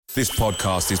This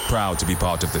podcast is proud to be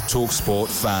part of the TalkSport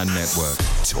Fan Network.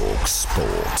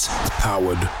 TalkSport.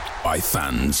 Powered by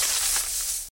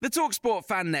fans. The TalkSport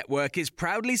Fan Network is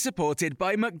proudly supported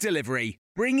by McDelivery,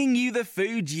 bringing you the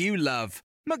food you love.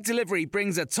 McDelivery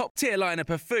brings a top-tier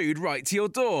lineup of food right to your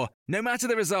door. No matter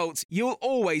the result, you'll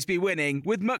always be winning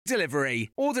with McDelivery.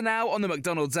 Order now on the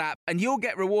McDonald's app and you'll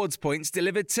get rewards points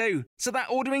delivered too. So that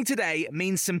ordering today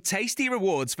means some tasty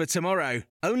rewards for tomorrow.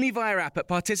 Only via app at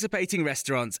participating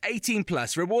restaurants. 18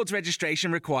 plus. Rewards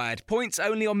registration required. Points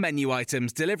only on menu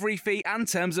items. Delivery fee and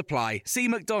terms apply. See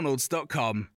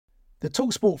mcdonalds.com. The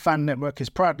TalkSport Fan Network is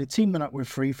proudly teaming up with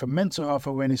Free for Mental Health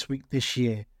Awareness Week this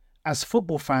year. As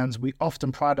football fans, we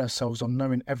often pride ourselves on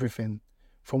knowing everything,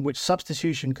 from which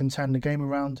substitution can turn the game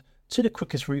around to the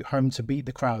quickest route home to beat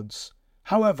the crowds.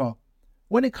 However,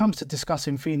 when it comes to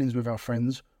discussing feelings with our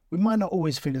friends, we might not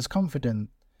always feel as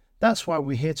confident. That's why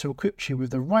we're here to equip you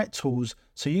with the right tools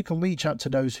so you can reach out to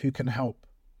those who can help.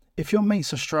 If your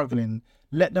mates are struggling,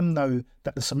 let them know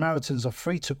that the Samaritans are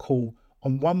free to call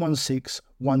on 116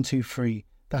 123.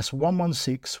 That's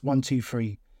 116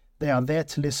 123. They are there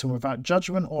to listen without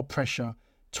judgment or pressure,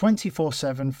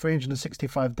 24/7,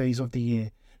 365 days of the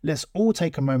year. Let's all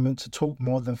take a moment to talk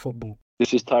more than football.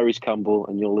 This is Tyrese Campbell,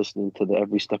 and you're listening to the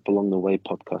Every Step Along the Way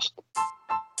podcast.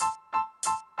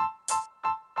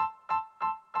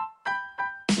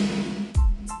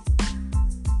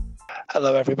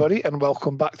 Hello, everybody, and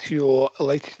welcome back to your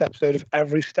latest episode of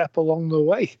Every Step Along the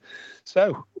Way.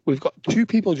 So, we've got two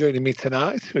people joining me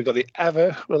tonight. We've got the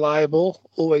ever reliable,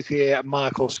 always here,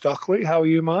 Michael Stockley. How are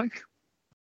you, Mike?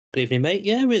 Good evening, mate.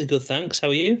 Yeah, really good, thanks. How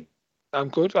are you? I'm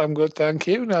good, thank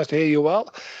you. Nice to hear you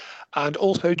well. And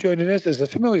also joining us is a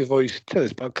familiar voice to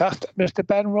this podcast, Mr.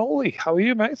 Ben Rowley. How are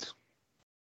you, mate?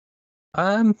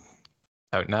 Don't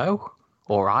know.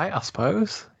 All right, I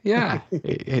suppose. Yeah,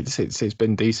 it's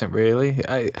been decent, really.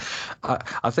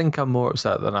 I think I'm more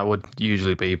upset than I would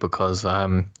usually be because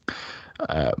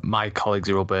my colleagues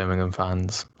are all Birmingham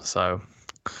fans, so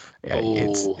yeah,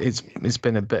 it's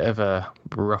been a bit of a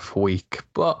rough week.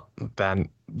 But then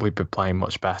we've been playing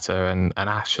much better, and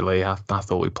actually I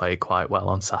thought we played quite well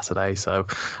on Saturday, so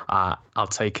I'll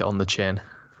take it on the chin.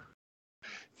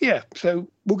 Yeah, so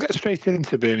we'll get straight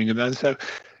into Birmingham then. So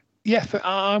yeah,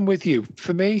 I'm with you.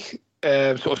 For me,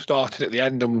 sort of starting at the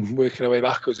end and working our way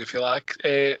backwards, if you like,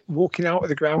 walking out of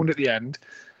the ground at the end,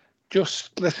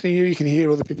 just listening to you can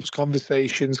hear other people's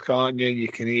conversations, can't you? You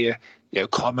can hear,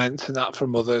 comments and that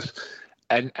from others,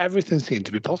 and everything seemed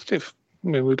to be positive. I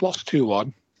mean, we'd lost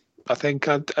 2-1. I think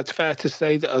it's fair to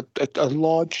say that a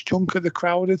large chunk of the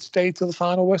crowd had stayed till the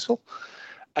final whistle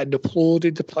and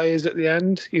applauded the players at the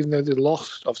end, even though they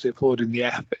lost, obviously applauding the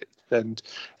effort and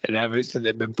everything that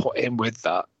had been put in with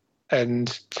that. And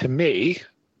to me,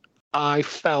 I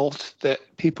felt that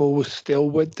people were still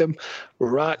with them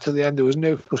right to the end. There was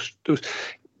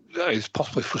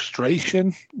possibly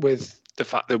frustration with the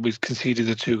fact that we conceded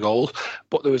the 2 goals,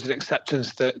 but there was an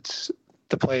acceptance that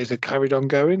the players had carried on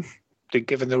going. They'd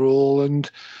given their all and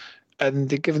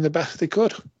they'd given the best they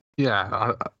could.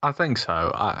 Yeah, I think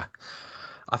so.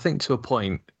 I think to a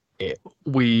point,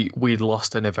 we'd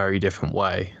lost in a very different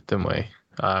way, didn't we?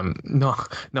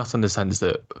 Not in the sense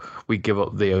that we give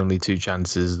up the only 2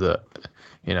 chances that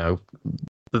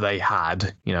they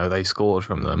had. They scored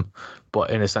from them, but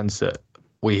in a sense that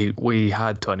we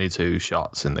had 22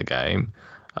 shots in the game.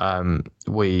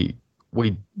 We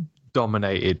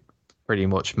dominated pretty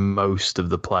much most of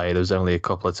the play. There was only a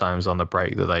couple of times on the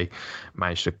break that they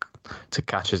managed to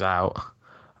catch us out.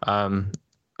 And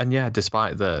yeah,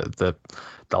 despite the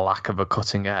lack of a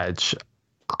cutting edge,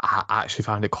 I actually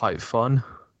found it quite fun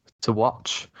to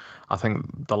watch. I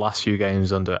think the last few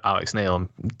games under Alex Neil, and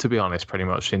to be honest, pretty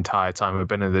much the entire time we've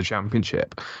been in the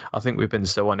Championship, I think we've been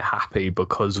so unhappy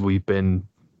because we've been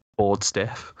bored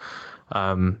stiff.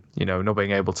 Not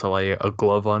being able to lay a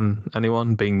glove on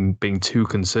anyone, being too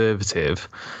conservative,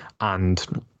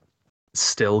 and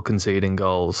still conceding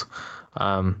goals.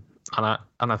 And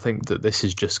I think that this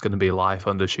is just going to be life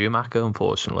under Schumacher,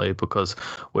 unfortunately, because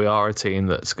we are a team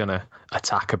that's going to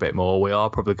attack a bit more. We are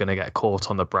probably going to get caught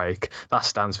on the break. That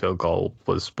Stansfield goal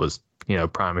was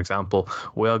prime example.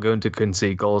 We are going to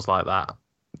concede goals like that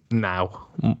now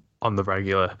on the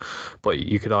regular, but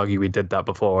you could argue we did that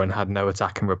before and had no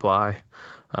attack in reply.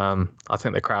 I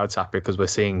think the crowd's happy because we're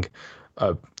seeing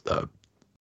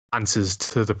answers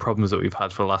to the problems that we've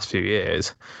had for the last few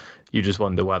years. You just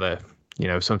wonder whether,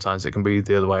 sometimes it can be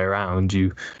the other way around.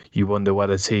 You wonder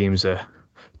whether teams are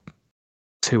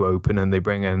too open and they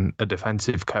bring in a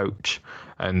defensive coach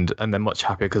and they're much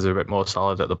happier because they're a bit more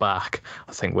solid at the back.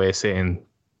 I think we're seeing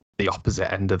the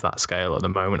opposite end of that scale at the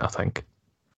moment, I think.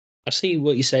 I see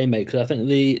what you're saying, mate, because I think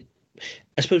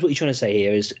I suppose what you're trying to say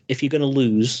here is if you're going to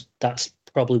lose, that's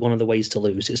probably one of the ways to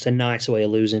lose. It's a nice way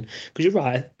of losing. Because you're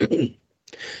right.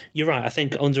 You're right. I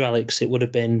think under Alex, it would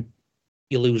have been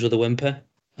you lose with a whimper.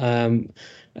 And,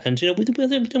 don't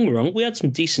get me wrong, we had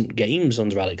some decent games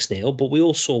under Alex Neil, but we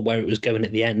all saw where it was going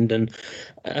at the end. And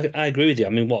I agree with you. I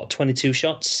mean, 22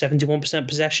 shots, 71%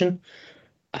 possession?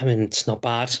 I mean, it's not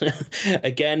bad.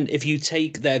 Again, if you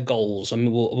take their goals, I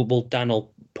mean, Dan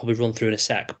will probably run through in a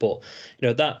sec, but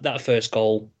that first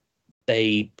goal,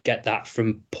 they get that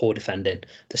from poor defending.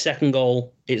 The second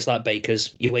goal, it's like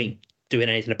Baker's. You ain't doing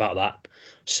anything about that.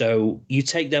 So you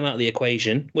take them out of the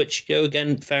equation, which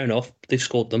again, fair enough, they've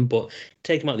scored them, but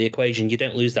take them out of the equation, you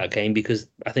don't lose that game because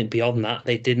I think beyond that,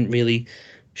 they didn't really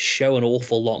show an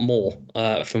awful lot more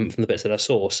from the bits that I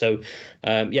saw. So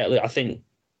I think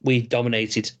we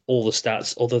dominated all the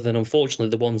stats other than, unfortunately,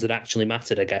 the ones that actually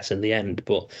mattered, I guess, in the end.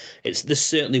 But there's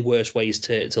certainly worse ways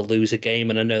to lose a game,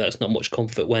 and I know that's not much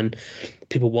comfort when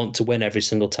people want to win every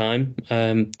single time.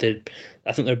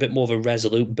 I think they're a bit more of a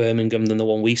resolute Birmingham than the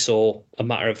one we saw a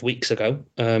matter of weeks ago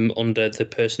under the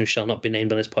person who shall not be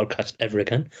named on this podcast ever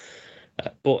again.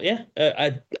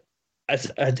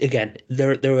 Again,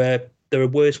 there are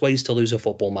worse ways to lose a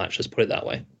football match, let's put it that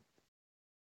way.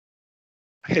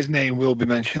 His name will be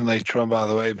mentioned later on, by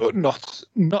the way, but not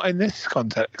in this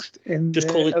context. Just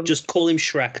call him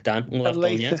Shrek, Dan. A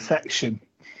later section.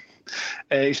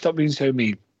 Stop being so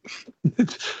mean.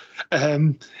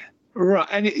 Right,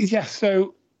 and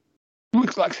so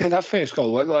like I said, that first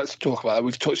goal. Let's talk about it.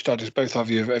 We've touched on it. Both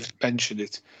of you have mentioned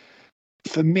it.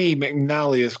 For me,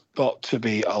 McNally has got to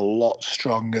be a lot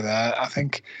stronger there. I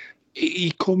think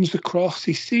he comes across,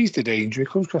 he sees the danger, he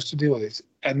comes across to deal with it,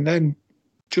 and then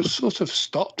just sort of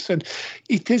stops, and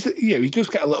he does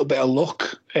get a little bit of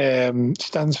luck,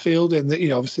 Stansfield, and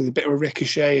obviously a bit of a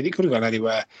ricochet, and it could have gone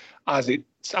anywhere. As it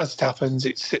happens,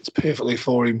 it sits perfectly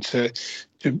for him to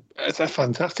it's a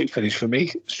fantastic finish for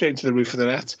me, straight into the roof of the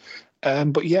net.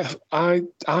 But yeah, I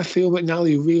feel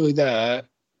McNally really there.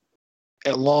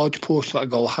 A large portion of that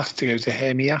goal has to go to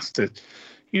him. He has to.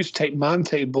 You just take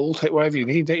ball, take wherever you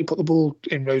need. Don't you put the ball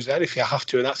in Rosette if you have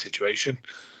to in that situation?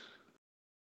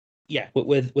 Yeah,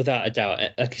 without a doubt,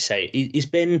 like you say, he's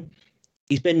been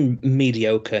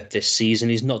mediocre this season.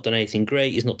 He's not done anything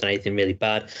great. He's not done anything really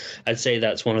bad. I'd say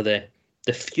that's one of the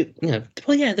few,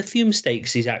 the few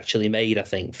mistakes he's actually made. I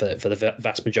think for the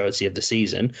vast majority of the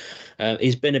season,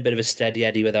 he's been a bit of a steady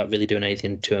Eddie without really doing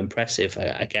anything too impressive,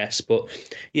 I guess. But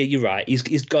yeah, you're right.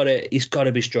 He's got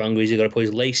to be stronger. He's got to put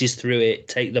his laces through it,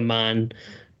 take the man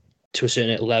to a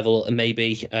certain level, and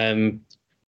maybe.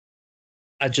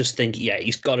 I just think,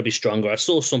 he's got to be stronger. I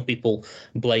saw some people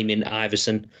blaming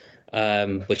Iverson,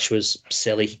 which was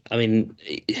silly. I mean,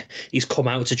 he's come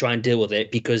out to try and deal with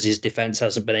it because his defence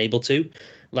hasn't been able to.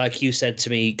 Like you said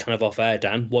to me kind of off air,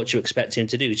 Dan, what do you expect him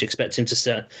to do? Do you expect him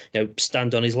to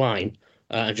stand on his line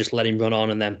and just let him run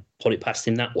on and then put it past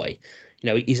him that way?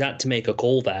 He's had to make a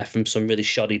call there from some really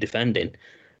shoddy defending.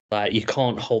 Like, you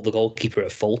can't hold the goalkeeper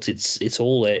at fault. It's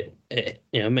all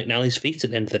McNally's feet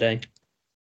at the end of the day.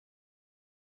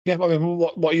 Yeah, I mean,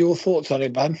 what are your thoughts on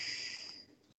it, Ben?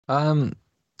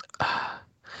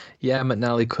 Yeah,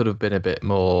 McNally could have been a bit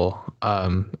more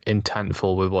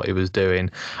intentful with what he was doing.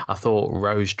 I thought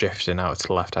Rose drifting out to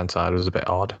the left-hand side was a bit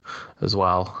odd as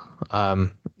well.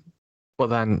 But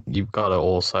then you've got to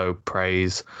also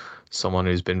praise someone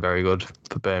who's been very good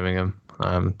for Birmingham.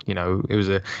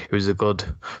 It was a good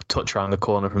touch around the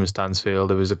corner from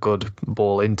Stansfield. It was a good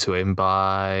ball into him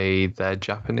by their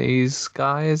Japanese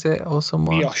guy, is it, or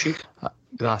someone? Yoshi.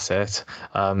 That's it.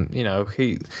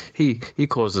 He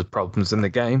causes problems in the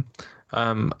game,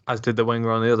 as did the winger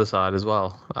on the other side as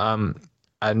well.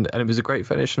 And it was a great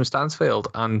finish from Stansfield.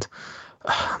 And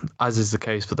as is the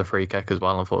case for the free kick as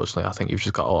well, unfortunately, I think you've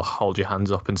just got to hold your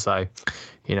hands up and say,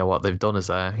 what they've done is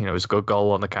there. It was a good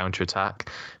goal on the counter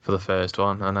attack for the first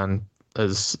one, and then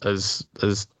as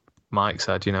Mike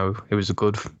said, it was a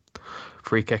good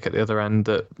free kick at the other end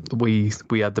that we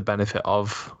had the benefit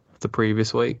of the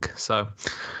previous week. So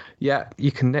yeah,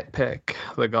 you can nitpick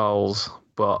the goals,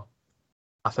 but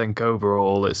I think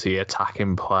overall it's the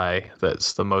attacking play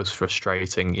that's the most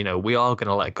frustrating. We are going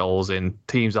to let goals in.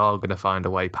 Teams are going to find a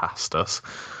way past us.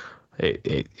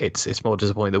 It's more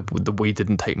disappointing that we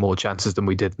didn't take more chances than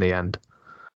we did in the end.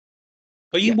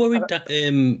 Are you worried that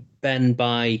Ben,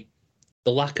 by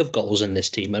the lack of goals in this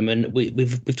team? I mean,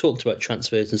 we've talked about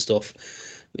transfers and stuff,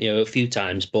 a few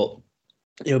times, but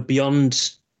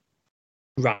beyond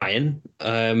Ryan,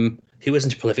 who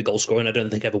isn't a prolific goal scorer, and I don't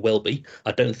think ever will be.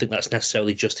 I don't think that's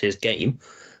necessarily just his game.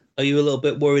 Are you a little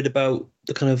bit worried about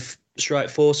the kind of strike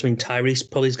force. I mean, Tyrese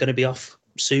probably is going to be off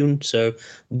soon. So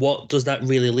what does that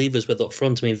really leave us with up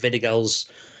front? I mean, Vidigal's,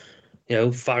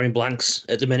 firing blanks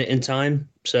at the minute in time.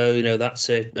 So, that's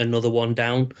another one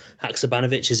down.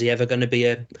 Haksabanovic, is he ever going to be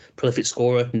a prolific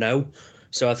scorer? No.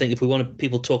 So I think if we want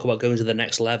people to talk about going to the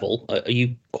next level, are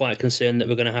you quite concerned that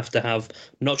we're going to have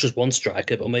not just one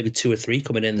striker, but maybe 2 or 3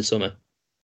 coming in the summer?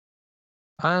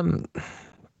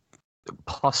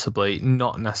 Possibly,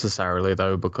 not necessarily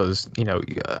though, because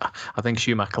I think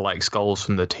Schumacher likes goals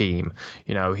from the team.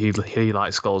 He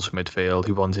likes goals from midfield.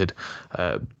 He wanted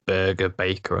Berger,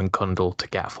 Baker, and Kundl to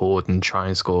get forward and try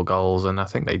and score goals, and I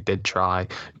think they did try.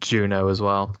 Juno as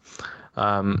well.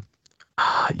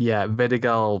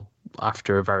 Vidigal,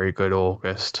 after a very good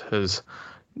August, has,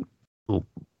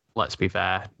 let's be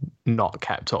fair, not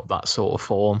kept up that sort of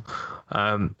form.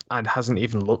 And hasn't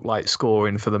even looked like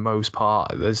scoring for the most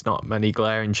part. There's not many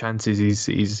glaring chances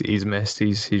he's missed.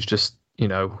 He's just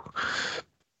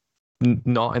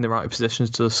not in the right positions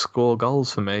to score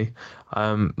goals for me.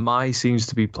 Mai seems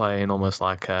to be playing almost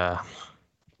like a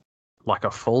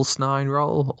false 9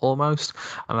 role almost,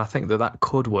 and I think that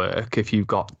could work if you've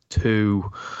got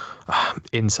 2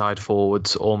 inside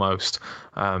forwards almost,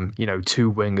 2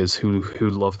 wingers who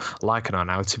love, like an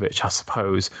Arnautovic, I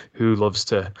suppose, who loves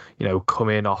to come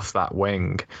in off that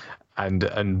wing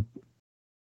and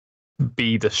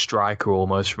be the striker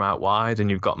almost from out wide,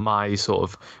 and you've got Mai sort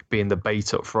of being the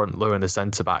bait up front, luring the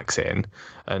centre backs in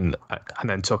and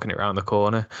then tucking it around the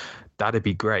corner. That'd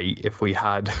be great if we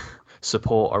had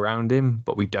support around him,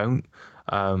 but we don't,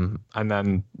 and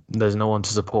then there's no one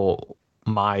to support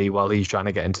Mai while he's trying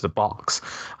to get into the box.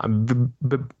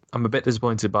 I'm a bit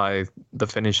disappointed by the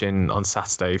finishing on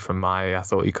Saturday from Mai. I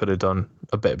thought he could have done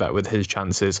a bit better with his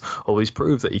chances, or he's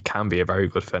proved that he can be a very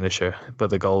good finisher with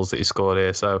the goals that he scored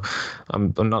here, so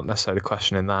I'm not necessarily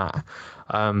questioning that.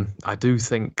 I do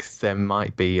think there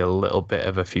might be a little bit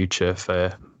of a future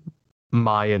for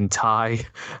Mai and Ty,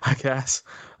 I guess.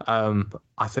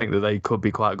 I think that they could be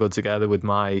quite good together, with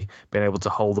Mai being able to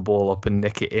hold the ball up and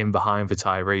nick it in behind for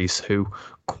Tyrese, who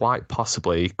quite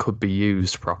possibly could be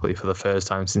used properly for the first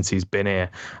time since he's been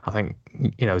here. I think,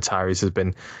 Tyrese has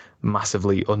been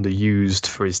massively underused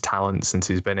for his talent since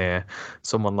he's been here.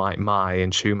 Someone like Mai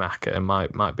and Schumacher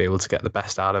might be able to get the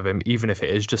best out of him, even if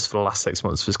it is just for the last 6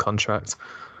 months of his contract.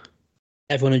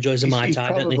 Everyone enjoys a Mai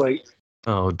Tai, don't they?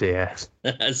 Oh dear.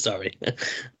 Sorry.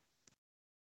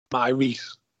 Mai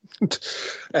Reese.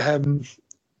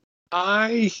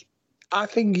 I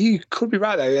think you could be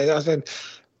right there. As in,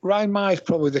 Ryan Mai is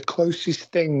probably the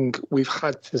closest thing we've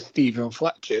had to Stephen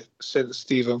Fletcher since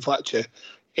Stephen Fletcher,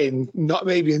 in not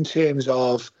maybe in terms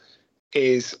of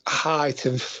his height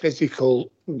and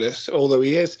physicalness, although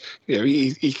he is,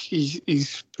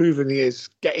 he's proven he is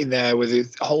getting there with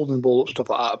his holding the ball up, stuff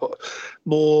like that, but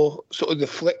more sort of the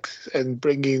flicks and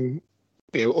bringing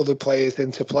other players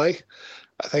into play.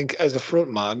 I think as a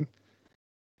front man,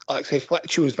 like say,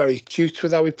 Fletcher was very cute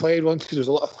with how he played once. There was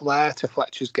a lot of flair to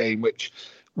Fletcher's game, which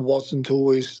wasn't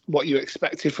always what you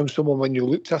expected from someone when you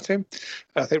looked at him.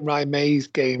 And I think Ryan May's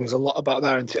game is a lot about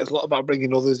that, and it's a lot about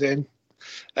bringing others in.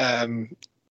 And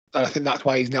I think that's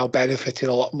why he's now benefiting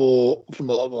a lot more from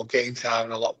a lot more game time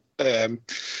and a lot. Like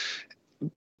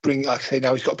I say,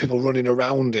 now he's got people running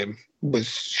around him with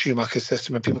Schumacher's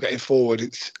system and people getting forward.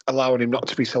 It's allowing him not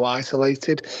to be so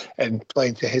isolated and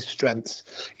playing to his strengths.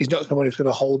 He's not someone who's going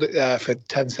to hold it there for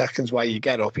 10 seconds while you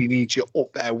get up. He needs you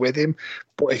up there with him.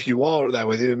 But if you are up there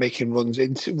with him and making runs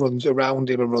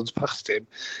around him and runs past him,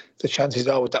 the chances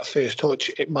are with that first touch,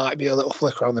 it might be a little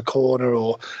flick around the corner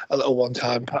or a little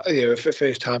one-time,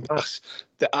 first-time pass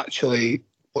that actually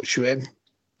puts you in.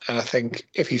 And I think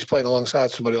if he's playing alongside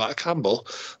somebody like Campbell,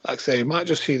 like I say, you might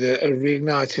just see a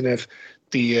reigniting of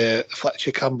the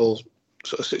Fletcher-Campbell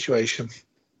sort of situation.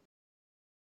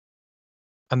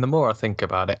 And the more I think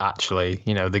about it, actually,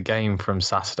 the game from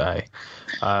Saturday,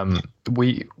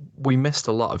 we missed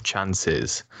a lot of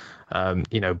chances.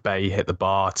 Bay hit the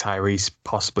bar. Tyrese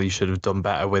possibly should have done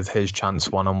better with his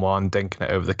chance one-on-one, dinking it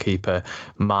over the keeper.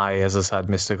 Mai, as I said,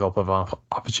 missed a couple of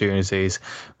opportunities.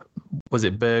 Was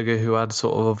it Berger who had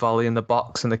sort of a volley in the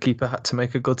box and the keeper had to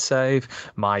make a good save?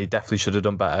 Mai definitely should have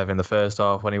done better in the first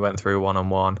half when he went through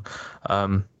one-on-one.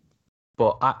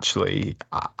 But actually,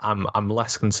 I'm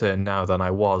less concerned now than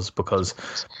I was, because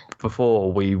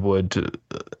before we would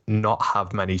not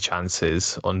have many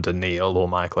chances under Neil or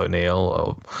Michael O'Neill,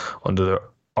 or under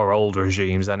our old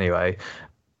regimes anyway,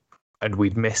 and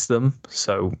we'd miss them.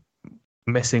 So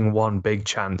missing one big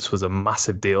chance was a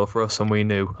massive deal for us, and we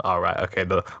knew, all right, okay,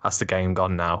 that's the game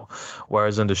gone now.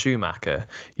 Whereas under Schumacher,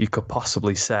 you could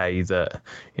possibly say that,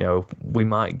 we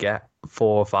might get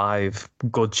 4 or 5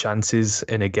 good chances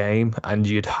in a game, and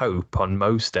you'd hope on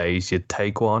most days you'd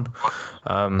take one.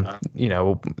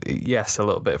 Yes, a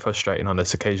little bit frustrating on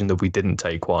this occasion that we didn't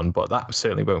take one, but that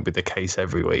certainly won't be the case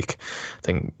every week. I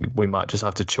think we might just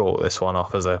have to chalk this one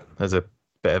off as a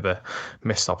bit of a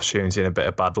missed opportunity and a bit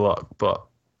of bad luck, but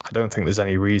I don't think there's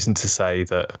any reason to say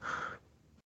that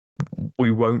we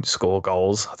won't score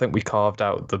goals. I think we carved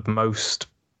out the most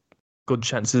good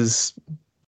chances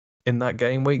in that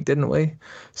game week, didn't we?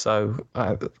 So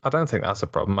I don't think that's a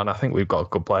problem, and I think we've got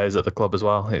good players at the club as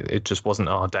well. It just wasn't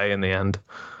our day in the end.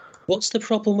 What's the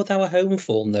problem with our home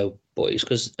form, though, boys?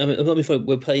 Because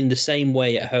we're playing the same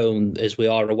way at home as we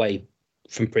are away,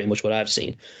 from pretty much what I've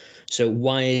seen. So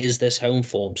why is this home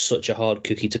form such a hard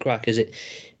cookie to crack? Is it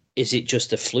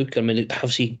just a fluke? I mean,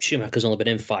 obviously Schumacher's only been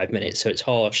in 5 minutes, so it's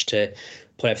harsh to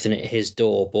put everything at his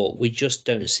door, but we just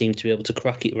don't seem to be able to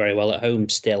crack it very well at home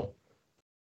still.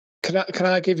 Can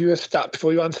I give you a stat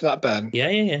before you answer that, Ben?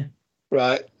 Yeah.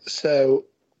 Right. So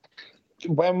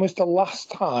what was the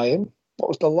last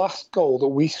goal that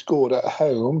we scored at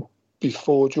home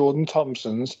before Jordan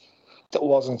Thompson's that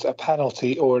wasn't a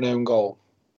penalty or an own goal?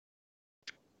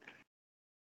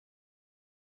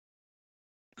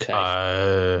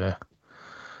 Okay.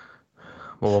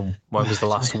 Well, when was the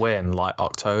last win? Like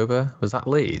October? Was that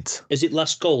Leeds? Is it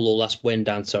last goal or last win,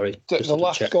 Dan? Sorry. The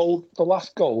last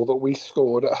goal that we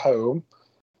scored at home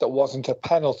that wasn't a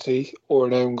penalty or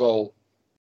an own goal.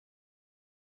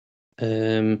 I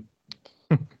mean,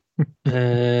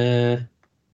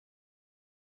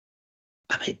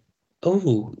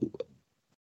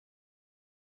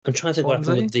 I'm trying to think what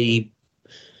happened with the.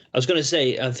 I was going to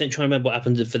say, trying to remember what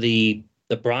happened for the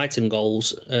Brighton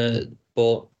goals,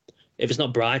 but if it's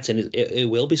not Brighton, it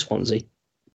will be Swansea,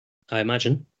 I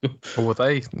imagine. Was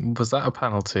that a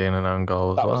penalty and an own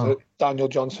goal as well? That was a Daniel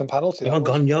Johnson penalty.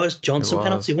 Johnson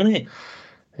penalty, wasn't it?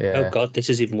 Yeah. Oh God, this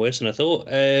is even worse than I thought.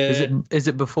 Is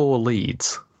it before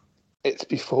Leeds? It's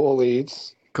before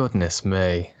Leeds. Goodness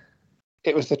me.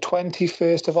 It was the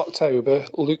 21st of October,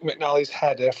 Luke McNally's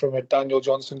header from a Daniel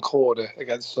Johnson corner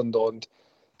against Sunderland.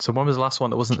 So when was the last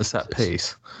one that wasn't a set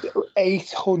piece?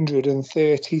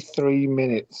 833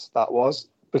 minutes that was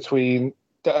between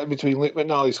Luke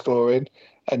McNally scoring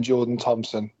and Jordan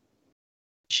Thompson.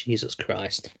 Jesus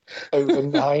Christ. Over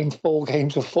 9 full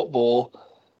games of football,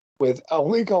 with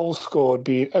only goals scored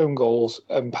being own goals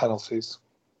and penalties.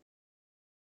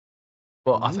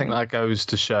 Well, I think that goes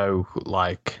to show,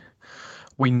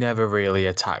 we never really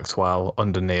attacked well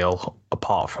under Neil,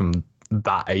 apart from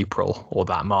that April or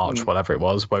that March, whatever it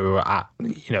was, where we were at.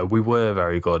 We were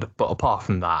very good, but apart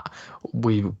from that,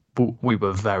 we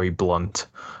were very blunt.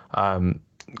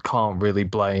 Can't really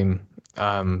blame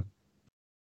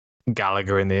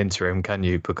Gallagher in the interim, can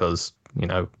you? Because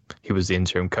he was the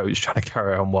interim coach trying to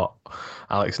carry on what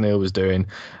Alex Neil was doing,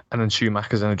 and then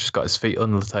Schumacher's only just got his feet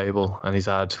under the table, and he's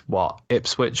had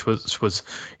Ipswich was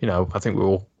I think we were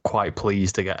all quite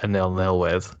pleased to get a 0-0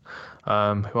 with.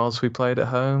 Who else we played at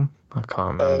home? I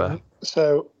can't remember.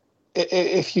 So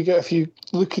if you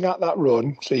looking at that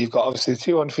run, so you've got obviously the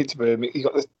 2-1 defeat to Birmingham, you've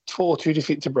got the 4-2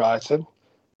 defeat to Brighton,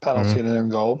 penalty and an own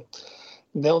goal,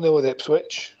 0-0 with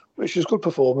Ipswich, which was good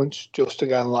performance, just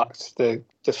again lacked the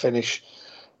finish.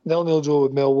 0-0 draw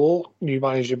with Millwall, new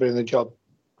manager been in the job,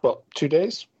 2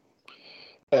 days?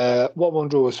 1-1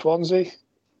 draw with Swansea,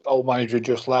 old manager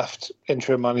just left,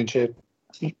 interim manager,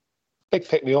 big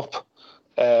pick me up,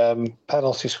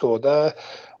 penalty scored there.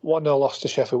 1-0 loss to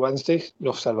Sheffield Wednesday,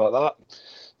 enough said about that.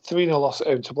 3-0 loss at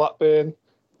home to Blackburn,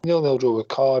 0-0 draw with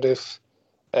Cardiff,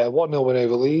 1-0 win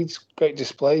over Leeds, great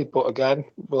display, but again,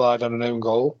 relied on an own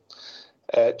goal.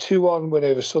 2-1 win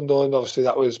over Sunderland, obviously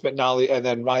that was McNally, and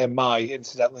then Ryan Mai,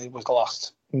 incidentally, was the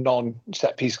last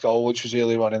non-set piece goal, which was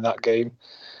earlier on in that game.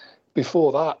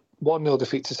 Before that, 1-0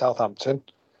 defeat to Southampton,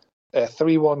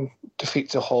 3-1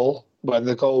 defeat to Hull, when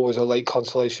the goal was a late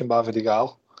consolation by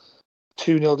Vidigal,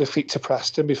 2-0 defeat to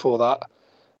Preston before that,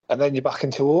 and then you're back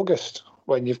into August,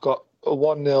 when you've got a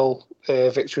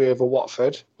 1-0 victory over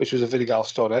Watford, which was a Vidigal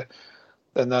stunner,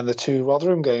 and then the 2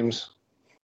 Rotherham games.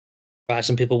 Right,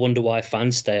 some people wonder why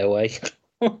fans stay away.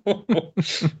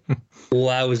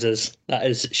 Wowzers. That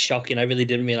is shocking. I really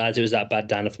didn't realise it was that bad,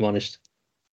 Dan, if I'm honest.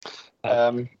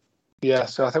 Yeah,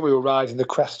 so I think we were riding the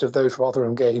crest of those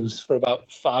Rotherham games for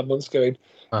about 5 months going,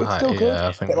 it's still good. Yeah,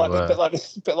 I think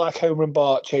bit like Homer and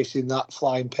Bart chasing that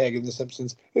flying pig in The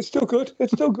Simpsons. It's still good.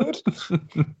 It's still good.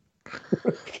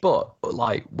 But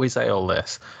we say all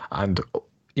this, and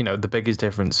the biggest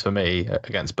difference for me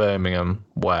against Birmingham,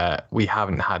 where we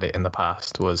haven't had it in the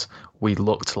past, was we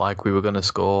looked like we were going to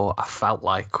score. I felt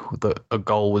like a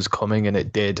goal was coming, and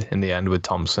it did in the end with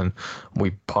Thompson.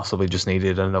 We possibly just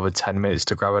needed another 10 minutes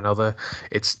to grab another.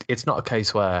 It's not a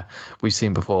case where we've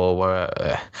seen before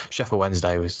where Sheffield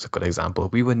Wednesday was a good example.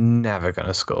 We were never going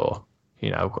to score,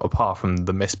 apart from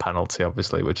the missed penalty,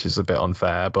 obviously, which is a bit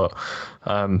unfair, but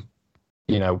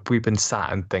we've been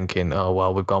sat and thinking, oh,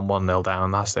 well, we've gone 1-0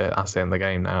 down. That's it. That's the end of the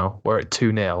game now. We're at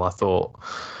 2-0. I thought,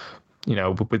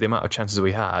 with the amount of chances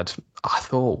we had, I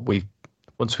thought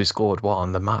once we scored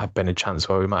one, there might have been a chance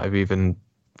where we might have even,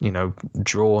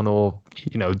 drawn or,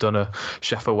 done a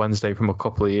Sheffield Wednesday from a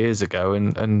couple of years ago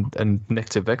and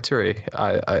nicked a victory.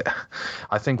 I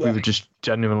think we were just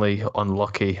genuinely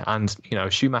unlucky, and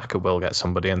Schumacher will get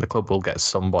somebody and the club will get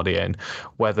somebody in,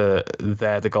 whether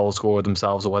they're the goal scorer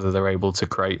themselves or whether they're able to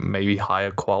create maybe higher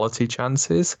quality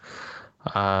chances.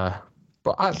 But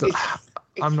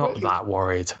I'm not that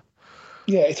worried.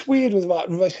 Yeah, it's weird with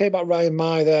what I say about Ryan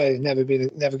Mai there. He's never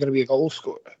going to be a goal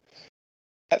scorer.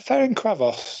 At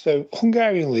Ferencvaros, so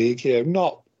Hungarian league,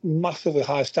 not massively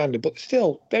high standard, but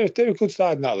still they're a good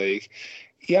side in that league.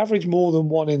 He averaged more than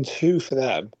 1 in 2 for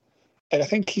them, and I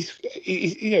think he's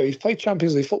played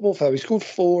Champions League football for them. He scored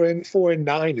 4 in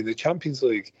 9 in the Champions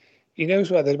League. He knows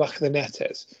where the back of the net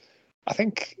is. I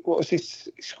think he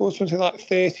scored something like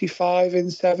 35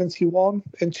 in 71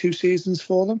 in 2 seasons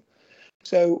for them.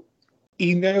 So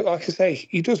like I say,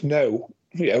 he does know.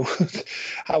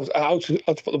 How to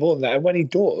put the ball in there, and when he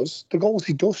does, the goals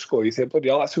he does score, you think, bloody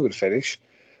hell, that's a good finish.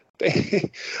 The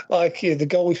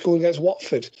goal he scored against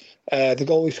Watford, the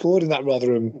goal he scored in that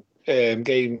Rotherham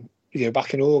game,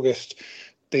 back in August.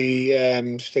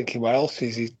 Just thinking, where else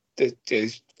is he?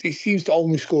 He seems to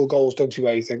only score goals, don't you?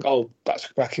 Where you think, oh, that's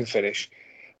a cracking finish,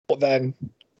 but then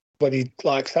when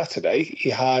Saturday,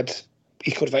 he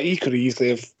could have easily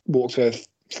have walked with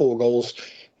 4 goals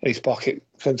in his pocket,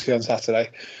 couldn't he, on Saturday,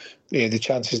 the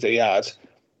chances that he had.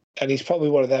 And he's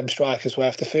probably one of them strikers where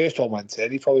if the first one went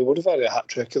in, he probably would have had a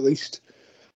hat-trick at least.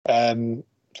 So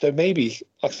maybe,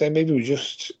 like I say,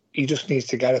 he just needs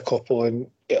to get a couple and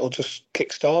it'll just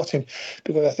kick-start him,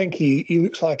 because I think he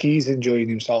looks like he's enjoying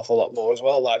himself a lot more as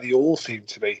well. Like they all seem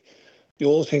to be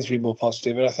more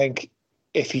positive. And I think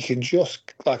if he can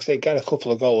just, like I say, get a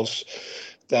couple of goals,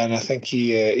 then I think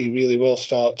he really will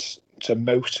start to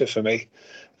motor for me.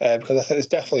 Because I think there's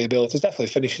definitely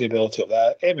finishing ability up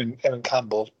there. Him and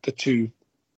Campbell, the two,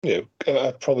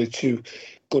 are probably 2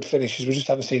 good finishes. We just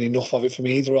haven't seen enough of it from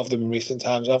either of them in recent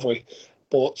times, have we?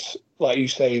 But like you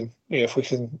saying, if we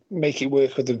can make it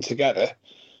work with them together,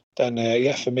 then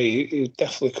for me, it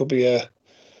definitely could be a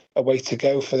way to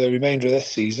go for the remainder of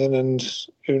this season, and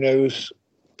who knows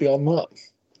beyond that.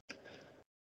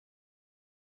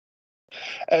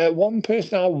 One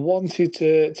person I wanted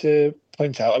to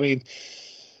point out,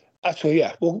 actually,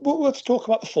 yeah, let's talk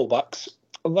about the fullbacks.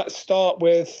 Let's start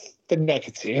with the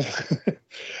negative.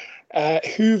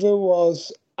 Hoover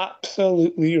was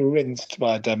absolutely rinsed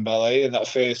by Dembele in that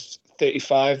first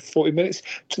 35, 40 minutes,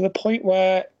 to the point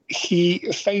where he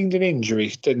feigned an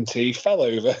injury, didn't he? He fell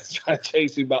over trying to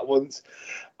chase him back once,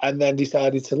 and then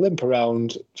decided to limp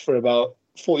around for about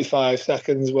 45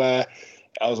 seconds, where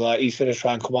I was like, he's going to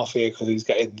try and come off here because he's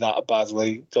getting that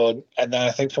badly done. And then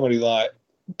I think somebody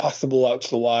passed the ball out to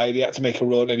the wide. He had to make a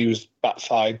run and he was back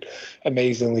fine,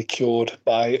 amazingly cured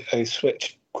by a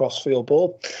switch crossfield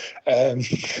ball.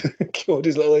 Cured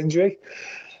his little injury.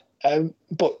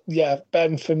 But yeah,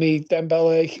 Ben, for me,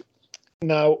 Dembele.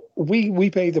 Now, we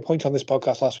made the point on this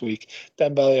podcast last week.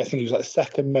 Dembele, I think he was the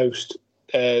second most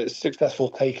successful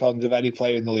take-ons of any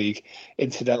player in the league.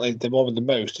 Incidentally, the one with the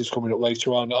most is coming up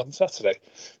later on Saturday.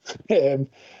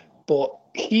 But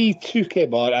he took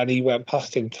him on and he went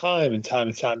past him time and time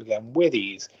again with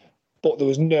ease, but there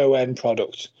was no end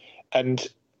product. And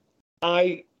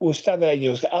I was standing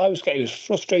there and I was getting as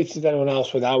frustrated as anyone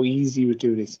else with how easy he was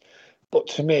doing this. But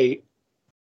to me,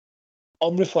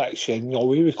 on reflection,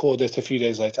 we record this a few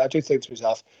days later, I do think to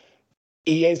myself,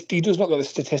 he does not got the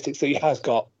statistics that he has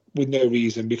got with no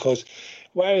reason, because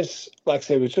whereas, like I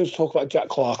say, we're going to talk about Jack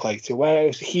Clark later,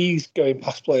 whereas he's going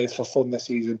past players for fun this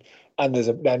season and there's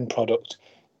an end product,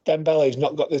 Dembele's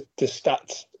not got the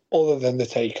stats other than the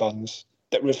take-ons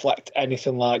that reflect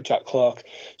anything like Jack Clark.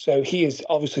 So he is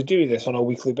obviously doing this on a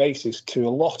weekly basis to a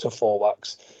lot of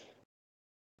fullbacks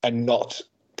and not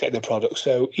getting the product.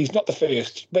 So he's not the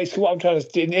first. Basically, what I'm trying to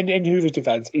do in Hoover's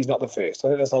defence, he's not the first. I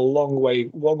think that's a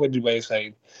long-winded way of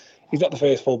saying he's not the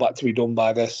first fullback to be done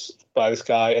by this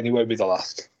guy, and he won't be the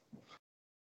last.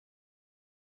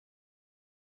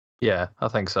 Yeah, I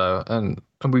think so. And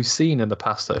we've seen in the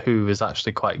past that Hoover's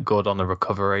actually quite good on the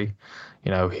recovery.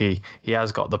 He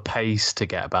has got the pace to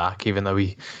get back, even though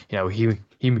he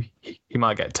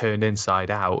might get turned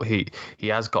inside out. He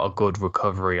has got a good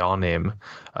recovery on him,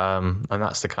 and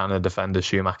that's the kind of defender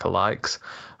Schumacher likes.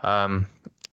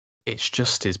 It's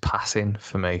just his passing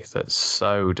for me that's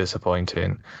so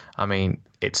disappointing. I mean,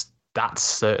 that's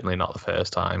certainly not the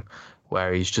first time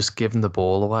where he's just given the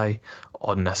ball away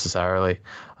unnecessarily.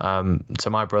 So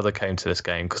my brother came to this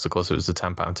game because, of course, it was a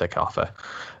 £10 ticket offer.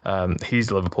 He's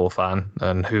a Liverpool fan,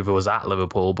 and Hoover was at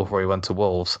Liverpool before he went to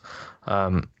Wolves.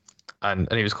 And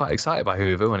he was quite excited by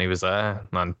Hoover when he was there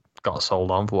and got sold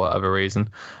on for whatever reason.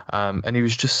 And he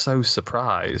was just so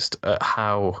surprised at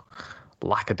how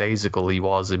lackadaisical he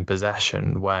was in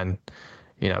possession when,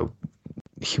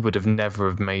 he would have never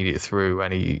have made it through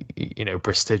any,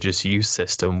 prestigious youth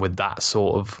system with that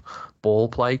sort of ball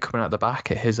play coming out the back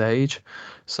at his age.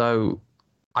 So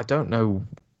I don't know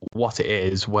what it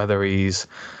is, whether he's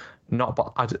not,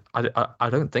 I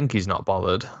don't think he's not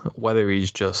bothered, whether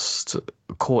he's just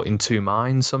caught in two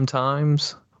minds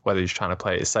sometimes, whether he's trying to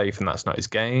play it safe and that's not his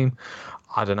game.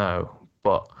 I don't know,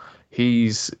 but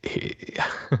he's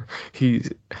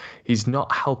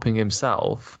not helping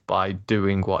himself by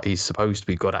doing what he's supposed to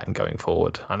be good at and going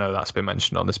forward. I know that's been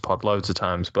mentioned on this pod loads of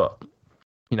times, but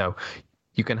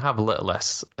you can have a little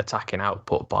less attacking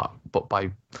output, but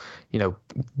by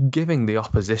giving the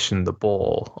opposition the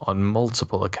ball on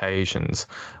multiple occasions,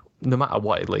 no matter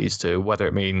what it leads to, whether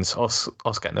it means us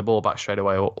getting the ball back straight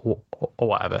away or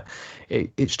whatever,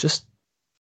 it's just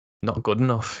not good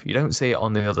enough. You don't see it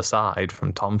on the other side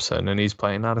from Thompson, and he's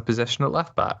playing out of position at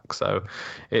left back. So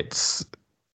that's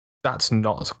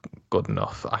not good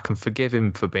enough. I can forgive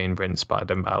him for being rinsed by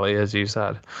Dembele, as you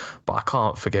said, but I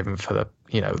can't forgive him for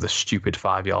the stupid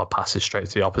 5-yard passes straight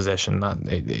to the opposition.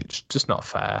 It's just not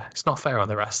fair. It's not fair on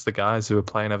the rest of the guys who are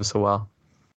playing ever so well.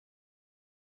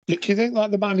 Do you think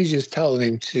the manager's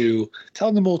telling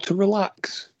them all to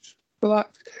relax,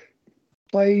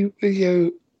 play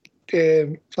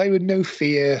with no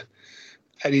fear,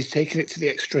 and he's taking it to the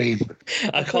extreme?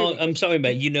 I'm sorry,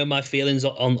 mate. You know my feelings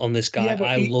on this guy. Yeah,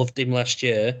 I loved him last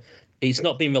year. He's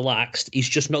not been relaxed. He's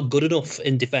just not good enough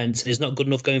in defence. He's not good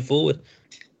enough going forward.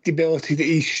 The ability that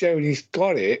he's shown, he's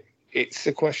got it. It's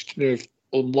a question of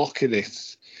unlocking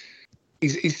it.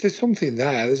 There's something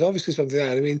there. There's obviously something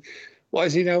there. I mean, what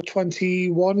is he now?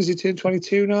 21? Is he turned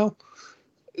 22 now?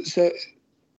 So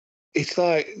it's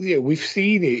like, we've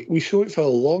seen it. We saw it for a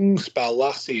long spell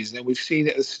last season, and we've seen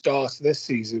it at the start of this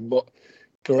season. But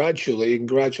gradually,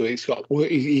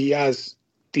 he has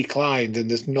declined, and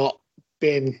there's not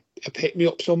been a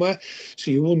pick-me-up somewhere.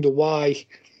 So you wonder why,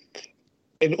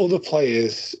 in other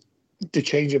players, the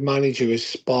change of manager has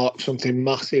sparked something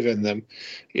massive in them.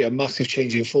 Massive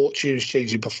change in fortunes,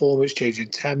 change in performance, change in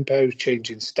tempo, change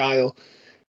in style.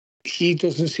 He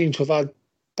doesn't seem to have had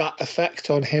that effect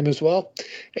on him as well.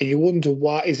 And you wonder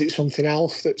why. Is it something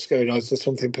else that's going on? Is there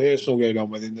something personal going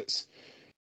on with him that's...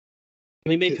 I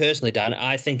mean, me personally, Dan,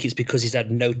 I think it's because he's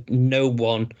had no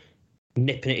one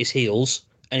nipping at his heels,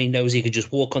 and he knows he could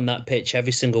just walk on that pitch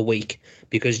every single week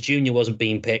because Junior wasn't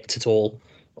being picked at all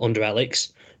under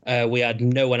Alex. We had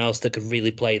no one else that could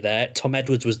really play there. Tom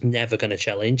Edwards was never going to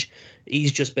challenge.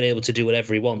 He's just been able to do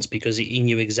whatever he wants because he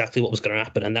knew exactly what was going to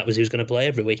happen, and that was he was going to play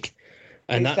every week.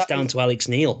 And that's down to Alex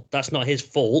Neil. That's not his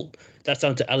fault. That's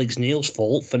down to Alex Neil's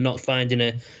fault for not finding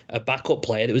a backup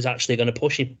player that was actually going to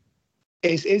push him.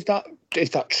 Is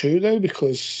that true, though?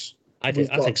 Because I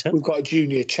think so. We've got a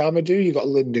junior Chamadou, you've got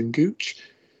Lyndon Gooch.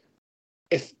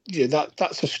 If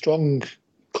that's a strong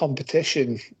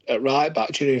competition at right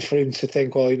back, for him to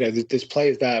think, well, there's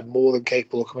players there more than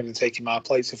capable of coming and taking my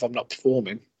place if I'm not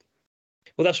performing.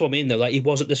 Well, that's what I mean, though. Like, he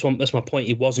wasn't this one. That's my point.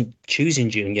 He wasn't choosing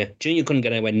Junior. Junior couldn't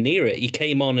get anywhere near it. He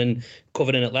came on and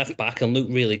covered in at left back and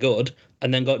looked really good,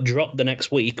 and then got dropped the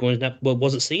next week and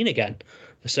wasn't seen again.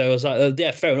 So I was like,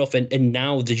 yeah, fair enough. And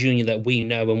now the Junior that we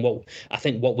know and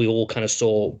what we all kind of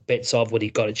saw bits of when he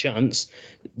got a chance,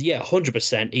 yeah,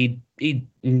 100%. He'd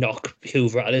knock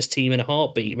Hoover out of this team in a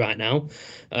heartbeat right now.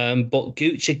 But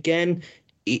Gooch again.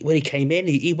 When he came in,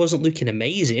 he wasn't looking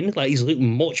amazing. Like, he's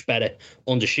looking much better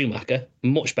under Schumacher,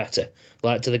 much better.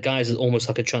 Like, to the guys, it's almost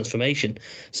like a transformation.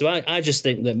 So I just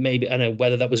think that maybe, I don't know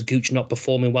whether that was Gooch not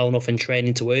performing well enough in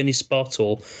training to earn his spot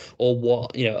or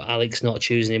what, Alex not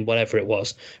choosing him, whatever it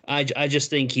was. I just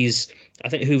think I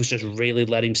think Hoover's just really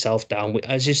let himself down.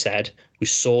 As you said, we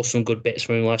saw some good bits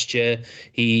from him last year.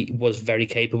 He was very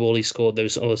capable. He scored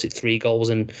those 3 goals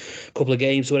in a couple of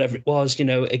games, whatever it was.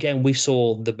 Again, we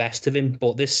saw the best of him.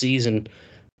 But this season,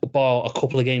 bar a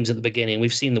couple of games at the beginning,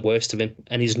 we've seen the worst of him,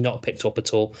 and he's not picked up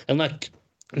at all. And like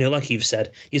you've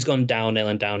said, he's gone downhill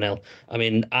and downhill. I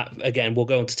mean, again, we'll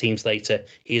go into teams later.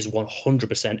 He is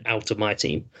 100% out of my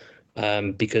team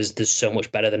because there's so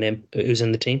much better than him who's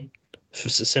in the team.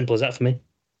 It's as simple as that for me.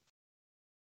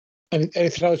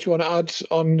 Anything else you want to add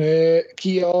on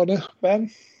Kiana, Ben?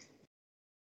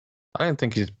 I don't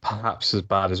think he's perhaps as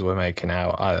bad as we're making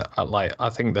out. I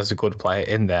think there's a good player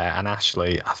in there, and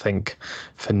Ashley, I think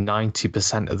for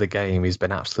 90% of the game he's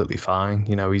been absolutely fine.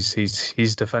 You know,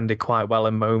 he's defended quite well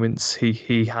in moments.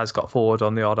 He has got forward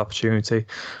on the odd opportunity.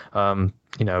 You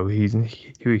know, he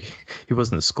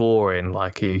wasn't scoring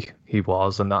like he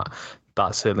was, and that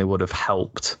certainly would have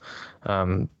helped.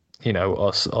 You know,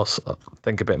 us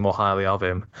think a bit more highly of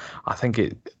him. I think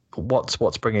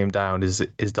what's bringing him down is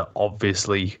the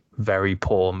obviously very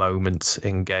poor moments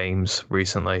in games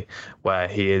recently where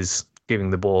he is giving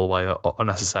the ball away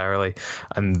unnecessarily,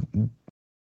 and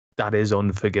that is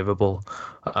unforgivable.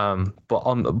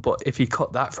 But if you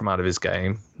cut that from out of his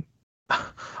game,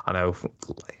 I know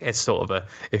it's sort of a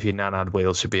if your nan had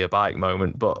wheels should be a bike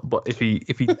moment, but if he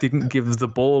didn't give the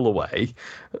ball away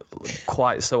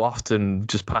quite so often,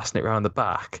 just passing it around the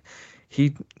back,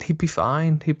 he'd be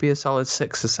fine. He'd be a solid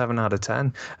 6 or 7 out of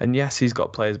 10. And yes, he's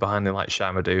got players behind him like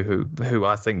Shamadou, who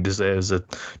I think deserves a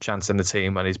chance in the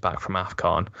team when he's back from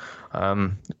AFCON.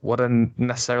 Would I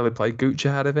necessarily play Gooch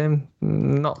ahead of him?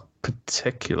 Not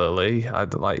particularly.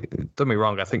 Don't me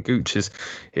wrong, I think Gooch is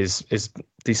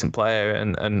decent player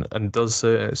and does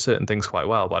certain things quite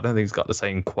well, but I don't think he's got the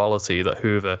same quality that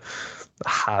Hoover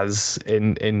has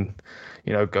in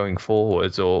you know, going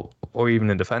forwards or even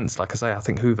in defence. Like I say, I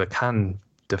think Hoover can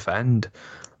defend,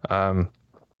 but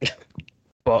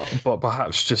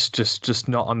perhaps just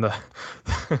not on the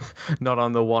not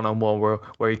on the one-on-one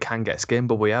where he can get skinned.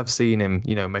 But we have seen him,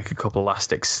 you know, make a couple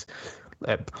last ditch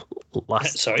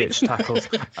tackles.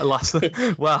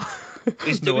 Well,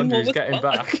 he's no doing wonder one he's getting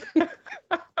back.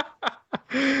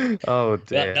 Oh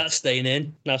dear, that's staying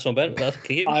in. Nice one, Ben. That's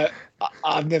cute.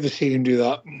 I've never seen him do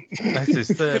that. That's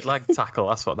his third leg tackle.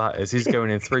 That's what that is. He's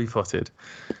going in 3-footed.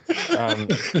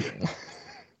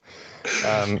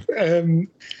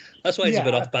 That's why he's a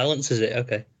bit off balance, is it?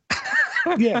 Okay.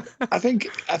 Yeah, I think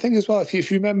as well.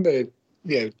 If you remember,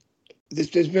 you know, there's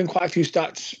been quite a few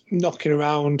stats knocking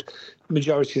around the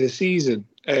majority of the season.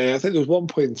 I think there was one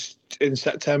point in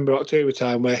September, October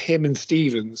time where him and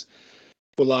Stevens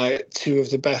were like two of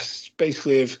the best,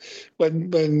 basically, of when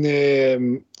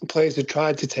players had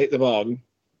tried to take them on,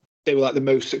 they were like the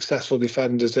most successful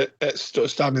defenders at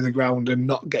standing the ground and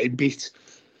not getting beat.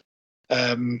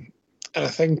 And I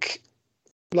think,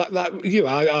 like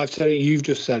I've said it, you've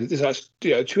just said it. There's actually,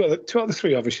 you know, two out of the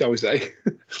three, obviously, I would say,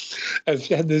 have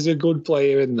said there's a good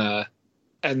player in there,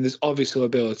 and there's obviously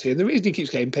ability. And the reason he keeps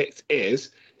getting picked is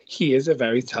he is a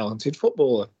very talented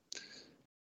footballer,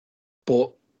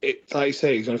 but like you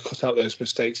say, he's going to cut out those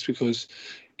mistakes because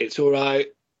it's all right.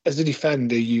 As a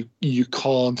defender, you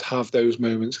can't have those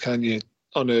moments, can you?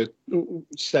 On a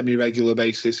semi-regular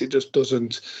basis, it just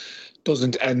doesn't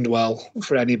end well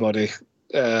for anybody.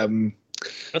 I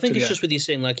think it's just with you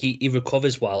saying like he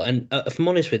recovers well, and if I'm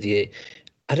honest with you,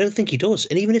 I don't think he does.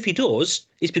 And even if he does,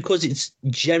 it's because it's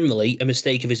generally a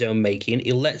mistake of his own making.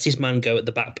 He lets his man go at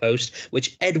the back post,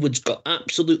 which Edwards got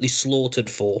absolutely slaughtered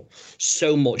for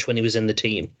so much when he was in the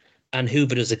team. And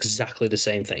Hoover does exactly the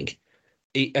same thing.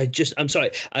 I'm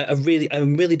sorry. I'm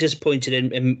really disappointed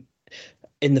in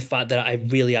the fact that I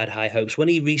really had high hopes. When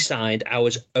he re-signed, I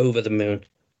was over the moon.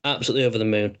 Absolutely over the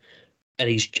moon. And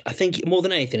I think more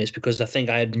than anything, it's because I think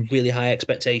I had really high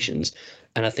expectations.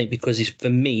 And I think because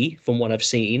for me, from what I've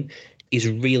seen, he's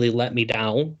really let me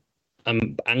down.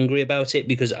 I'm angry about it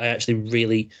because I actually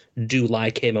really do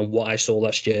like him and what I saw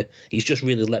last year. He's just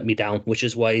really let me down, which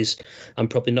is why I'm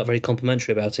probably not very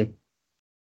complimentary about him.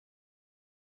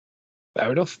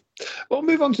 Fair enough. We'll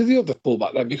move on to the other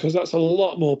fullback then, because that's a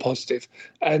lot more positive.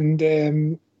 And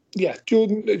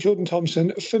Jordan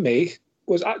Thompson, for me,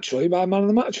 was actually my man of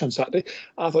the match on Saturday.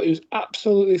 I thought he was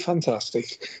absolutely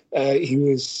fantastic. He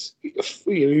was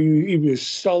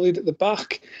solid at the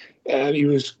back. He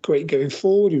was great going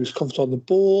forward. He was comfortable on the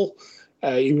ball.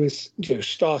 He was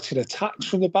starting attacks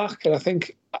from the back. And I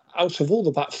think out of all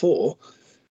the back four,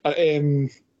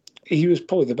 he was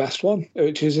probably the best one,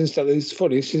 which is instantly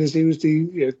funny since he was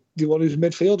the one who's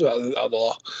midfielder out of the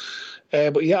lot.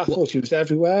 But yeah, I thought he was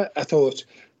everywhere. I thought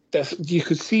you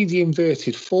could see the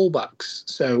inverted fullbacks.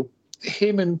 So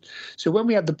when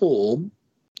we had the ball,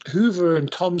 Hoover and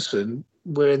Thompson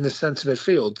were in the centre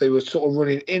midfield. They were sort of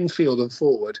running infield and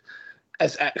forward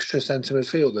as extra centre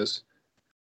midfielders.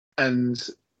 And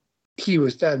he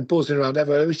was then buzzing around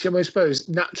everywhere, which I suppose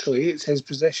naturally it's his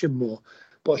position more.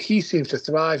 But he seems to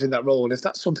thrive in that role. And if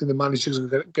that's something the managers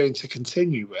are going to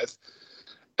continue with,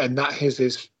 and that is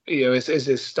his, is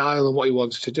his style and what he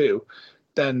wants to do,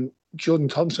 then Jordan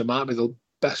Thompson might be the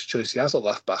best choice he has at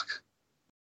left back.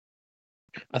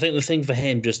 I think the thing for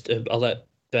him, I'll let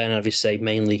Ben obviously say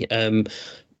mainly,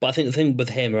 but I think the thing with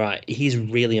him, right, he's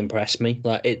really impressed me.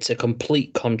 Like, it's a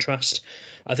complete contrast.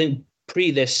 I think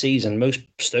this season, most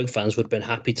Stoke fans would have been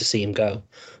happy to see him go.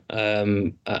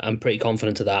 I'm pretty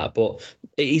confident of that. But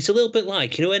he's a little bit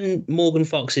like, in Morgan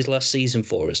Fox's last season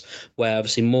for us, where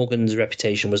obviously Morgan's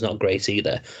reputation was not great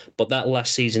either. But that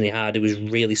last season he was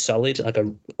really solid, like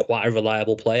quite a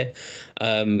reliable player.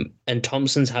 And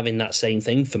Thompson's having that same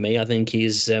thing for me. I think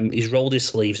he's rolled his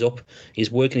sleeves up. He's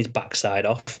working his backside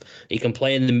off. He can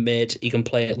play in the mid. He can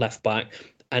play at left back.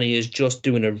 And he is just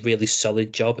doing a really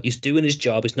solid job. He's doing his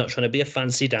job. He's not trying to be a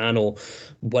fancy Dan or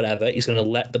whatever. He's going to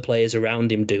let the players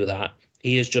around him do that.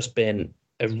 He has just been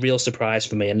a real surprise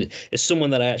for me. And it's someone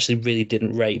that I actually really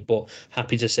didn't rate, but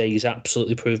happy to say he's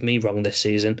absolutely proved me wrong this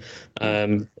season.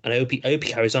 And I hope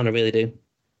he carries on. I really do.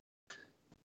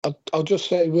 I'll just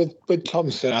say with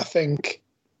Thompson, I think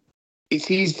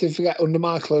it's easy to forget under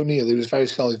Michael O'Neill, he was a very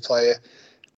solid player.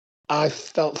 I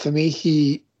felt for me,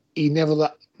 he never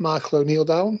let Michael O'Neill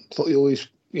down. Thought he always,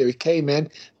 he came in,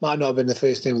 might not have been the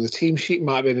first name on the team sheet,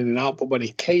 might have been in and out, but when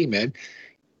he came in,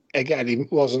 again, he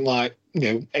wasn't like,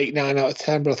 8, 9 out of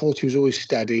 10, but I thought he was always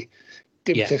steady.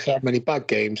 Didn't particularly have many bad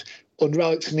games. Under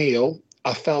Alex Neil,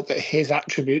 I felt that his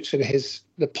attributes and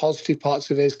the positive parts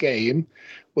of his game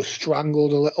were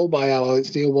strangled a little by how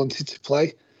Alex Neil wanted to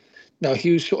play. Now,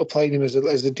 he was sort of playing him as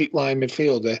a deep line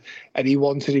midfielder, and he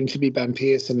wanted him to be Ben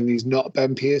Pearson, and he's not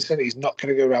Ben Pearson. He's not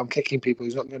going to go around kicking people.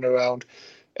 He's not going to go around,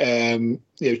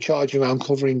 charging around,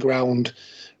 covering ground.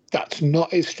 That's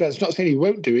not his strength. Not saying he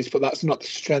won't do it, but that's not the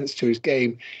strength to his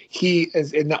game. He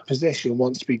is in that position,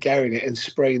 wants to be getting it and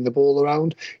spraying the ball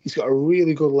around. He's got a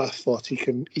really good left foot. He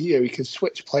can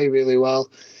switch play really well.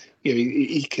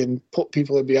 He can put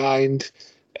people in behind,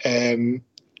 and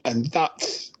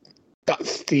that's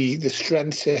the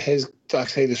strength to his,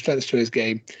 the strength to his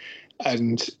game.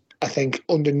 And I think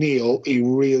under Neil, he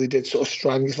really did sort of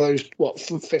strangle, for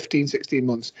those, 15, 16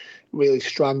 months, really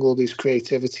strangled his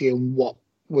creativity and what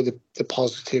were the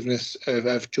positiveness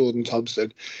of Jordan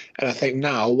Thompson. And I think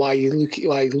now, why he's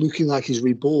looking like he's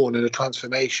reborn in a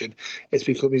transformation, it's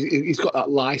because he's got that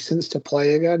license to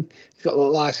play again. He's got that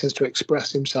license to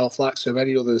express himself like so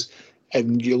many others.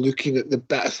 And you're looking at the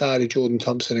better side of Jordan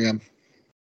Thompson again.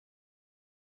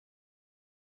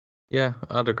 Yeah,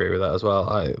 I'd agree with that as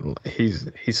well. He's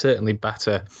certainly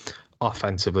better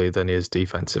offensively than he is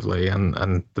defensively,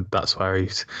 and that's where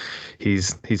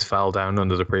he's fell down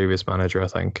under the previous manager, I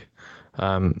think.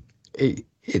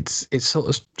 It's sort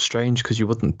of strange because you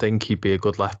wouldn't think he'd be a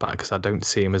good left back, because I don't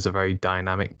see him as a very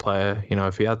dynamic player.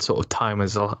 If he had sort of time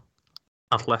as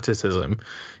athleticism,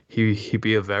 he'd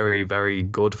be a very, very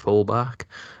good fullback.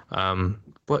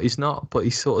 But he's not. But he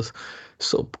sort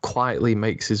of quietly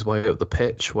makes his way up the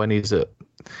pitch when he's at,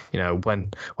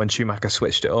 when Schumacher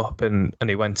switched it up and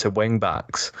he went to wing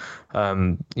backs,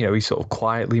 he sort of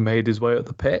quietly made his way up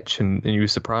the pitch, and you were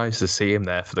surprised to see him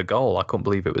there for the goal. I couldn't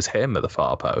believe it was him at the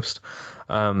far post.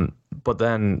 But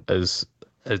then, as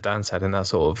Dan said, in that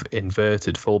sort of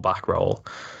inverted fullback role,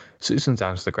 suits him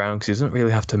down to the ground because he doesn't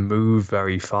really have to move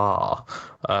very far.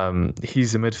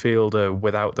 He's a midfielder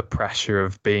without the pressure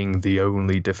of being the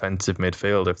only defensive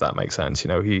midfielder, if that makes sense.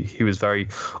 He was very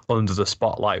under the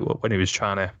spotlight when he was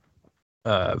trying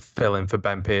to fill in for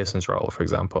Ben Pearson's role, for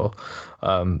example.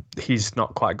 He's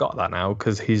not quite got that now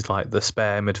because he's like the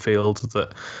spare midfield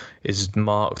that is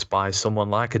marked by someone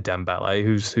like a Dembele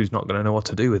who's not going to know what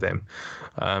to do with him.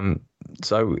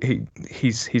 So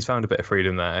he's found a bit of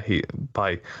freedom there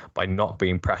by not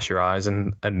being pressurised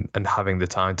and having the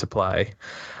time to play.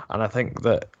 And I think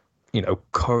that,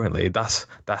 currently that's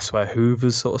where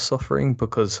Hoover's sort of suffering,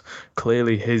 because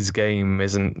clearly his game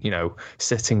isn't,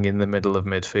 sitting in the middle of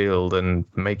midfield and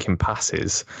making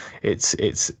passes.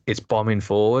 It's bombing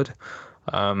forward.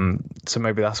 So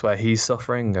maybe that's where he's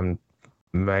suffering, and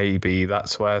maybe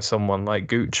that's where someone like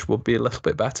Gooch would be a little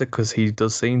bit better, because he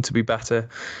does seem to be better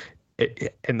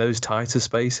in those tighter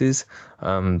spaces,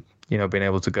 being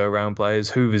able to go around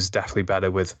players. Hoover's definitely better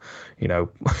with,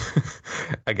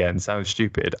 again, sounds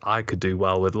stupid, I could do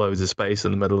well with loads of space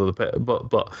in the middle of the pit,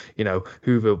 but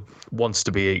Hoover wants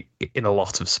to be in a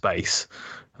lot of space,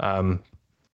 and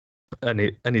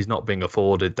he's not being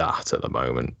afforded that at the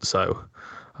moment. So,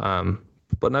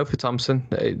 but no, for Thompson,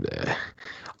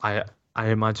 I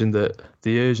imagine that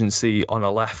the urgency on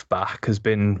a left back has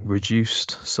been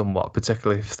reduced somewhat,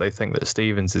 particularly if they think that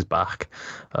Stevens is back,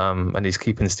 and he's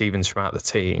keeping Stevens from out the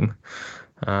team.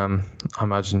 I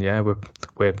imagine, yeah,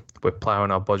 we're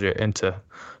ploughing our budget into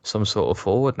some sort of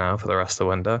forward now for the rest of the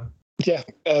window. Yeah,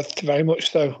 very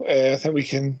much so. I think we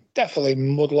can definitely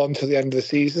muddle on to the end of the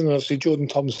season. Obviously, Jordan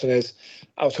Thompson is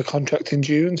out of contract in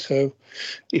June, so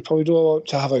he probably do want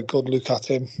to have a good look at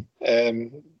him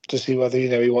to see whether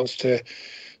he wants to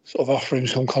sort of offer him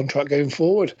some contract going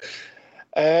forward.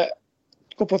 A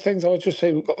couple of things I would just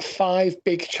say: we've got 5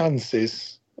 big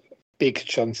chances,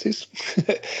 which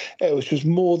was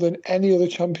more than any other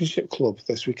Championship club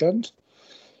this weekend.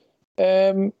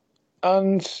 And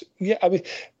yeah, I mean,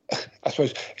 I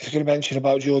suppose if you're going to mention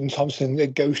about Jordan Thompson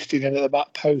ghosting in at the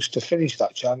back post to finish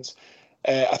that chance,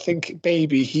 I think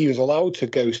maybe he was allowed to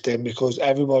ghost him because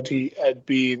everybody had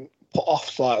been put off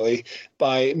slightly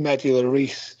by Mehdi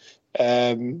Lloris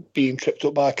being tripped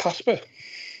up by Casper.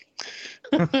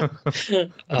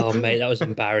 Oh mate, that was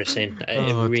embarrassing.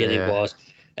 It really was.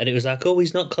 And it was like,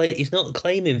 he's not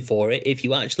claiming for it. If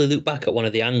you actually look back at one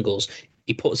of the angles,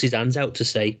 he puts his hands out to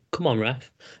say, "Come on,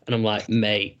 ref." And I'm like,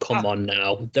 mate, come on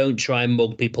now. Don't try and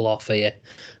mug people off here.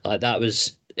 Like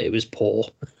it was poor.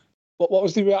 What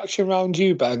was the reaction around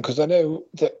you, Ben? Because I know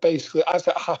that basically as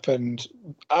it happened,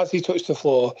 as he touched the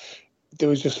floor, there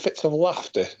was just fits of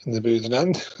laughter in the boothing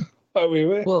end.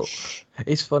 Well,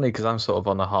 it's funny because I'm sort of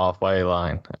on the halfway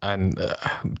line and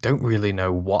don't really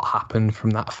know what happened from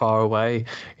that far away.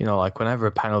 Like whenever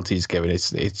a penalty is given,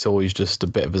 it's always just a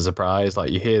bit of a surprise. Like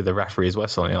you hear the referee's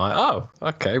whistle and you're like, oh,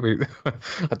 okay.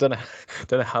 I don't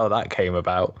know how that came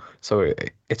about. So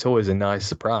it's always a nice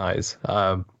surprise.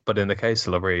 But in the case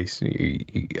of Lloris,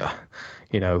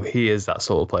 he is that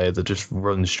sort of player that just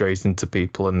runs straight into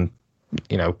people and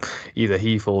either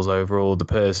he falls over or the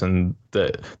person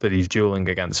that he's dueling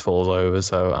against falls over.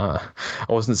 So I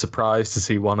wasn't surprised to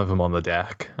see one of them on the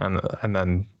deck. And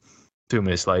then 2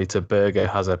 minutes later, Berger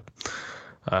has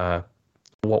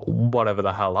whatever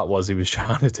the hell that was he was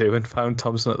trying to do and found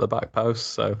Thompson at the back post.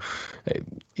 So,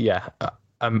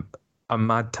 a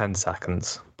mad 10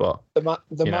 seconds. But the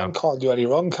man can't do any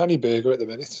wrong, can he, Berger, at the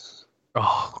minute?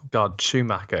 Oh, God,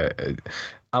 Schumacher.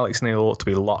 Alex Neil ought to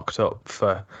be locked up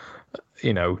for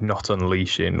not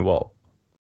unleashing what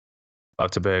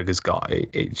Berger's got.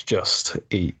 It's just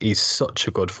he's such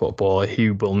a good footballer.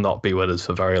 He will not be with us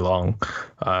for very long.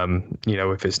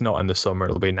 If it's not in the summer,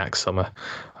 it'll be next summer.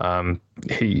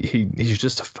 He's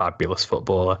just a fabulous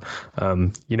footballer.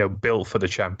 Built for the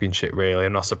Championship. Really,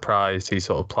 I'm not surprised he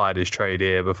sort of plied his trade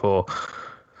here before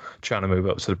trying to move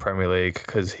up to the Premier League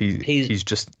because he's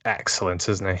just excellent,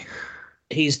 isn't he?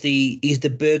 He's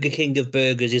the Burger King of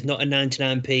burgers. He's not a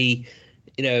 99p.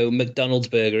 McDonald's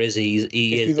burger, is he?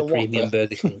 He is the premium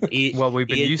Burger King. We've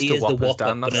been used to Whoppers,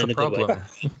 Dan. That's the problem.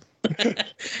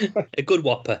 A good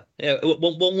Whopper.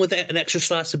 One with an extra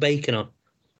slice of bacon on.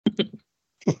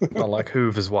 Not like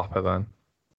Hoover's Whopper, then.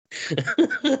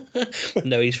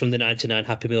 No, he's from the 99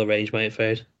 Happy Meal range, mate,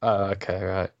 afraid. Oh, okay,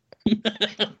 right.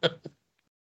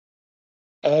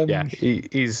 Yeah,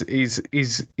 he's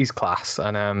class,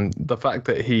 and the fact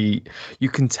that you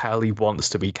can tell he wants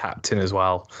to be captain as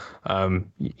well. I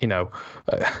know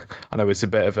it's a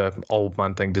bit of an old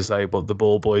man thing to say, but the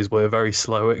ball boys were very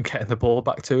slow at getting the ball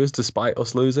back to us despite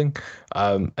us losing,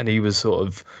 and he was sort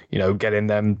of getting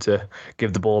them to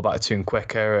give the ball back to him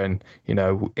quicker, and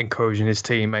encouraging his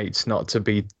teammates not to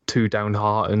be too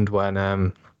downhearted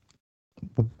when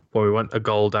we went a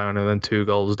goal down and then 2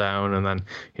 goals down and then,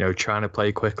 trying to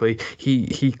play quickly.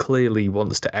 He clearly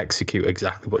wants to execute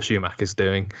exactly what Schumacher's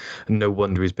doing. And no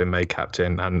wonder he's been made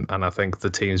captain. And I think the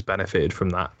team's benefited from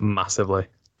that massively.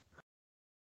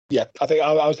 Yeah, I think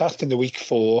I was asked in the week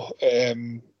 4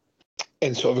 in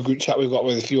sort of a group chat we've got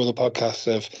with a few other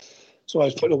podcasts so I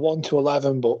was putting a 1 to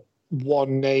 11, but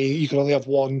you can only have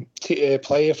one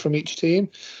player from each team.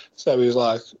 So he was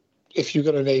like, if you're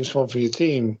going to name someone from your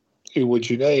team, who would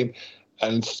you name?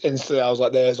 And instantly I was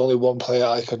like, there's only one player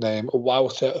I could name,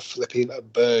 Wouter flipping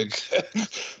Berg.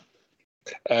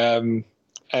 And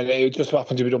it just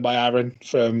happened to be done by Aaron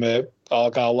from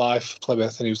Argyle Life,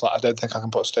 Plymouth, and he was like, I don't think I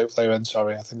can put a Stoke player in,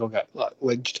 sorry, I think I'll get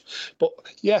lynched. But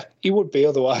yeah, he would be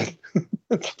otherwise.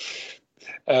 But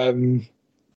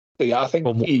yeah, I think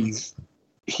we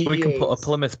can put a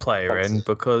Plymouth player in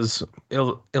because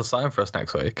he'll sign for us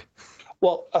next week.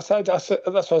 Well, that's what I said.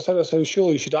 I said,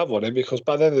 surely you should have one in because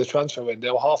by the end of the transfer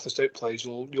window, half the Stoke players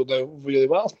you'll know really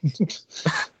well.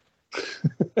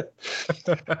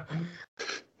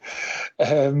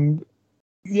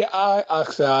 Yeah,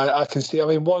 I can see. I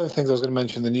mean, one of the things I was going to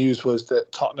mention in the news was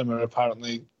that Tottenham are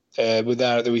apparently were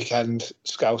there at the weekend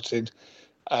scouting,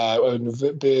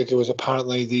 and Berger was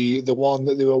apparently the one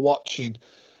that they were watching.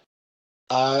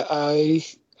 I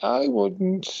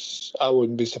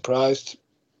wouldn't be surprised.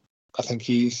 I think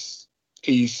he's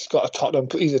got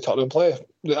he's a Tottenham player.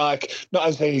 Like, not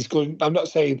as saying he's good. I'm not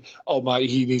saying,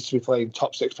 he needs to be playing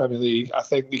top 6 Premier League. I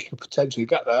think he could potentially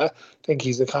get there. I think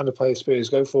he's the kind of player Spurs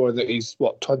go for, and that he's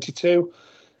 22,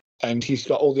 and he's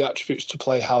got all the attributes to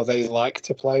play how they like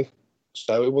to play.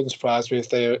 So it wouldn't surprise me if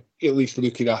they're at least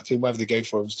looking at him. Whether they go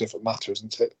for him is a different matter,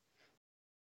 isn't it?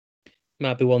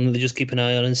 Might be one that they just keep an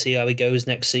eye on and see how he goes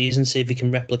next season, see if he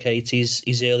can replicate his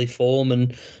early form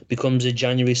and becomes a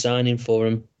January signing for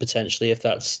him, potentially, if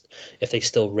they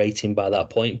still rate him by that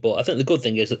point. But I think the good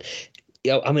thing is that,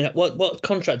 what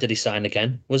contract did he sign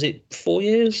again? Was it 4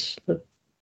 years? I can't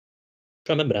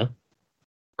remember now.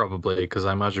 Probably, because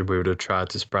I imagine we would have tried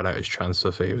to spread out his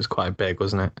transfer fee. It was quite big,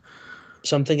 wasn't it?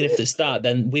 So I'm thinking if it's that,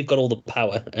 then we've got all the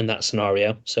power in that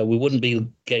scenario, so we wouldn't be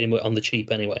getting it on the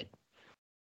cheap anyway.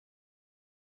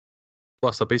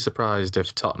 Plus, I'd be surprised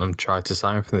if Tottenham tried to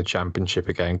sign from the Championship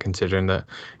again, considering that,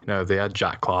 they had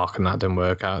Jack Clark and that didn't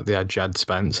work out. They had Jed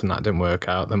Spence and that didn't work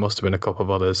out. There must have been a couple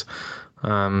of others.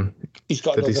 He's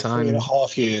got another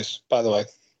 3.5 years, by the way.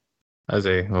 Has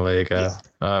he? Well, there you go.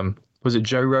 Yeah. Was it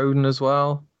Joe Rodon as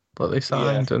well that they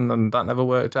signed? Yeah. And then that never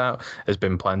worked out. There's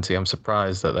been plenty. I'm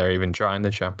surprised that they're even trying the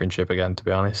Championship again, to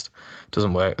be honest. It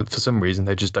doesn't work. For some reason,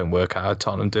 they just don't work out at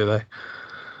Tottenham, do they?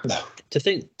 No. To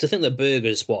think that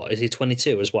Berger's is he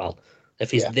 22 as well?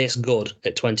 If he's this good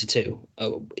at 22,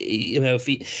 if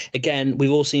he, again,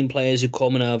 we've all seen players who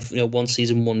come and have one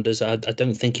season wonders. I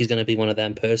don't think he's going to be one of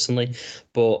them personally,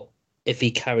 but if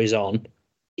he carries on,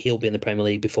 he'll be in the Premier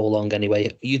League before long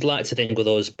anyway. You'd like to think with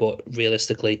us, but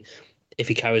realistically, if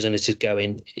he carries on as he's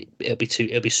going, it'll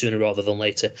be sooner rather than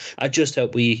later. I just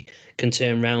hope we can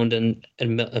turn around and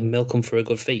milk him for a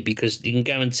good fee, because you can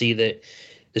guarantee that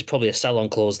there's probably a sell-on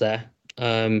clause there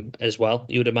as well,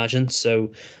 you would imagine.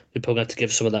 So we're probably have to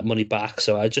give some of that money back.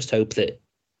 So I just hope that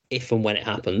if and when it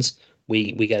happens,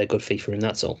 we get a good fee for him,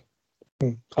 that's all.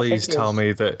 Please tell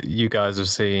me that you guys have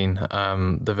seen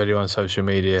the video on social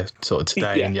media sort of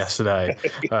today and yesterday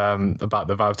about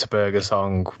the Wouter Berger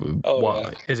song.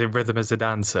 Is it Rhythm as a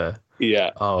Dancer?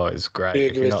 Yeah. Oh, it's great.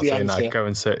 If you've not seen that, go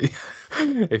and search.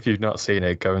 If you've not seen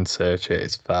it, go and search it.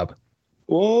 It's fab.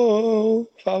 Whoa,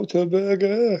 Wouter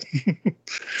Berger.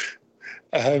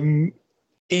 We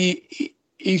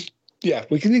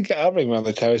can get our ring around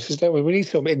the terraces, don't we? We need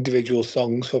some individual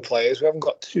songs for players. We haven't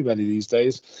got too many these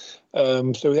days.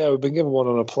 We've been given one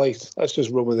on a plate. Let's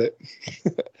just run with it.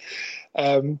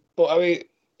 But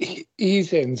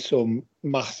he's in some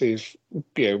massive,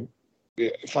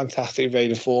 fantastic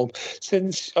vein of form.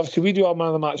 Since obviously we do our man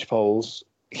of the match polls,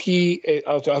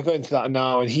 I'll go into that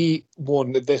now, and he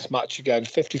won this match again,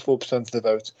 54% of the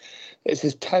vote. It's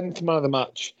his 10th man of the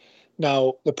match.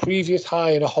 Now, the previous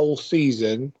high in a whole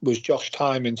season was Josh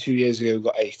Tymon 2 years ago, who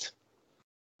got 8.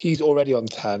 He's already on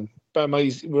 10.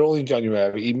 We're only in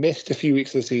January. He missed a few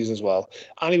weeks of the season as well,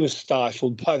 and he was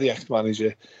stifled by the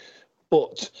ex-manager.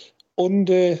 But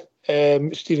under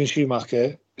Steven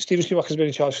Schumacher's been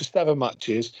in charge for 7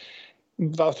 matches.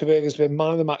 Wouter Berger's been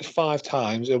man of the match 5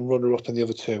 times and runner-up in the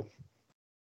other 2.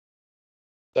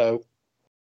 So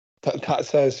that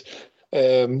says,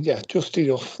 just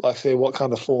enough, like I say, what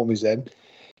kind of form he's in.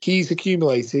 He's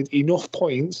accumulated enough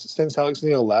points since Alex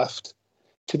Neil left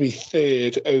to be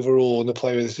 3rd overall in the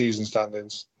Player of the Season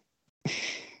standings.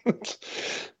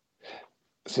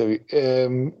 So,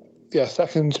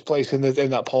 second place in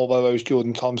that poll, by the way, was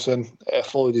Jordan Thompson.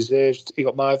 Fully deserved. He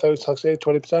got my vote, like I say,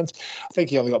 20%. I think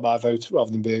he only got my vote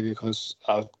rather than Berger, because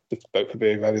I spoke for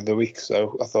Berger every other week,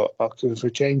 so I thought I'll do it for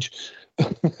a change.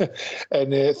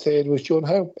 And third was John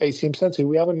Ho, 18%, who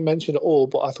we haven't mentioned at all,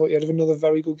 but I thought he had another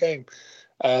very good game.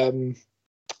 I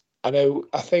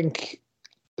think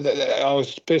that I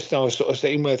was sort of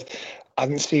sitting with, I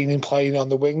hadn't seen him playing on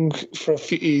the wing for a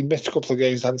few. He missed a couple of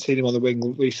games. I hadn't seen him on the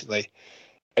wing recently.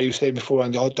 You were saying before,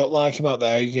 Andy, I don't like him out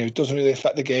there. It doesn't really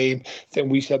affect the game. Then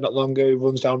we said not long ago, he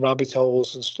runs down rabbit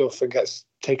holes and stuff and gets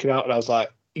taken out. And I was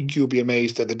like, you'll be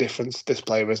amazed at the difference this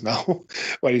player is now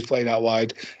when he's playing out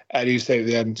wide. And you say at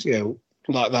the end,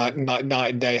 like night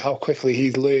and day, how quickly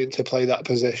he's learned to play that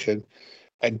position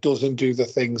and doesn't do the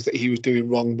things that he was doing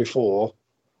wrong before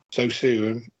so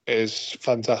soon is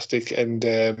fantastic.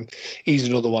 And he's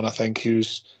another one, I think,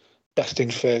 who's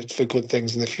destined for good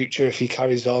things in the future if he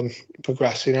carries on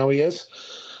progressing how he is.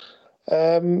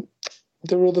 There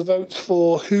were other votes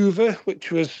for Hoover,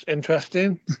 which was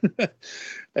interesting.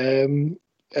 And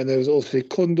there was also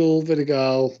Kundal,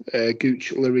 Vidigal,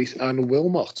 Gooch, Lloris and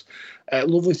Wilmot.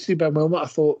 Lovely to see Ben Wilmot. I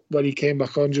thought when he came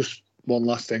back on, just one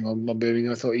last thing on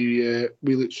Birmingham, I thought we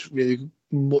looked really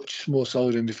much more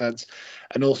solid in defence,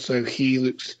 and also he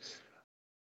looked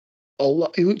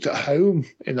at home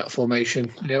in that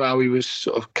formation. You know, how he was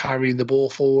sort of carrying the ball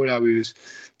forward, how he was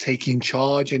taking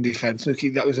charge in defence. Look,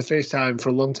 that was the first time for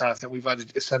a long time I think we've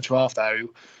had a centre half there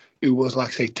who was, like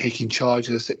I say, taking charge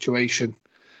of the situation.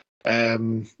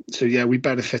 So yeah, we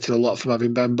benefited a lot from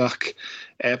having Ben back.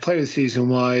 Player of the season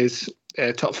wise,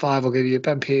 top 5 I'll give you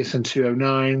Ben Pearson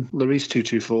 209, Lloris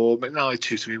 224, McNally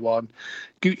 231,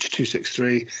 Gooch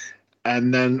 263,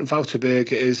 and then Wouter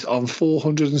Berger is on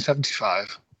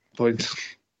 475 points.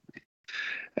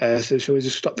 So shall we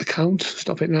just stop the count?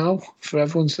 Stop it now for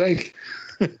everyone's sake.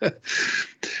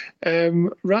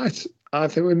 Right, I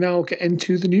think we'll now get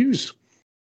into the news.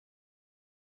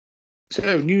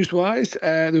 So news-wise,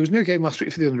 there was no game last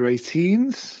week for the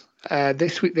under-18s.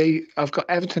 This week I've got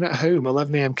Everton at home,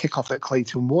 11 a.m. kickoff at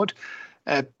Clayton Wood.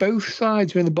 Both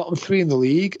sides are in the bottom 3 in the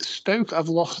league. Stoke have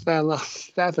lost their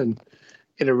last 7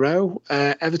 in a row.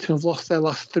 Everton have lost their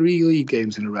last 3 league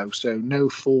games in a row, so no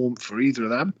form for either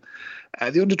of them.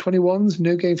 The under-21s,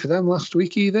 no game for them last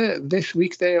week either. This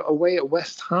week they're away at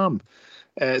West Ham.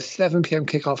 7 p.m.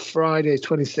 kickoff Friday,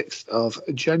 26th of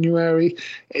January.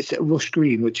 It's at Rush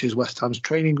Green, which is West Ham's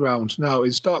training ground. Now,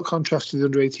 in stark contrast to the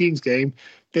under-18s game,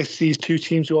 this sees 2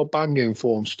 teams who are banging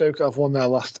form. Stoke have won their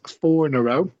last 4 in a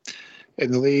row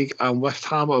in the league, and West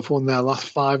Ham have won their last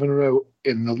 5 in a row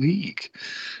in the league.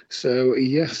 So,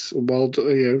 yes, well,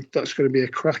 that's going to be a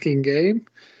cracking game.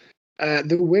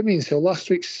 The women, so last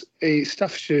week's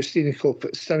Staffordshire Senior Cup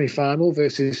semi-final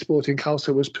versus Sporting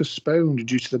Council was postponed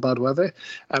due to the bad weather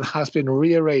and has been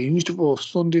rearranged for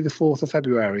Sunday the 4th of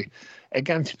February.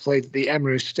 Again, to play at the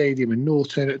Emirates Stadium in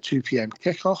Norton at 2 p.m.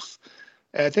 kickoff.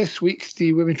 This week,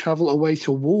 the women travel away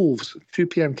to Wolves, 2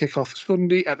 p.m. kickoff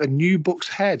Sunday at the New Bucks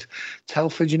Head,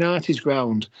 Telford United's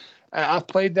ground. I've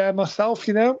played there myself,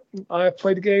 you know. I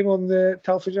played a game on the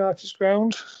Telford United's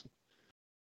ground.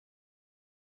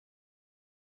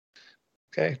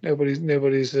 Okay, nobody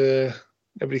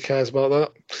cares about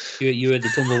that. You had the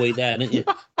tumbleweed there, didn't you?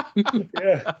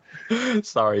 Yeah.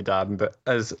 Sorry, Dan, but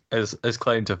as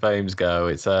claim to fames go,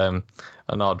 it's an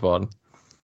odd one.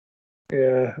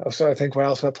 Yeah, I'm sorry to think where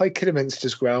else. I played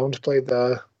Kidderminster's ground, played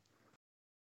there.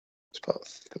 It's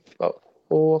about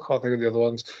 4, I can't think of the other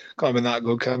ones. Can't have been that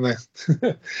good, can they?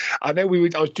 I know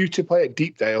I was due to play at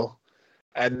Deepdale,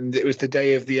 and it was the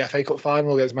day of the FA Cup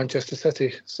final against Manchester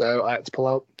City, so I had to pull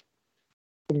out.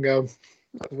 Couldn't go.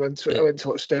 I went to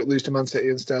watch Stoke lose to Man City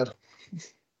instead.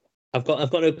 I've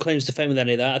got no claims to fame with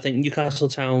any of that. I think Newcastle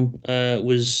Town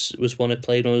was one I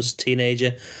played when I was a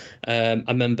teenager. I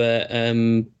remember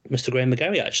Mr. Graham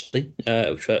McGarry actually,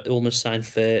 which almost signed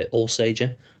for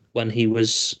All-Sager when he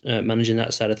was managing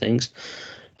that side of things.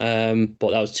 But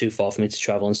that was too far for me to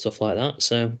travel and stuff like that.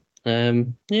 So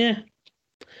yeah,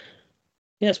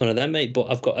 it's one of them, mate. But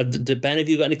I've got Ben. Have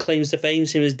you got any claims to fame?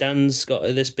 Seeing as Dan's got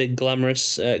this big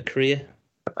glamorous career.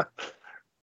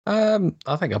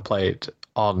 I think I played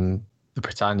on the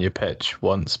Britannia pitch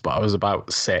once, but I was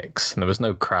about 6 and there was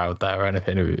no crowd there or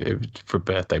anything. It was for a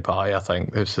birthday party, I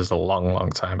think. This is a long, long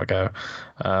time ago.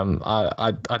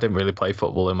 I didn't really play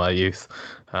football in my youth,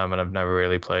 and I've never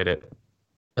really played it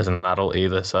as an adult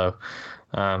either. So,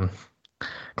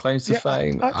 claims to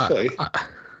fame. Actually,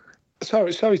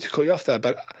 sorry to cut you off there,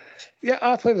 but yeah,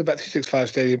 I played the Bet365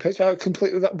 Stadium pitch. I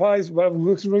completely that. Why is when I'm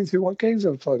running through what games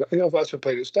I've played? I've actually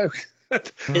played at Stoke. I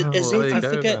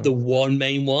forget the one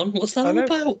main one. What's that all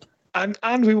about?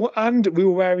 And we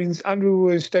were wearing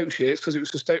Stoke shirts because it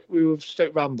was we were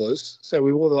Stoke Ramblers, so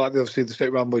we wore obviously the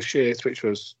Stoke Ramblers shirts, which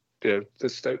was the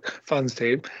Stoke fans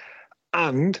team,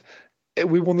 and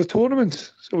we won the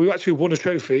tournament. So we actually won a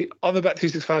trophy on the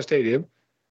Bet365 Stadium,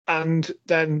 and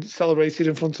then celebrated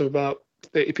in front of about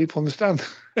 30 people on the stand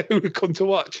who would come to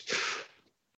watch.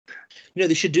 You know,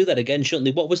 they should do that again, shouldn't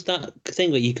they? What was that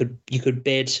thing where you could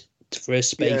bid for a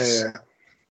space? Yeah.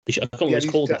 I can't remember what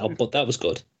it's called now, but that was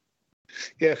good.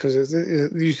 Yeah, because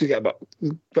they used to get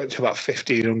went to about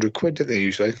 1,500 quid, didn't they,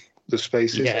 usually, the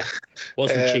spaces? Yeah,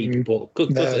 wasn't cheap, but good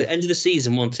for the end of the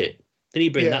season, wasn't it? Then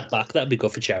you bring that back, that'd be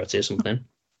good for charity or something.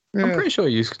 Yeah. I'm pretty sure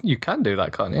you can do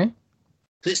that, can't you?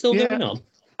 Is it still going on?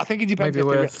 I think it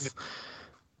depends.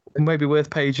 Maybe worth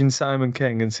paging Simon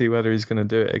King and see whether he's going to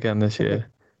do it again this year.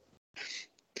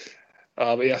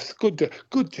 But yes, good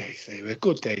days they were.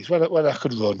 Good days when I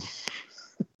could run.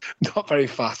 Not very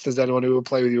fast, as anyone who would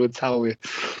play with you would tell me.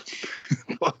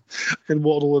 I can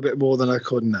waddle a bit more than I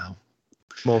could now.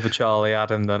 More of a Charlie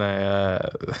Adam than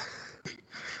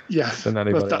yes, than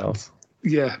anybody else.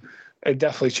 Yeah,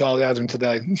 definitely Charlie Adam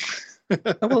today.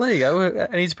 Oh, well, there you go.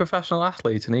 And he's a professional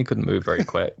athlete, and he couldn't move very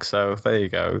quick. So there you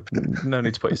go. No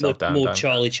need to put yourself down. More Dan.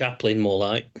 Charlie Chaplin, more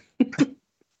like.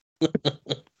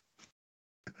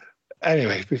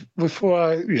 Anyway, before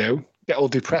I, get all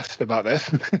depressed about this,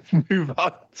 move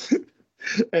on.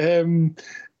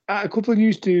 A couple of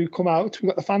news to come out. We've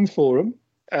got the fan forum.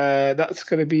 That's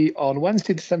going to be on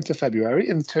Wednesday, the 7th of February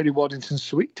in the Tony Waddington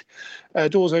Suite.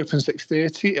 Doors open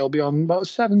 6:30. It'll be on about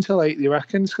 7 till 8, you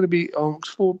reckon. It's going to be on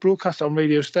broadcast on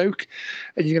Radio Stoke.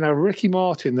 And you're going to have Ricky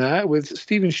Martin there with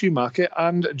Stephen Schumacher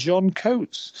and John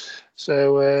Coates.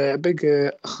 So a big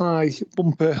high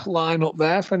bumper line up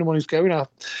there for anyone who's going. I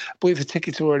believe the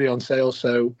tickets are already on sale,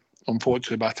 so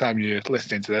unfortunately by the time you're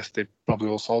listening to this, they've probably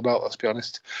all sold out, let's be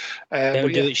honest.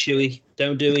 Don't do it, Shuey.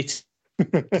 Don't do it.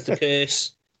 It's the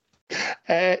curse.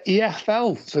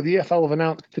 EFL. So the EFL have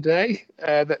announced today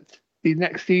that the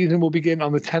next season will begin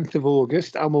on the 10th of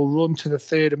August and will run to the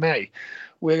 3rd of May.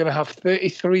 We're going to have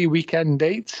 33 weekend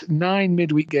dates, 9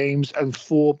 midweek games and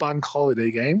 4 bank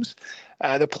holiday games.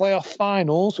 The playoff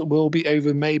finals will be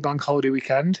over May bank holiday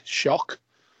weekend. Shock.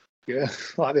 Yeah,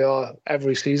 like they are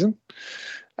every season.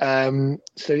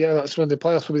 That's when the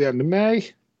playoffs will be the end of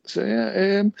May.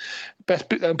 So best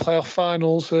bit then playoff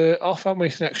finals off, aren't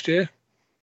we, next year?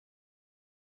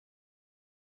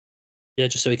 Yeah,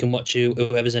 just so we can watch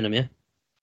whoever's in them, yeah?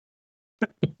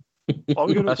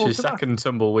 That's your second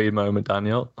tumbleweed moment,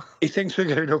 Daniel. He thinks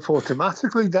we're going up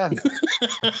automatically, Dan.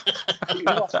 We're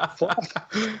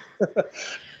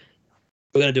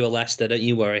going to do a Leicester, don't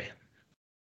you worry.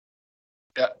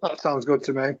 Yeah, that sounds good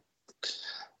to me.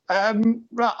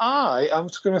 Right, I'm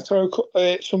just going to throw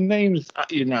some names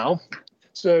at you now.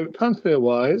 So,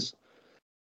 transfer-wise,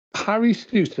 Harry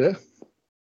Suter,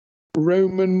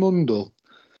 Roman Mundle.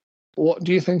 What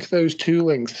do you think of those two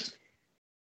links?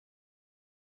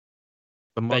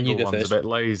 The Mundle one's a bit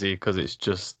lazy because it's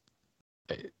just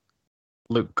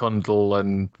Luke Cundle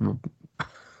and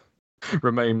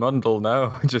Romain Mundle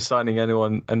now. Just signing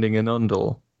anyone ending in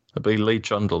Undle. It'll be Lee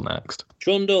Trundle next.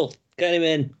 Trundle, get him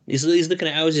in. He's looking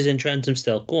at houses in Trentham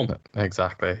still. Go on.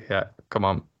 Exactly. Yeah, come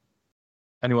on.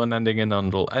 Anyone ending in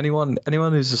Undle. Anyone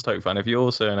who's a Stoke fan, if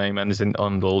your surname ends in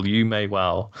Undle, you may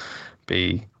well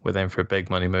be within for a big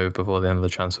money move before the end of the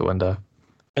transfer window.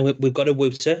 And we've got a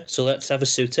Wooter, so let's have a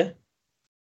Suitor.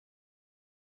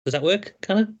 Does that work?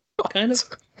 Kind of.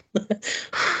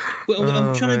 Well,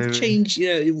 I'm trying to change.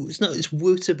 It's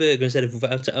Wouterberger instead of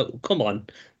Wouter. Oh, come on,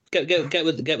 get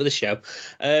with the show.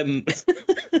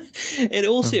 In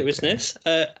all seriousness,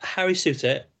 Harry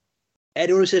Suter.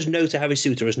 Anyone who says no to Harry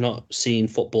Suter has not seen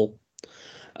football.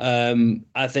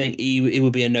 I think it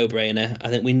would be a no-brainer. I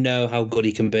think we know how good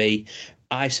he can be.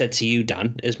 I said to you,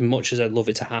 Dan, as much as I'd love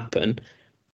it to happen,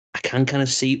 I can kind of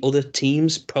see other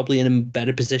teams probably in a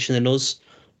better position than us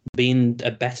being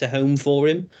a better home for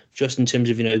him, just in terms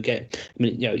of,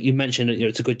 you mentioned,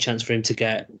 it's a good chance for him to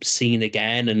get seen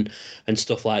again and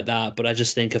stuff like that. But I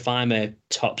just think if I'm a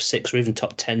top 6 or even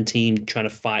top 10 team trying to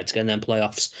fight to get in them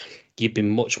playoffs, you'd be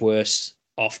much worse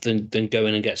off than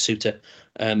going and get Suter,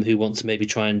 who wants to maybe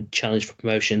try and challenge for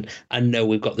promotion. I know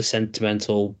we've got the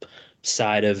sentimental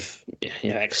side of,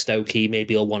 ex-Stokey,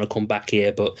 maybe he'll want to come back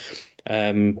here, but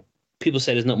people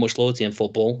say there's not much loyalty in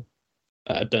football.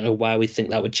 I don't know why we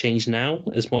think that would change now.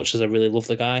 As much as I really love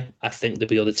the guy, I think there'd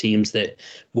be other teams that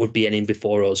would be in him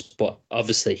before us. But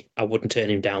obviously, I wouldn't turn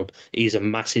him down. He's a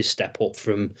massive step up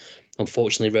from,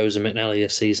 unfortunately, Rosa McNally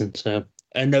this season. So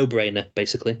a no-brainer,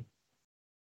 basically.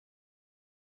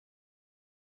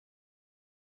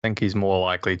 I think he's more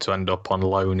likely to end up on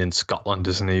loan in Scotland,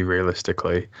 isn't he,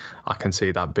 realistically? I can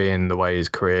see that being the way his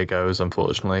career goes,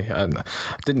 unfortunately. And I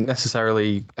didn't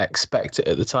necessarily expect it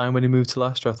at the time when he moved to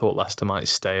Leicester. I thought Leicester might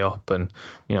stay up and,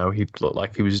 he looked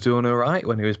like he was doing all right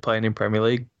when he was playing in Premier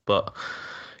League, but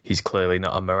he's clearly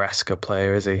not a Maresca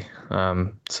player, is he?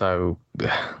 So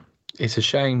it's a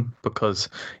shame because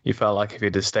you felt like if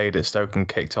he'd have stayed at Stoke and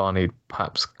kicked on, he'd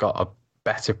perhaps got a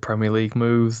better Premier League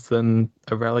move than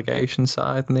a relegation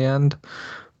side in the end.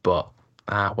 But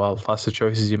that's the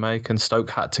choices you make, and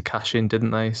Stoke had to cash in, didn't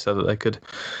they, so that they could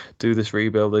do this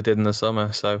rebuild they did in the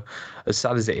summer. So as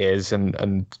sad as it is,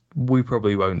 and we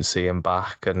probably won't see him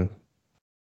back, and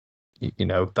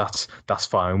that's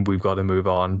fine, we've got to move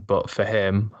on. But for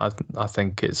him, I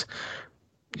think it's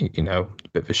a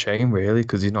bit of a shame, really,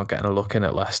 because he's not getting a look in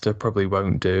at Leicester, probably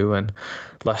won't do. And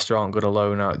Leicester aren't going to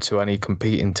loan out to any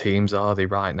competing teams, are they,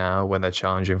 right now, when they're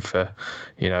challenging for,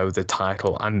 the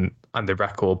title and the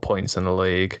record points in the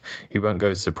league? He won't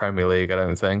go to the Premier League, I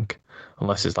don't think,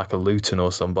 unless it's like a Luton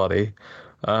or somebody.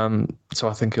 So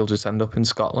I think he'll just end up in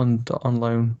Scotland on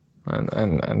loan.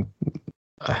 And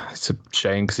it's a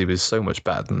shame because he was so much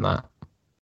better than that.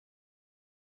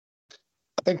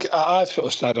 think I've sort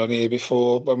of said on here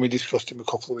before when we discussed him a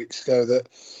couple of weeks ago that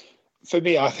for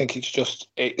me, I think it's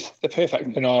the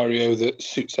perfect scenario that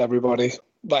suits everybody.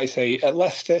 Like I say, at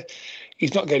Leicester,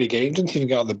 he's not getting games, doesn't even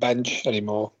get on the bench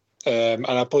anymore. And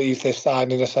I believe they're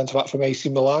signing a centre-back from AC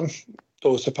Milan,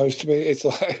 or supposed to be. It's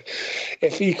like,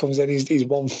 if he comes in, he's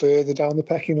one further down the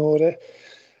pecking order.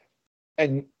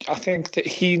 And I think that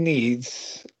he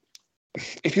needs,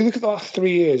 if you look at the last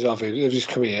 3 years of his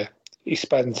career, he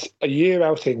spent a year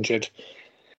out injured.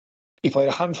 He played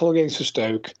a handful of games for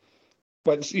Stoke.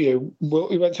 He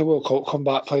went to World Cup, come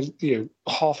back, played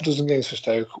half a dozen games for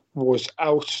Stoke, was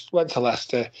out, went to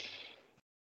Leicester,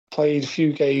 played a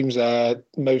few games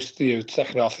most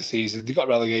second half of the season. He got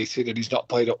relegated and he's not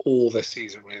played at all this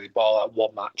season really, bar that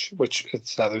one match, which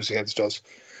it's was against us.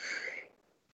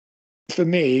 For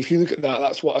me, if you look at that,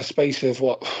 that's what a space of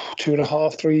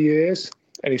 2.5, 3 years,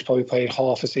 and he's probably played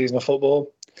half a season of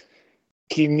football.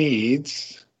 He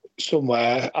needs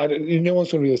somewhere. No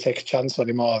one's going to really take a chance on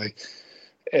him, are they?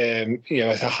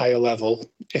 At a higher level.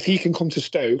 If he can come to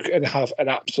Stoke and have an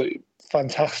absolute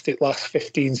fantastic last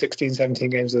 15, 16, 17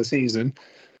 games of the season,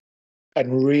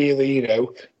 and really,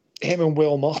 him and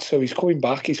Wilmot, so he's coming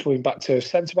back to a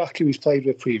centre-back who he's played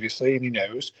with previously, and he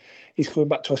knows. He's coming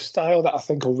back to a style that I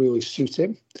think will really suit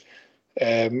him.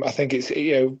 I think it's,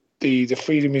 the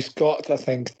freedom he's got. I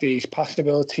think his passing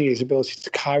ability, his ability to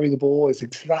carry the ball is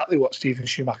exactly what Stephen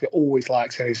Schumacher always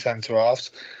likes in his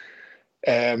centre-halves.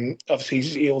 Obviously,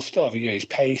 he'll still have his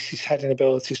pace, his heading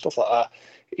ability, stuff like that.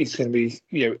 He's going to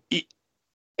be,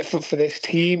 for this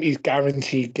team, he's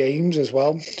guaranteed games as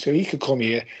well. So he could come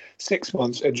here 6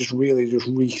 months and just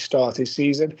restart his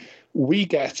season. We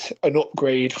get an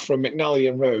upgrade from McNally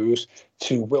and Rose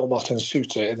to Wilmot and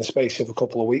Suter in the space of a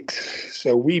couple of weeks.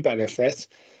 So we benefit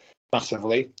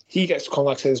massively. He gets to come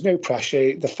back, so there's no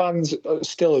pressure. The fans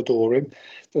still adore him.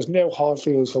 There's no hard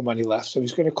feelings from when he left. So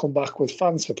he's going to come back with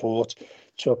fan support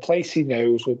to a place he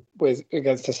knows with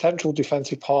against a central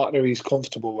defensive partner he's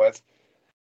comfortable with.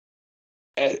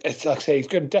 It's like I say, he's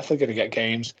definitely going to get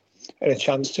games and a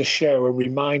chance to show and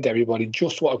remind everybody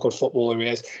just what a good footballer he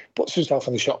is. Puts himself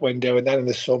in the shop window, and then in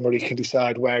the summer he can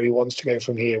decide where he wants to go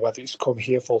from here, whether it's come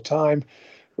here full time,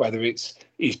 whether it's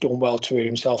he's done well to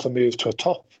himself and move to a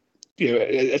top,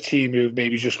 a team who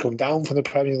maybe just come down from the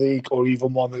Premier League, or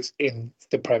even one that's in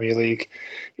the Premier League,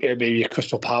 maybe a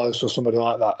Crystal Palace or somebody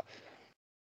like that.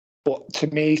 But to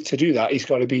me, to do that, he's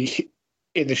got to be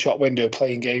in the shop window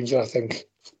playing games. And I think,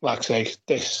 like I say,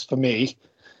 this for me,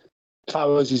 if I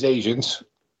was his agent,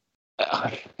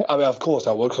 I mean, of course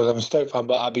I would, because I'm a Stoke fan,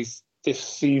 but this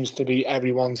seems to be,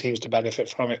 everyone seems to benefit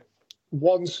from it.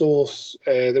 One source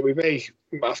that we may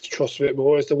have to trust a bit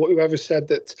more is whoever said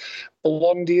that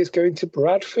Blondie is going to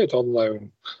Bradford on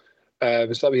loan. So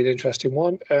that'll be an interesting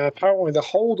one. Apparently the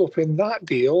hold-up in that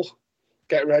deal,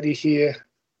 get ready here,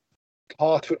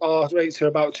 heart rates are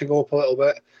about to go up a little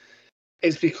bit,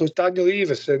 is because Daniel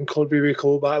Everson could be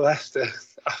recalled by Leicester.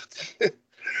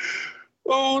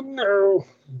 Oh no.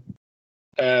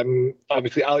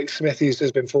 Obviously, Alex Smithies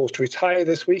has been forced to retire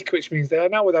this week, which means they are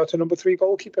now without a number 3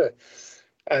 goalkeeper.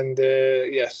 And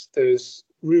yes, there's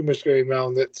rumours going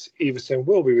around that Everson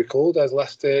will be recalled, as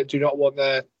Leicester do not want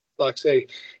their, like I say,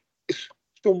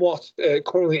 somewhat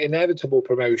currently inevitable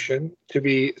promotion to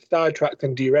be sidetracked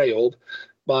and derailed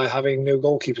by having no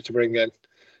goalkeeper to bring in.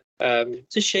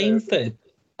 It's a shame for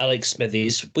Alex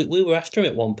Smithies. We were after him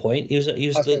at one point. He was a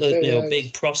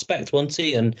big prospect, wasn't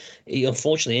he? And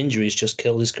unfortunately, injuries just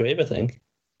killed his career, I think.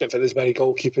 Don't think there's many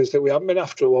goalkeepers that we haven't been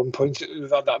after at one point.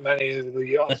 We've had that many in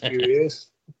the last few years.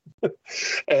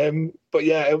 But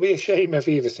yeah, it'll be a shame if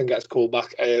Everson gets called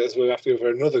back, as we have to go for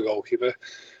another goalkeeper.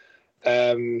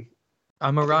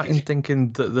 Am I right in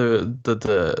thinking that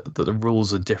the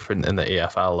rules are different in the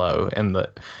EFL though, in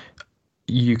that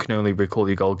you can only recall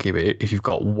your goalkeeper if you've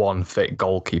got one fit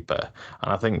goalkeeper?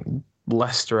 And I think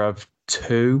Leicester have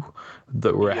 2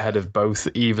 that were ahead of both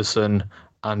Everson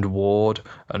and Ward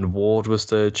was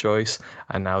third choice,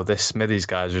 and now this Smithies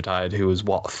guy's retired, who was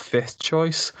 5th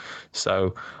choice.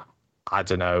 So I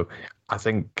don't know. I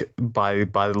think by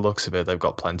the looks of it, they've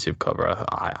got plenty of cover.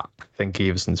 I think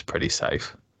Everson's pretty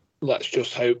safe. Let's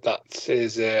just hope that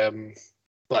is,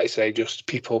 like I say, just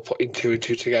people putting 2 and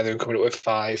 2 together and coming up with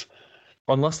 5.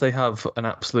 Unless they have an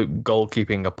absolute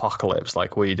goalkeeping apocalypse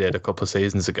like we did a couple of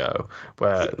seasons ago,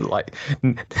 where like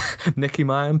Nicky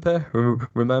Myamper,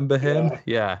 remember him?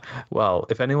 Yeah. Well,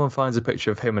 if anyone finds a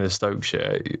picture of him in a Stoke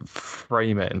shirt,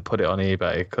 frame it and put it on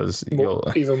eBay, because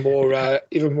even more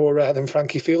rare than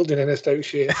Frankie Fielding in a Stoke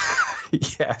shirt.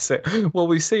 Yes. Well,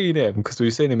 we've seen him because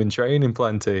we've seen him in training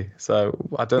plenty. So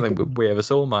I don't think we ever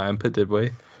saw Myamper, did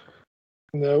we?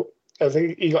 No. I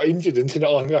think he got injured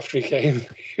not long after he came.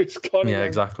 He was gone Yeah, again.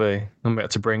 exactly. And we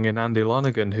had to bring in Andy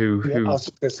Lonergan, who I was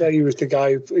going to say he was the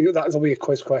guy. That'll be a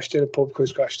quiz question, a pub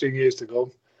quiz question years to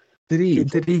come.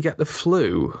 did he get the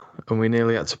flu and we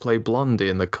nearly had to play Blondie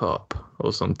in the cup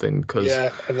or something? Cause,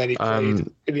 and then he played.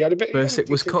 And he had a bit. Bursic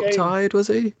was cup tied, was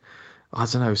he? I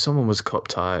don't know. Someone was cup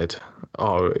tied.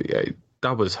 Oh yeah,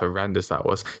 that was horrendous. That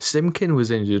was. Simkin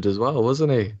was injured as well,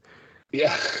 wasn't he?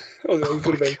 Yeah. Oh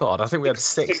my God, I think we had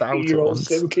 6 out at once.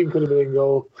 Simkin could have been in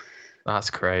goal. That's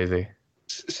crazy.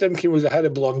 Simkin was ahead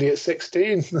of Blondie at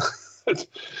 16.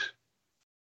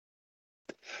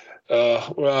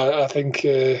 Well, I think,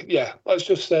 let's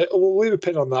just say, we'll leave a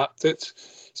pin on that.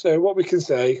 So what we can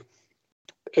say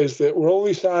is that we're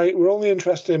only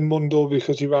interested in Mundle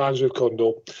because he rhymes with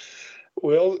Cundle.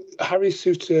 Harry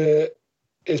Souttar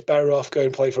is better off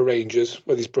going to play for Rangers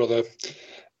with his brother,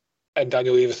 and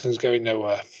Daniel Everson's going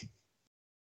nowhere.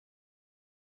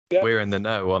 Yep. We're in the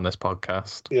know on this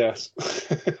podcast. Yes.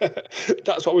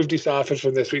 That's what we've deciphered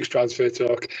from this week's transfer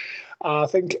talk. I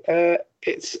think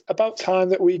it's about time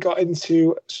that we got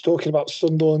into talking about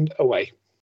Sunderland away.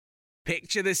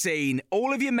 Picture the scene.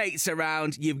 All of your mates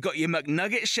around, you've got your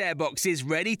McNugget share boxes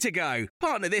ready to go.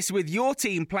 Partner this with your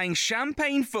team playing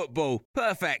champagne football.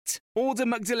 Perfect. Order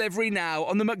McDelivery now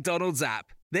on the McDonald's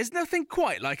app. There's nothing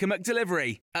quite like a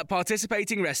McDelivery. At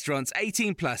participating restaurants,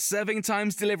 18 plus, serving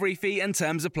times, delivery fee and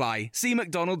terms apply. See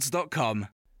mcdonalds.com.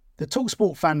 The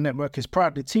TalkSport Fan Network is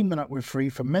proudly teaming up with Free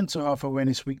for Mental Health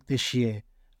Awareness Week this year.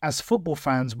 As football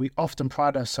fans, we often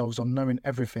pride ourselves on knowing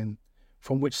everything,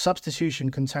 from which substitution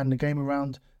can turn the game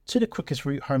around to the quickest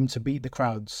route home to beat the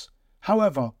crowds.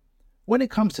 However, when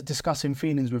it comes to discussing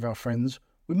feelings with our friends,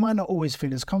 we might not always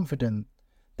feel as confident.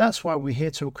 That's why we're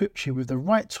here to equip you with the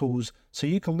right tools so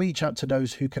you can reach out to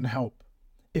those who can help.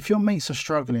 If your mates are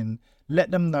struggling,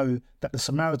 let them know that the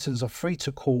Samaritans are free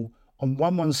to call on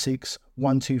 116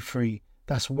 123.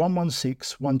 That's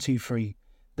 116 123.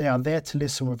 They are there to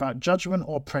listen without judgment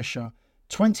or pressure,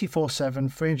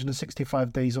 24/7,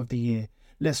 365 days of the year.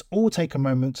 Let's all take a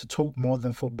moment to talk more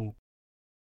than football.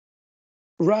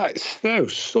 Right, so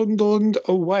Sunderland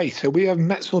away. So we have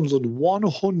met Sunderland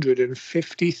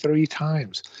 153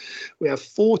 times. We have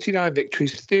 49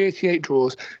 victories, 38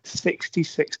 draws,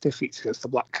 66 defeats against the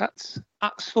Black Cats.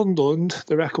 At Sunderland,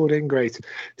 the record ain't great.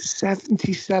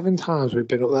 77 times we've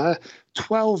been up there,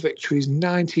 12 victories,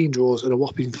 19 draws, and a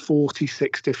whopping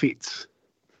 46 defeats.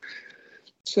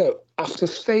 So after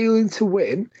failing to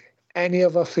win any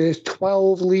of our first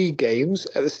 12 league games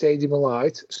at the Stadium of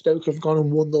Light, Stoke have gone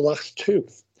and won the last 2.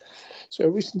 So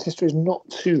recent history is not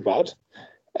too bad.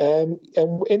 And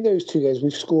in those 2 games,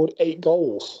 we've scored 8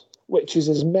 goals, which is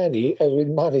as many as we've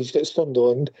managed at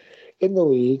Sunderland in the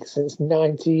league since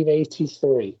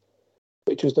 1983,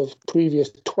 which was the previous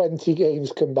 20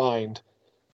 games combined.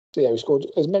 So yeah, we scored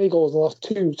as many goals in the last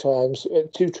 2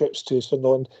 trips to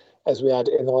Sunderland as we had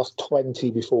in the last 20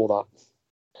 before that.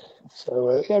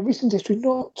 So, recent history,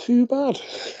 not too bad.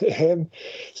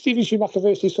 Stephen Schumacher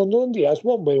versus Sunderland, he has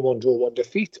 1 win, 1 draw, 1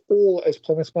 defeat, all as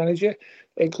Plymouth manager,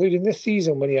 including this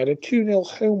season when he had a 2-0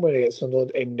 home win at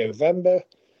Sunderland in November.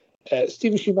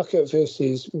 Stephen Schumacher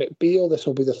versus Mick Beale, this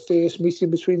will be the first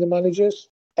meeting between the managers.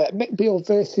 Mick Beale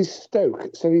versus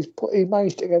Stoke, so he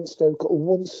managed against Stoke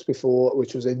once before,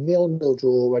 which was a 0-0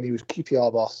 draw when he was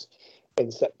QPR boss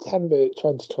in September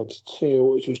 2022,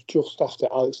 which was just after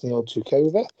Alex Neil took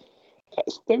over.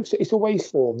 Stoke, it's away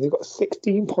form. They've got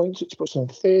 16 points, which puts them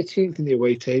 13th in the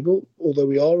away table, although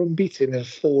we are unbeaten in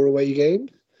 4 away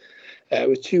games,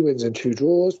 with 2 wins and 2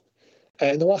 draws.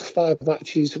 In the last 5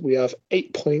 matches, we have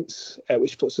 8 points,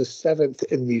 which puts us 7th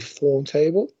in the form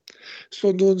table.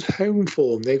 Sunderland's home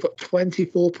form, they've got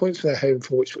 24 points for their home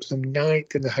form, which puts them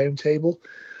 9th in the home table.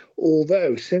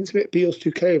 Although, since Mick Beale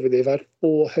took over, they've had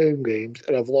 4 home games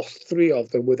and have lost 3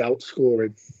 of them without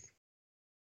scoring.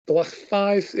 The last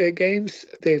 5 games,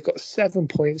 they've got 7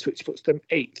 points, which puts them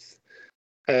 8th,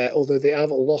 although they have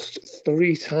lost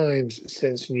 3 times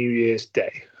since New Year's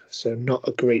Day. So not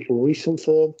a great recent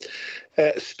form.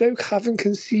 Stoke haven't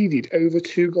conceded over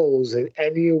 2 goals in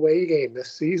any away game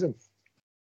this season.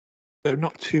 So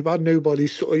not too bad.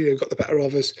 Nobody's sort of got the better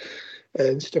of us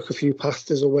and stuck a few past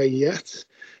us away yet.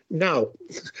 Now,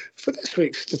 for this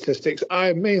week's statistics,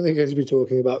 I'm mainly going to be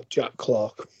talking about Jack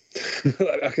Clarke.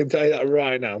 I can tell you that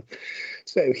right now.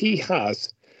 So he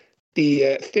has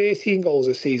the 13 goals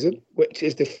a season, which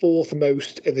is the 4th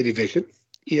most in the division.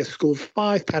 He has scored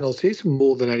 5 penalties,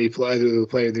 more than any player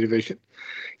in the division.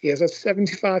 He has had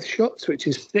 75 shots, which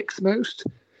is 6th most.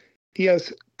 He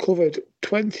has covered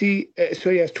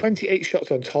 28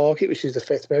 shots on target, which is the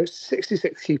 5th most.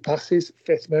 66 key passes,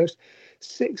 5th most.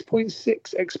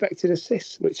 6.6 expected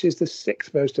assists, which is the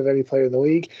sixth most of any player in the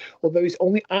league, although he's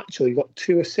only actually got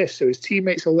 2 assists, so his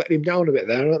teammates are letting him down a bit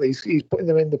there, aren't they? He's putting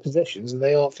them in the positions and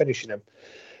they aren't finishing them.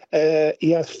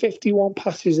 He has 51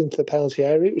 passes into the penalty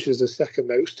area, which is the second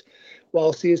most,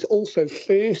 whilst he is also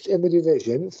first in the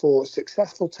division for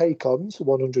successful take-ons,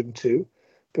 102,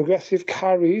 progressive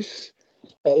carries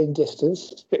in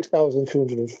distance,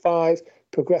 6,205,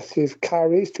 progressive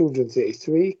carries,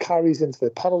 233, carries into the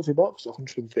penalty box,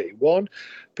 131,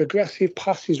 progressive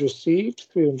passes received,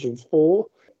 304,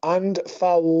 and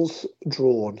fouls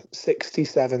drawn,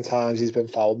 67 times he's been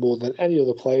fouled, more than any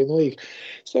other player in the league.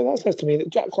 So that says to me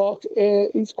that Jack Clarke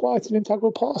is quite an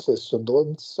integral part of this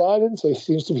Sunderland side, and so he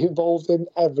seems to be involved in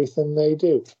everything they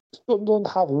do. Sunderland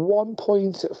have 1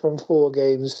 point from 4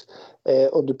 games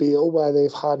under Beale where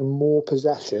they've had more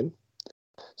possession.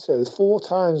 So 4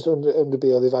 times under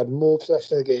Beale they've had more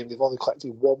possession in the game. They've only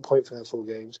collected 1 point from their 4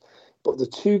 games. But the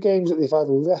 2 games that they've had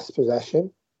less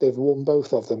possession, they've won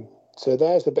both of them. So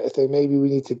there's the bit of thing. Maybe we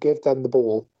need to give them the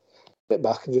ball, sit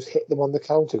back and just hit them on the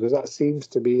counter, because that seems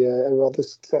to be a rather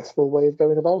successful way of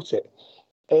going about it.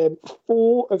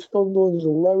 4 of Sunderland's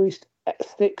lowest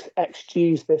 6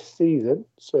 XGs this season.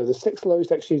 So the 6 lowest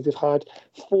XGs they've had,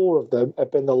 4 of them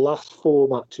have been the last 4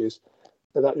 matches.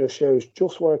 So that just shows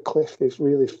just where a cliff they've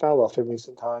really fell off in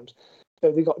recent times.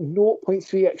 So they got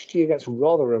 0.3 XG against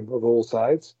Rotherham of all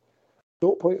sides,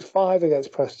 0.5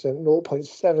 against Preston,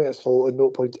 0.7 against Hull, and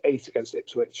 0.8 against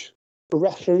Ipswich. The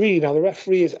referee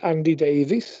is Andy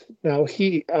Davies. Now,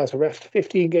 he has ref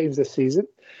 15 games this season.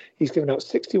 He's given out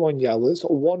 61 yellows,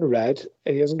 1 red,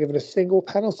 and he hasn't given a single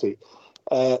penalty.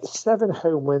 7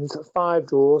 home wins, 5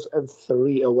 draws, and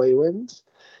 3 away wins.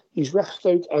 He's ref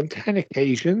Stoke on 10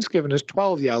 occasions, given us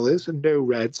 12 yellows and no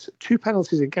reds, 2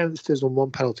 penalties against us and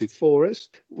 1 penalty for us.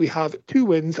 We have 2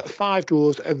 wins, 5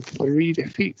 draws, and 3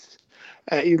 defeats.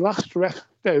 He last ref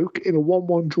Stoke in a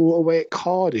 1-1 draw away at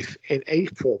Cardiff in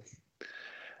April.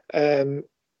 So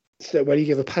when he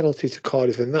gave a penalty to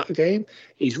Cardiff in that game,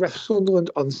 he's ref Sunderland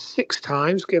on 6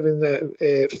 times, giving them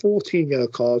 14 yellow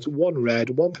cards, 1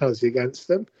 red, 1 penalty against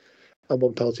them, and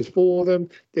 1 penalty for them.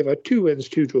 They've had 2 wins,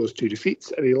 2 draws, 2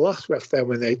 defeats, and he last ref them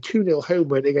when they 2-0 home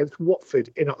win against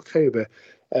Watford in October,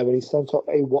 when he sent off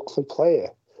a Watford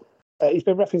player. He's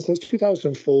been reffing since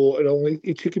 2004, and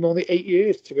it took him only 8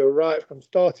 years to go right from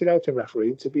starting out in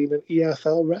refereeing to being an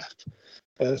EFL ref.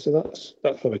 So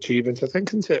that's an achievement, I think,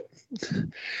 isn't it?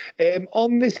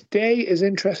 On this day is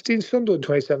interesting. Sunderland,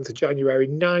 27th of January,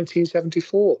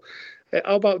 1974.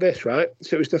 How about this, right?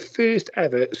 So it was the first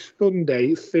ever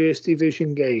Sunday First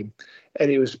Division game, and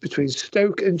it was between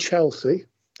Stoke and Chelsea.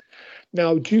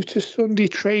 Now, due to Sunday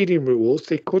trading rules,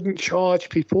 they couldn't charge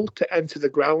people to enter the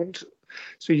ground.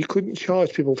 So you couldn't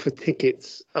charge people for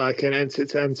tickets, like an enter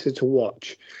to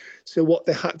watch. So what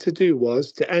they had to do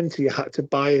was, to enter, you had to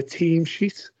buy a team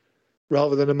sheet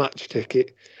rather than a match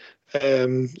ticket.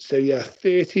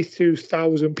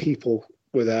 32,000 people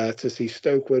were there to see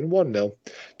Stoke win 1-0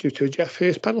 due to a Jeff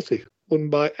Hurst penalty, won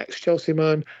by ex-Chelsea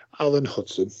man Alan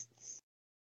Hudson.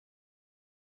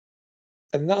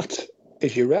 And that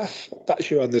is your ref.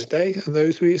 That's you on this day, and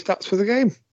those were your stats for the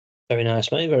game. Very nice,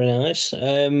 mate. Very nice.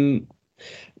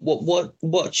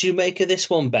 What do you make of this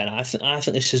one, Ben? I think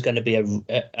this is going to be a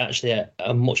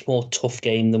much more tough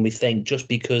game than we think, just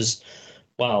because,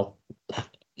 well,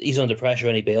 he's under pressure,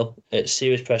 any Beale. It's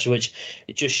serious pressure, which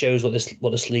it just shows what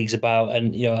this league's about.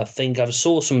 And I think I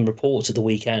saw some reports at the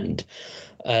weekend,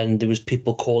 and there was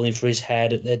people calling for his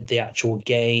head at the actual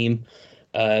game.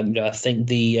 I think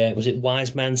the was it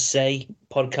Wise Man Say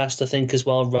podcast, I think, as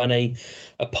well, ran a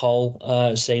poll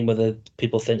saying whether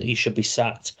people think he should be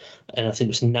sacked, and I think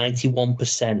it was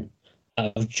 91%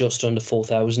 of just under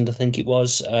 4,000, I think it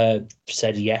was,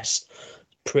 said yes.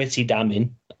 Pretty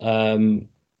damning. So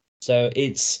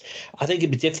I think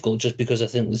it'd be difficult, just because I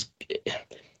think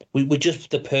we're just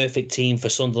the perfect team for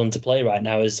Sunderland to play right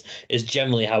now, is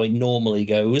generally how it normally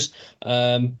goes.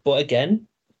 But again,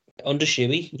 under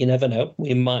Shuey, you never know.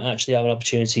 We might actually have an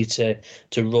opportunity to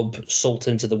rub salt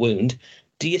into the wound.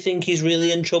 Do you think he's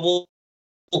really in trouble,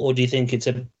 or do you think it's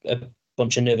a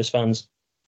bunch of nervous fans?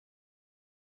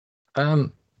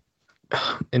 From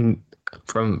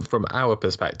our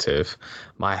perspective,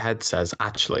 my head says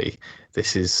actually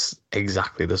this is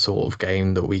exactly the sort of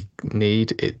game that we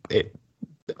need.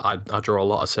 I draw a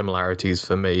lot of similarities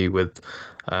for me with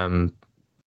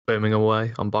Birmingham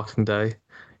away on Boxing Day.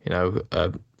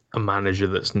 A manager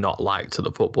that's not liked at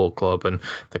the football club, and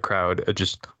the crowd are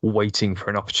just waiting for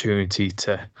an opportunity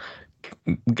to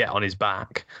get on his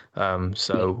back.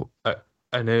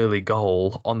 an early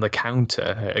goal on the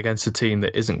counter against a team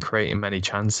that isn't creating many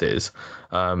chances,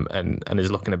 and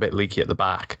is looking a bit leaky at the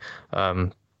back.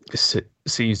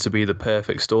 Seems to be the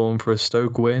perfect storm for a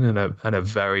Stoke win and a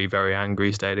very, very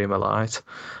angry Stadium of Light.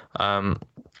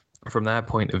 From their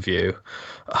point of view,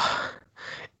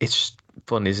 it's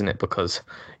fun, isn't it? Because,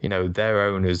 their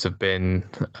owners have been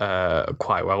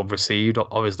quite well received,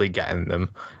 obviously getting them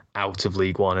out of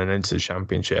League One and into the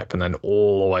Championship, and then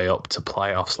all the way up to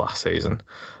playoffs last season,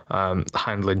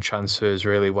 handling transfers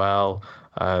really well,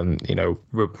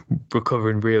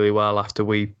 recovering really well after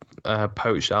we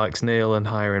poached Alex Neil and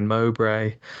hiring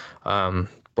Mowbray.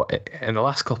 But in the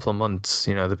last couple of months,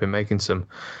 they've been making some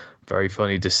very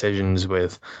funny decisions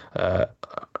with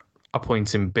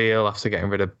appointing Beale after getting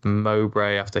rid of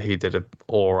Mowbray after he did an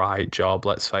all right job,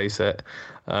 let's face it.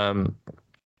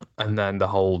 And then the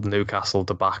whole Newcastle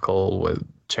debacle with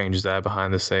changes there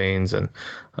behind the scenes, and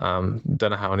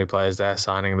don't know how many players they're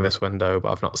signing this window,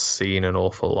 but I've not seen an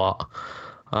awful lot.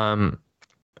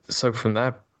 So from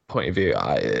their point of view,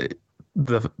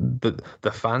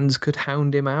 the fans could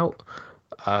hound him out,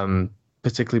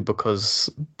 particularly because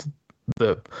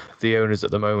the owners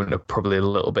at the moment are probably a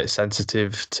little bit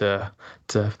sensitive to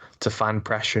fan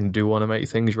pressure and do want to make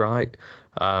things right.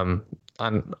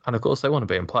 And of course they want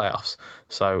to be in playoffs.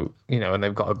 So, and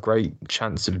they've got a great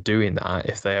chance of doing that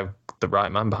if they have the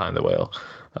right man behind the wheel.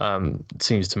 It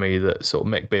seems to me that sort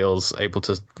of Mick Beale's able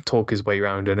to talk his way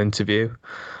around an interview.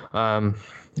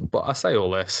 But I say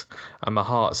all this, and my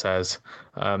heart says,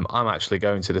 I'm actually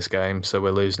going to this game, so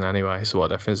we're losing anyway. So what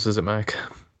difference does it make?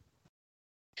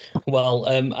 Well,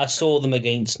 I saw them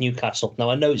against Newcastle. Now,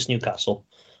 I know it's Newcastle.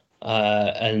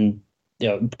 And,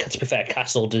 to be fair,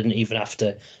 Castle didn't even have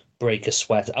to break a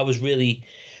sweat. That was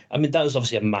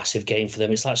obviously a massive game for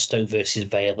them. It's like Stoke versus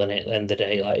Vale, and at the end of the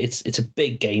day, it's a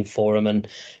big game for them. And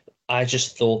I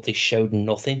just thought they showed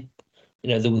nothing.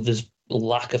 There's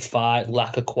lack of fight,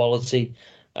 lack of quality.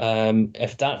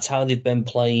 If that's how they've been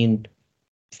playing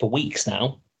for weeks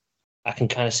now, I can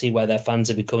kind of see where their fans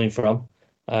are coming from.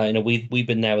 We've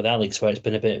been there with Alex, where it's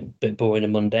been a bit boring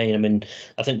and mundane. I mean,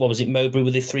 I think, what was it, Mowbray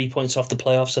with the 3 points off the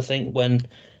playoffs, I think, when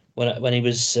he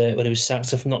was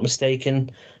sacked, if I'm not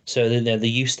mistaken. So they're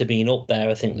used to being up there,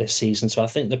 I think, this season. So I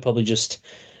think they're probably just,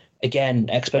 again,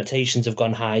 expectations have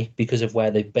gone high because of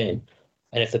where they've been.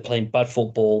 And if they're playing bad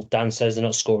football, Dan says they're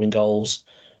not scoring goals.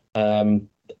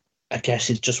 I guess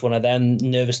it's just one of them,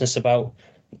 nervousness about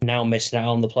now missing out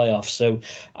on the playoffs. So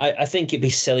I think it'd be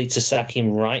silly to sack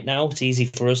him right now. It's easy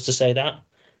for us to say that,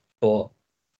 but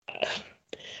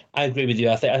I agree with you.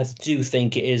 I do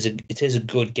think it is a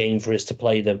good game for us to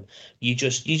play them. You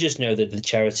just know that the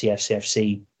charity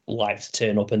SCFC like to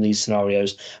turn up in these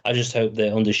scenarios. I just hope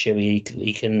that under Shuey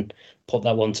he can put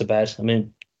that one to bed. I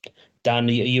mean, Dan,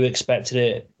 you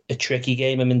expected a tricky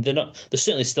game. I mean, they're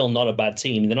certainly still not a bad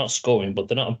team. They're not scoring, but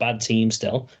they're not a bad team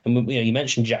still. And you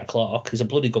mentioned Jack Clark. He's a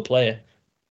bloody good player.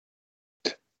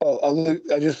 Well,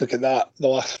 I just look at that. The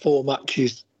last 4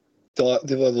 matches, they were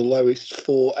the lowest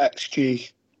 4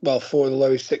 XG. Well, 4 of the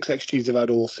lowest 6 XGs they've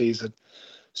had all season.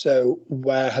 So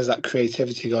where has that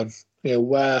creativity gone?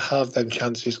 Where have them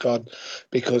chances gone?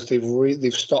 Because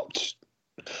they've stopped.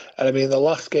 And I mean, the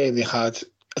last game they had,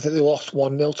 I think they lost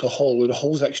 1-0 to Hull, and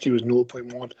Hull's XG was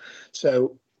 0.1.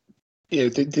 So,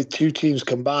 the two teams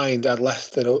combined had less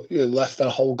than a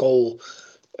whole goal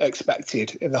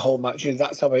expected in the whole match.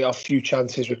 That's how a few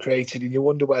chances were created, and you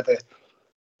wonder whether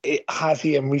it has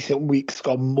he in recent weeks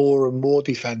gone more and more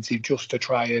defensive just to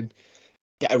try and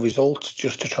get a result,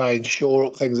 just to try and shore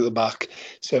up things at the back.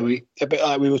 So a bit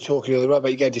like we were talking earlier about,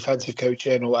 you get a defensive coach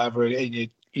in or whatever, and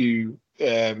you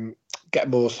get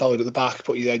more solid at the back,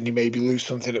 but you maybe lose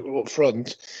something up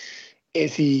front.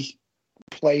 Is he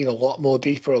playing a lot more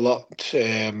deeper, a lot,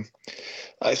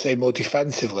 more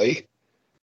defensively,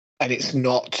 and it's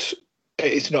not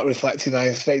reflecting?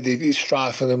 I say it's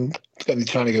strive for them when they're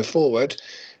trying to go forward,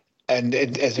 and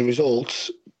as a result,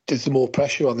 there's more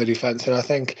pressure on the defence. And I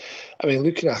think,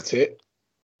 looking at it,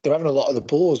 they're having a lot of the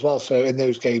ball as well. So in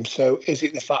those games, so is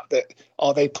it the fact that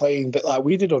are they playing a bit like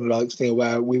we did under Alex Neil,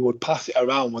 where we would pass it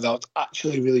around without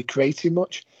actually really creating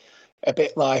much? A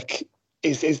bit like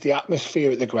is the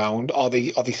atmosphere at the ground? Are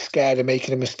they scared of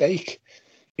making a mistake?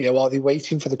 Are they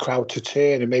waiting for the crowd to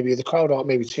turn? And maybe the crowd aren't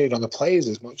maybe turning on the players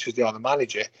as much as they are on the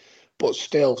manager, but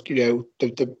still,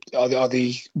 are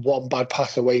they one bad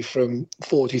pass away from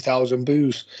 40,000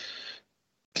 boos?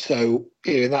 So,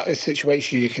 in that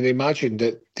situation, you can imagine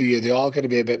that they are going to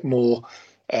be a bit more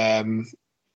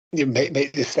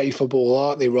make the safer ball,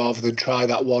 aren't they, rather than try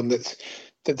that one that's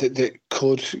that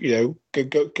could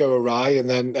go awry, and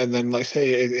then like I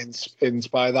say,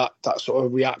 inspire that sort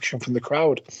of reaction from the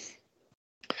crowd.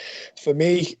 For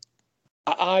me,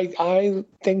 I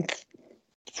think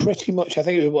pretty much. I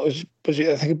think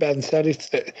I think Ben said it,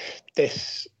 that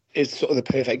this is sort of the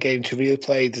perfect game to really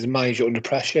play. There's a manager under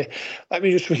pressure. Let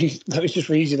me just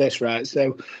read you this, right?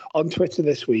 So on Twitter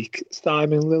this week,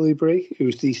 Simon Lillybury,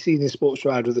 who's the senior sports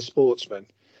writer of The Sportsman,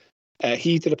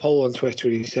 he did a poll on Twitter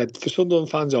and he said, for Sunderland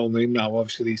fans only, now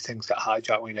obviously these things get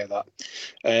hijacked, we know that,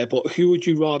 but who would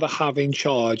you rather have in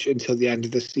charge until the end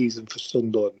of the season for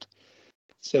Sunderland?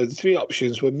 So the three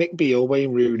options were Mick Beale,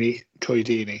 Wayne Rooney, Troy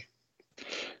Deeney.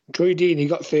 Troy Deeney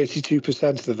got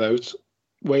 32% of the vote,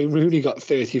 Wayne Rooney got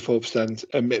 34%,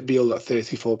 and Mick Beale got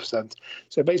 34%.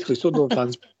 So basically Sunderland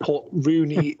fans put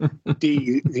Rooney,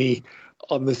 Deeney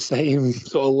on the same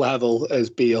sort of level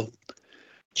as Beale.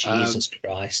 Jesus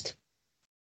Christ.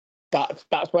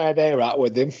 That's where they're at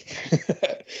with him.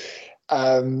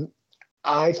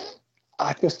 I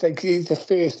just think he's the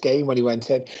first game when he went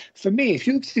in. For me, if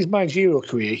you look at his managerial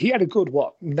career, he had a good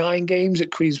 9 games at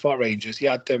Queen's Park Rangers. He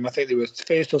had I think they were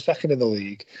first or second in the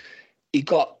league. He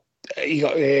got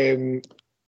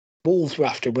Wolves were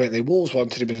after him, weren't they? Wolves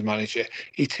wanted him as manager.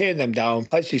 He turned them down,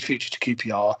 pledged his future to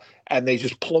QPR, and they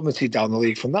just plummeted down the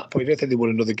league from that point. I don't think they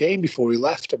won another game before he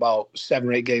left. About 7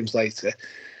 or 8 games later,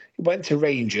 he went to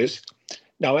Rangers.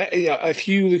 Now, if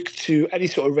you look to any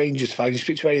sort of Rangers fan, you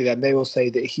speak to any of them, they will say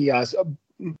that he has.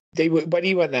 When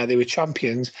he went there, they were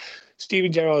champions.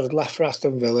 Steven Gerrard had left for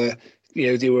Aston Villa.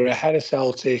 They were ahead of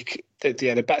Celtic. They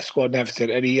had a better squad and everything,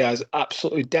 and he has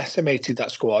absolutely decimated that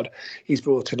squad. He's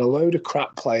brought in a load of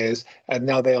crap players, and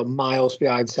now they are miles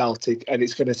behind Celtic, and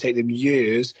it's going to take them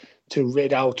years to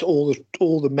rid out all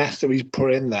the mess that he's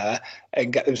put in there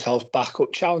and get themselves back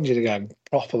up challenging again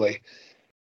properly.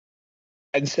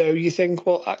 And so you think,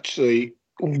 well, actually,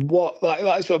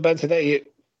 that's what Ben today.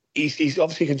 He's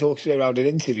obviously can talk his way around an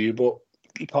interview, but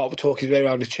he can't talk his way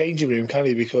around a changing room, can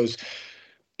he? Because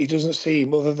he doesn't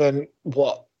seem, other than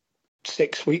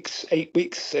 6 weeks, 8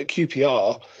 weeks at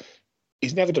QPR,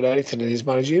 he's never done anything in his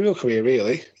managerial career,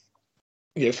 really.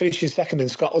 Finishing second in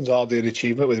Scotland's hardly an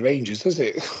achievement with Rangers, is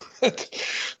it?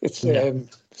 It's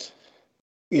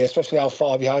especially how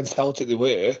far behind Celtic they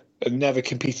were, and never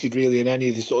competed really in any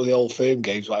of the sort of the Old Firm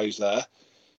games while he was there.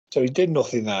 So he did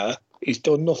nothing there. He's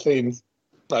done nothing.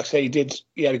 Like I say,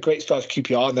 he had a great start to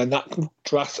QPR, and then that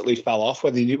drastically fell off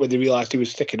when they realised he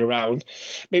was sticking around.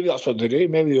 Maybe that's what they do.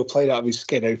 Maybe he'll play out of his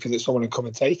skin, hoping that someone will come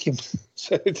and take him.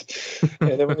 So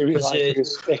then when they realised he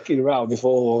was sticking around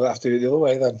before, we'll have to do it the other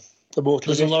way then.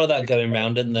 There's a lot of that going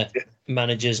around, isn't there? Yeah.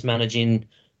 Managers managing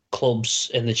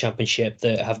clubs in the Championship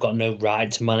that have got no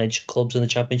right to manage clubs in the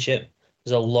Championship.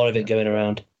 There's a lot of it going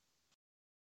around.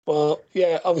 Well,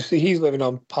 yeah, obviously he's living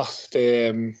on past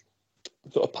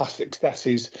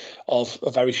successes of a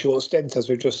very short stint, as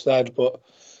we've just said.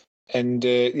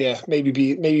 Maybe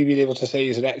being able to say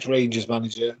he's an ex-Rangers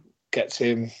manager gets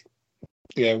him,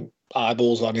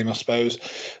 eyeballs on him, I suppose.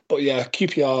 But yeah,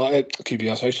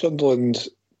 Sunderland,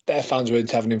 their fans were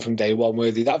into having him from day one,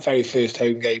 were they? That very first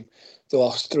home game, they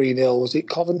lost 3-0. Was it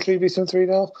Coventry beat them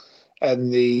 3-0?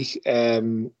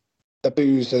 And the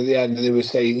boos at the end, and they were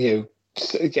saying,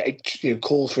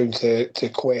 calls for him to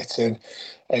quit and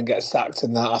get sacked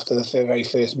and that after the very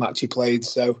first match he played.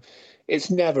 So it's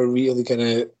never really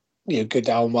going to go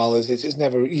down well, as it's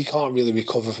never. You can't really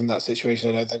recover from that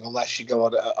situation, I don't think, unless you go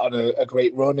on a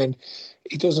great run. And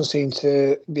he doesn't seem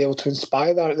to be able to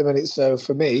inspire that at the minute. So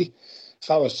for me, if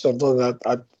I was Sunderland,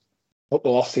 I'd put the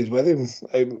losses with him.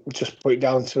 I'd just put it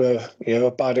down to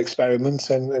a bad experiment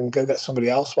and go get somebody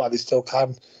else while they still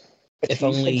can. If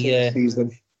only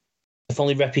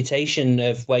reputation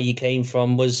of where you came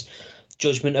from was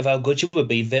judgment of how good you would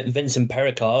be. Vincent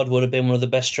Perricard would have been one of the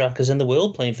best strikers in the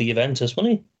world playing for Juventus,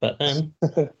 wouldn't he? But then,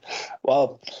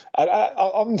 well,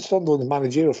 on Sunderland's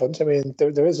managerial front, I mean,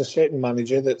 there is a certain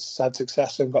manager that's had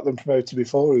success and got them promoted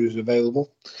before who's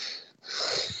available.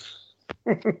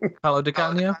 Hello, Di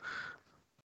Canio.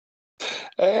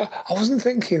 I wasn't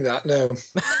thinking that. No,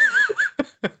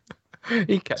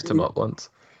 he kept him up once.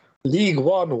 League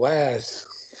One, where's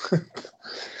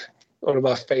one of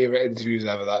my favourite interviews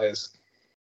ever? That is.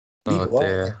 Oh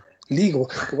dear. League One.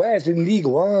 Where's in League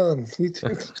One?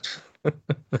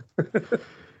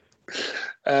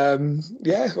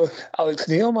 Well, Alex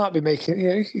Neil might be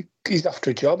making. He's after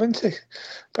a job, isn't he?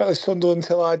 Apparently, Sunderland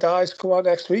Till I Dies come out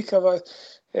next week.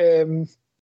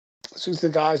 Since the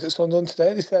guys at Sunderland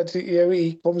today, they said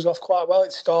he comes off quite well.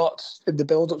 It starts in the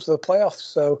build up to the playoffs,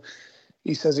 so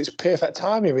he says it's perfect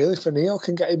timing really for Neil.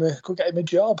 Could get him a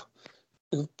job.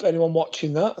 Anyone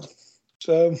watching that?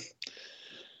 So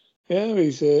Yeah,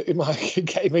 he might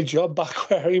get him a job back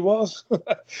where he was.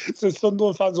 So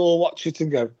Sunderland fans will watch it and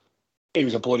go, he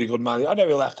was a bloody good manager. I know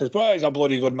he left us, but he's a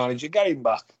bloody good manager. Get him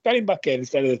back. Get him back in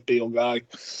instead of this Beale guy.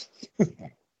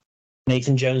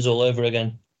 Nathan Jones all over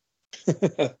again.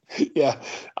 Yeah,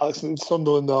 Alex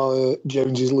Sunderland or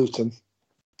Jones's Luton.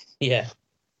 Yeah.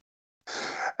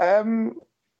 On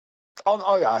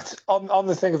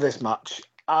the thing of this match,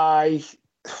 I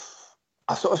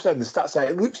sort of said in the stats there,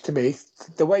 it looks to me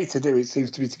the way to do it seems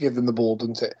to be to give them the ball,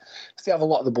 doesn't it? If they have a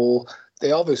lot of the ball,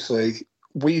 they obviously,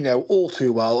 we know all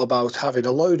too well about having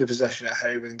a load of possession at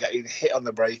home and getting hit on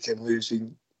the break and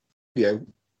losing,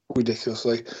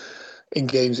 ridiculously in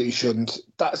games that you shouldn't.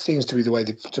 That seems to be the way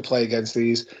to play against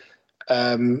these.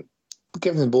 Give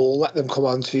them the ball, let them come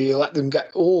on to you, let them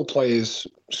get all players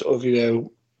sort of,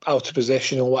 out of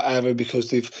position or whatever because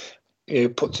they've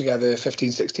put together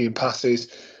 15, 16 passes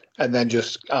and then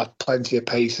just have plenty of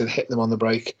pace and hit them on the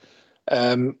break.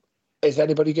 Is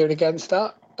anybody going against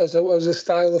that as a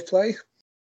style of play?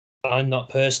 I'm not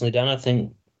personally, Dan. I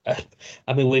think,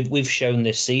 we've shown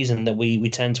this season that we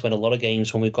tend to win a lot of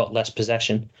games when we've got less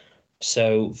possession.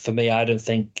 So for me, I don't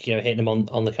think hitting them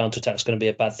on the counter attack is going to be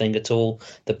a bad thing at all.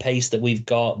 The pace that we've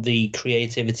got, the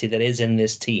creativity that is in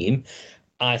this team,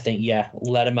 I think,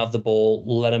 let them have the ball,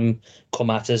 let them come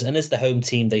at us. And as the home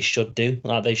team, they should do.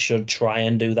 They should try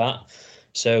and do that.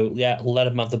 So, let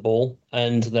them have the ball.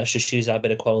 And let's just use our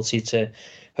bit of quality to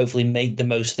hopefully make the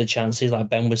most of the chances. Like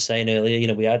Ben was saying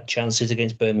earlier, we had chances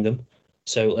against Birmingham.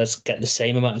 So let's get the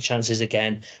same amount of chances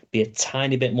again, be a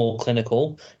tiny bit more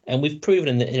clinical. And we've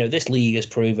proven that, this league has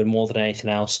proven more than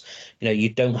anything else, you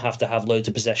don't have to have loads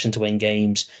of possession to win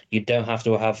games. You don't have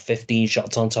to have 15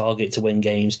 shots on target to win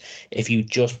games. If you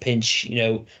just pinch,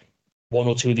 one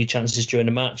or two of your chances during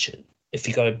the match, if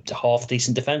you've got a half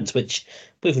decent defence, which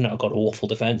we've not got awful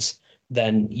defence,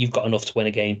 then you've got enough to win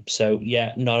a game. So,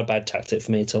 not a bad tactic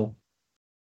for me at all.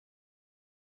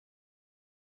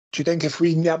 Do you think if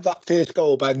we have that first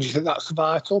goal, Ben, do you think that's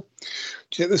vital?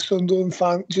 Do you think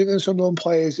the Sunderland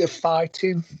players are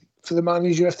fighting for the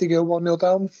manager if they go 1-0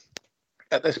 down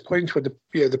at this point with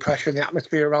the pressure and the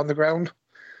atmosphere around the ground?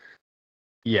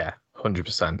 Yeah,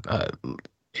 100%.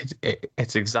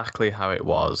 It's exactly how it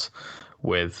was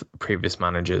with previous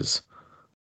managers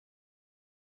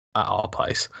at our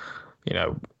place.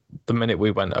 The minute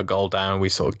we went a goal down, we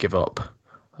sort of give up.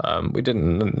 We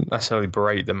didn't necessarily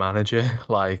berate the manager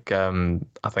like I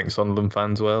think Sunderland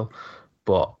fans will,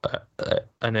 but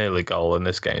an early goal in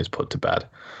this game is put to bed.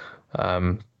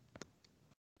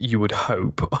 You would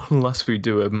hope, unless we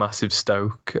do a massive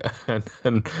Stoke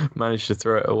and manage to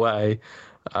throw it away.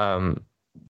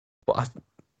 But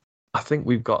I think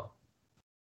we've got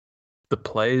the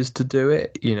players to do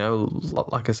it.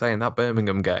 Like I say, in that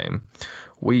Birmingham game,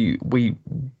 we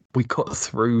cut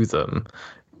through them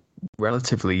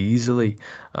relatively easily.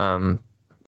 The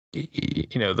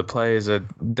players are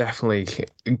definitely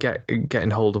getting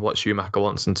hold of what Schumacher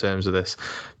wants in terms of this,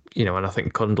 and I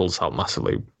think Kundal's helped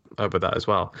massively over that as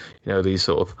well. These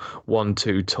sort of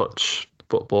 1-2 touch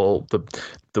football,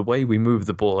 the way we move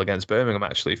the ball against Birmingham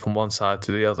actually from one side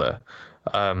to the other,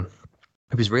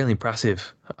 it was really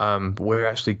impressive. We're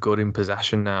actually good in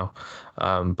possession now,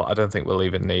 but I don't think we'll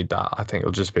even need that. I think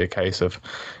it'll just be a case of,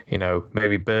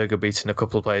 maybe Berger beating a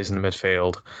couple of players in the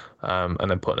midfield, and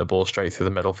then putting a ball straight through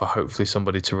the middle for hopefully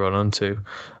somebody to run onto.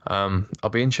 I'll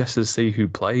be interested to see who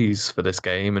plays for this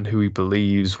game and who he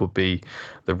believes would be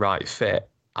the right fit.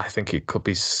 I think it could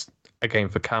be a game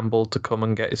for Campbell to come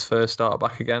and get his first start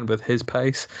back again with his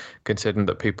pace, considering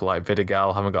that people like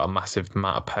Vidigal haven't got a massive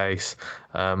amount of pace.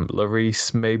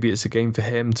 Lloris, maybe it's a game for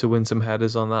him to win some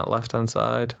headers on that left-hand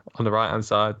side, on the right-hand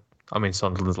side. I mean,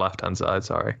 Sunderland's left-hand side,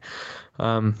 sorry.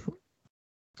 I'll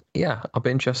be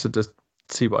interested to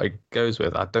see what he goes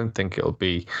with. I don't think it'll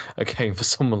be a game for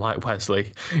someone like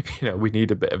Wesley. We need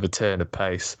a bit of a turn of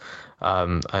pace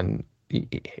and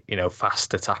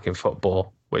fast attacking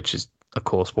football, which is, of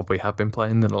course, what we have been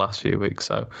playing in the last few weeks.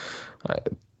 So, I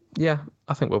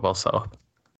think we're well set up.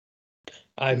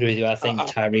 I agree with you. I think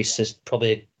Tyrese is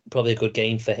probably a good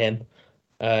game for him.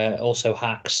 Also,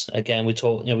 Hacks. Again, we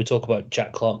talk about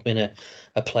Jack Clark being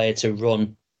a player to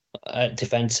run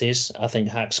defences. I think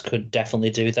Hacks could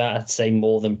definitely do that. I'd say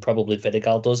more than probably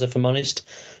Vidigal does, if I'm honest.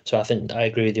 So I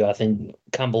agree with you. I think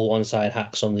Campbell one side,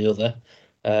 Hacks on the other.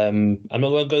 I'm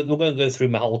not going to go through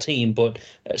my whole team, but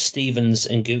Stevens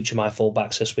and Gooch are my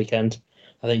fullbacks this weekend.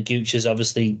 I think Gooch is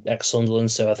obviously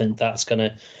ex-Sunderland, so I think that's going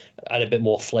to add a bit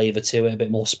more flavour to it, a bit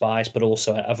more spice. But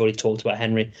also, I've already talked about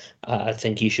Henry. I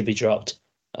think he should be dropped.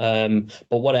 But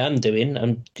what I am doing,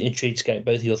 I'm intrigued to get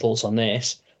both of your thoughts on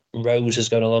this. Rose is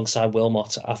going alongside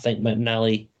Wilmot. I think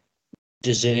McNally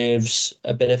deserves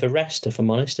a bit of a rest, if I'm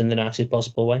honest, in the nicest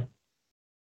possible way.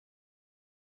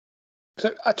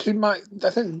 So actually, I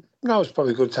think now is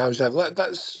probably a good time to have.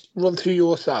 Let's run through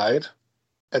your side,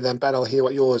 and then Ben, I'll hear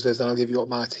what yours is, and I'll give you what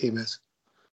my team is.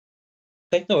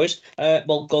 Okay, no worries.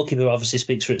 Well, goalkeeper obviously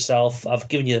speaks for itself. I've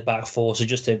given you the back four, so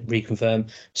just to reconfirm,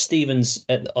 Stevens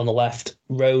on the left,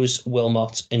 Rose,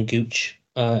 Wilmot, and Gooch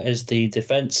as the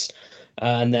defence.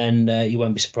 And then you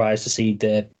won't be surprised to see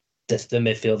the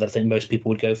midfield that I think most people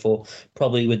would go for,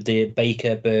 probably with the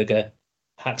Baker, Berger,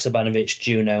 Haksabanovic,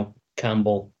 Juno,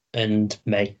 Campbell, and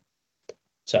May.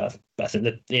 So I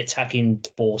think the attacking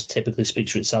force typically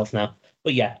speaks for itself now.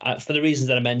 But yeah, for the reasons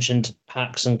that I mentioned,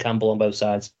 Hacks and Campbell on both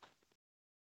sides.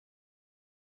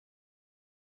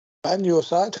 Ben, your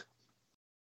side?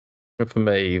 For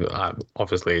me,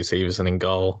 obviously it's Everson in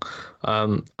goal.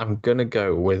 I'm going to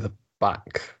go with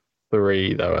back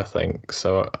three, though, I think.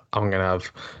 So I'm going to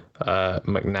have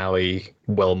McNally,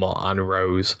 Wilmot, and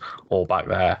Rose all back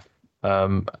there.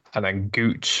 And then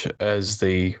Gooch as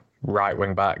the right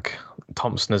wing back,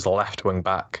 Thompson as the left wing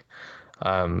back,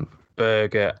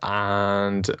 Berger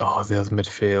and the other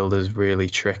midfield is really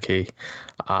tricky.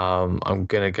 I'm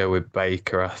gonna go with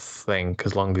Baker, I think,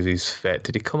 as long as he's fit.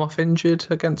 Did he come off injured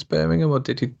against Birmingham, or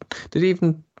did he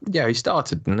even? Yeah, he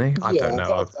started, didn't he? I don't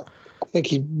know. I think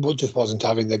he just wasn't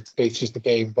having the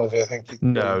game, but I think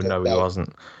no, he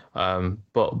wasn't.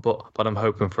 But I'm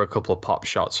hoping for a couple of pop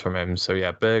shots from him. So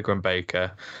yeah, Berger and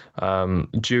Baker,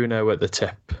 Juno at the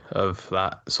tip of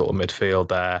that sort of midfield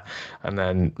there, and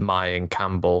then Mai and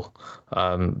Campbell.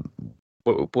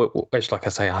 Which, like I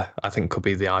say, I think could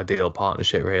be the ideal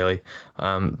partnership, really.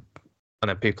 And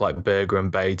then people like Berger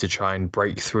and Bay to try and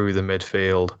break through the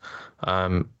midfield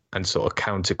and sort of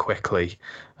counter quickly.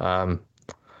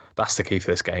 That's the key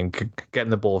for this game, getting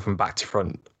the ball from back to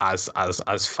front as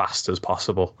fast as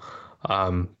possible.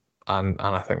 And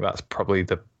I think that's probably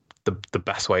the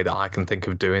best way that I can think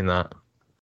of doing that.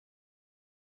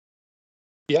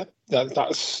 Yeah,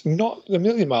 that's not a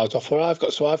million miles off where I've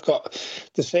got. So I've got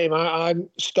the same. I'm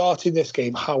starting this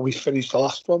game how we finished the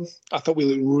last one. I thought we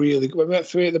looked really good. When we went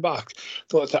three at the back, I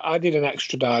thought that I did an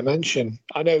extra dimension.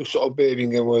 I know sort of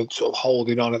Birmingham were sort of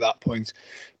holding on at that point,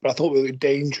 but I thought we looked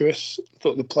dangerous. I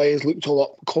thought the players looked a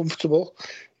lot comfortable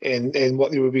in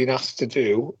what they were being asked to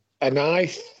do. And I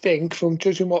think, from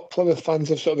judging what Plymouth fans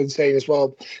have sort of been saying as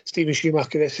well, Stephen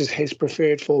Schumacher, this is his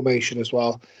preferred formation as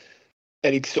well.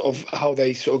 And sort of how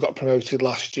they sort of got promoted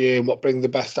last year and what bring the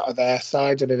best out of their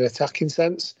side in an attacking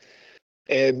sense.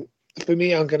 For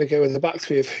me, I'm going to go with the back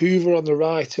three of Hoover on the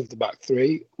right of the back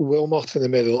three, Wilmot in the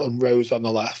middle, and Rose on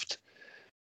the left.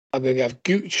 I'm going to have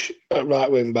Gooch at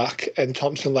right wing back and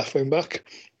Thompson left wing back.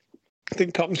 I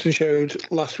think Thompson showed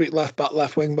last week left back,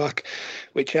 left wing back,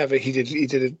 whichever he did. He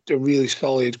did a really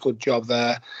solid, good job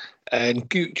there. And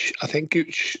Gooch, I think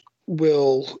Gooch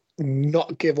will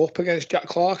not give up against Jack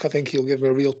Clark. I think he'll give him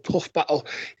a real tough battle.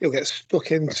 He'll get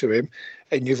stuck into him.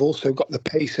 And you've also got the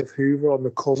pace of Hoover on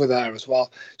the cover there as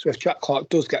well. So if Jack Clark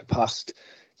does get past,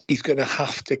 he's going to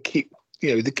have to keep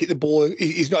the ball.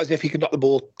 He's not as if he can knock the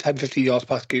ball 10, 15 yards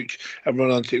past Gooch and run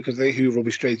onto it, because Hoover will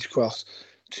be straight across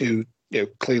to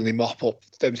cleanly mop up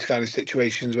them kind of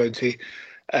situations, won't he?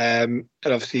 And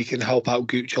obviously he can help out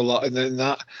Gooch a lot in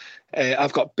that.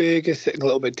 I've got Berger sitting a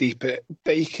little bit deeper,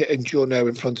 Baker and Jono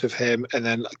in front of him, and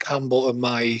then Campbell and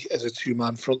Mai as a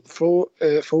two-man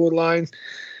forward line.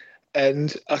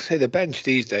 And I say the bench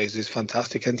these days is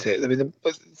fantastic, isn't it? I mean,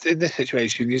 in this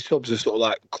situation, your subs are sort of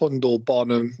like Kundal,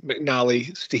 Bonham,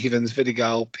 McNally, Stevens,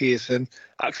 Vidigal, Pearson,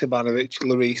 Aksabanovic,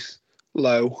 Lloris,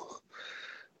 Lowe.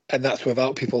 And that's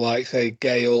without people like, say,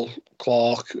 Gale,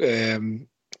 Clark,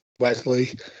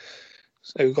 Wesley.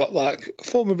 So we've got like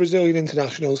former Brazilian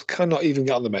internationals cannot even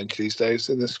get on the bench these days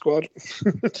in the squad.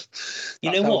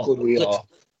 You know what? Good we are.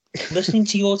 Listening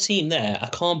to your team there, I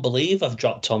can't believe I've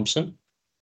dropped Thompson.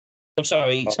 I'm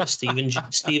sorry,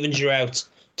 Stevens, you're out.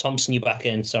 Thompson, you're back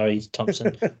in. Sorry,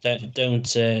 Thompson.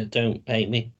 Don't hate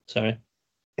me. Sorry.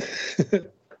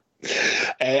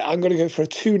 I'm going to go for a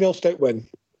 2-0 Stoke win.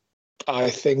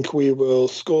 I think we will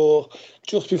score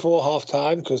just before half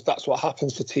time, because that's what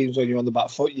happens to teams when you're on the back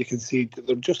foot. You can see that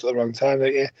they're just at the wrong time,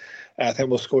 don't you? I think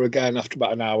we'll score again after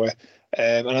about an hour.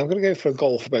 And I'm going to go for a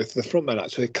goal for both of the front men,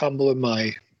 actually, Campbell and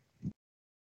Mai.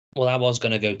 Well, I was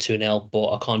going to go 2-0,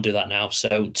 but I can't do that now. So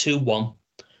 2-1.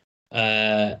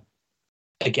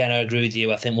 Again, I agree with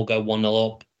you. I think we'll go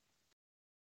 1-0 up.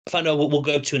 If I know, we'll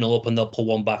go 2-0 up and they'll pull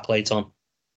one back late on.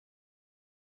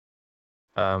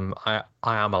 I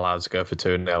am allowed to go for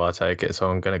 2-0, I take it, so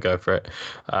I'm going to go for it.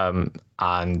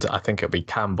 And I think it'll be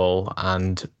Campbell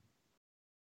and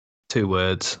 2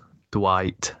 words,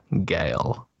 Dwight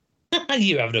Gale.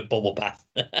 You're having a bubble bath.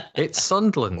 It's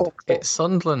Sunderland. Up, It's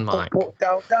Sunderland, Mike. Up,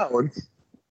 down, down.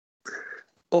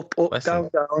 Up, Listen.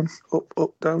 down.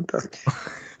 Up, down, down.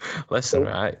 Listen,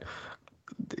 right?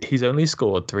 He's only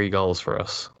scored 3 goals for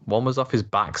us. One was off his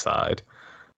backside,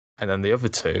 and then the other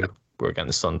 2 were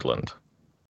against Sunderland.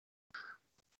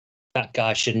 That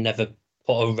guy should never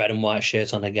put a red and white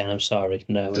shirt on again. I'm sorry.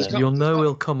 No. You'll know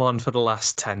he'll come on for the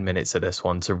last 10 minutes of this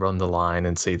one to run the line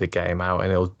and see the game out,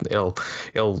 and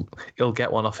he'll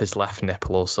get one off his left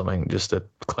nipple or something just to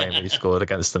claim that he scored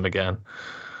against them again.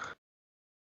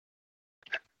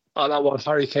 Oh, that one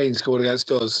Harry Kane scored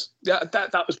against us. Yeah,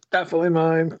 that was definitely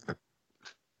mine.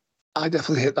 I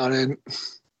definitely hit that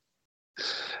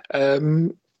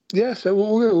in. Yeah, so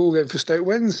we'll go for Stoke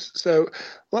wins. So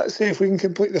let's see if we can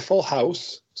complete the full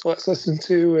house. So let's listen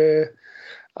to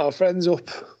our friends up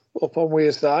on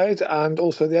Weir side, and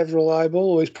also the ever reliable,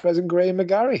 always present Graham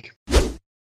McGarry.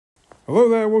 Hello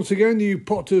there once again, you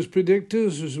Potters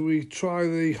predictors, as we try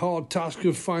the hard task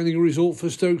of finding a result for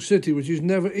Stoke City, which is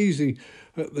never easy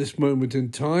at this moment in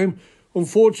time.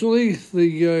 Unfortunately,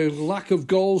 the lack of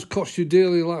goals cost you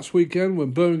dearly last weekend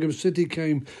when Birmingham City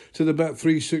came to the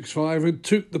Bet365 and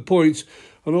took the points,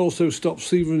 and also stopped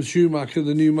Steven Schumacher,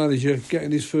 the new manager,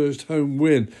 getting his first home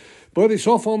win. But it's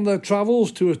off on their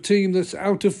travels to a team that's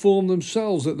out of form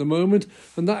themselves at the moment,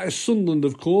 and that is Sunderland,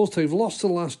 of course. They've lost the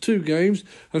last 2 games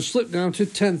and slipped down to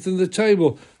 10th in the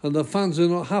table, and the fans are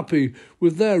not happy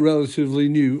with their relatively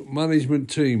new management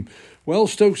team. Well,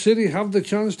 Stoke City have the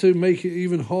chance to make it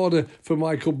even harder for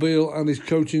Michael Beale and his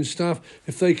coaching staff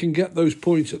if they can get those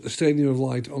points at the Stadium of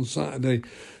Light on Saturday.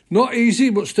 Not easy,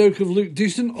 but Stoke have looked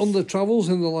decent on the travels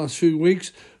in the last few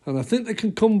weeks, and I think they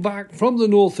can come back from the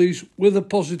northeast with a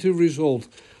positive result.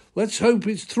 Let's hope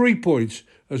it's 3 points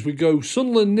as we go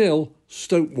Sunderland 0,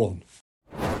 Stoke 1.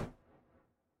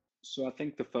 So I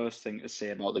think the first thing to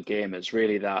say about the game is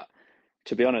really that,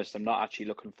 to be honest, I'm not actually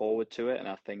looking forward to it, and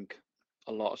I think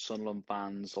a lot of Sunderland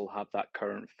fans will have that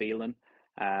current feeling.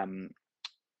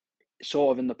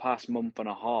 Sort of in the past month and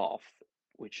a half,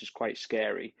 which is quite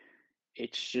scary,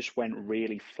 it's just went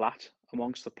really flat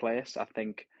amongst the place. I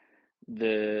think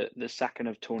the sacking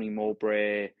of Tony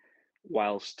Mowbray,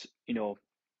 whilst,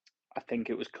 I think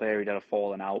it was clear he'd had a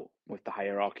falling out with the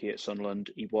hierarchy at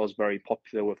Sunderland. He was very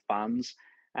popular with fans,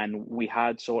 and we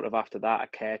had sort of after that a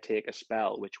caretaker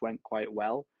spell, which went quite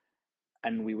well,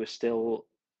 and we were still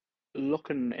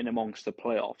looking in amongst the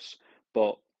playoffs.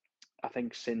 But I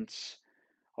think since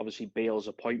obviously Bale's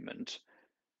appointment,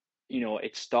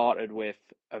 it started with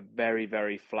a very,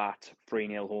 very flat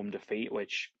 3-0 home defeat,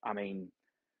 which, I mean,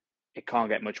 it can't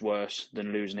get much worse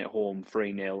than losing at home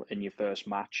 3-0 in your first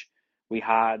match. We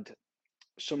had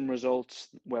some results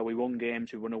where we won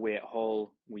games. We won away at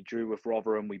Hull, we drew with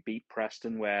Rotherham, we beat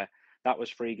Preston, where that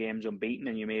was 3 games unbeaten,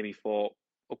 and you maybe thought,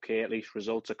 okay, at least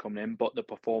results are coming in, but the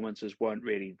performances weren't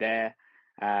really there.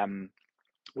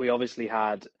 We obviously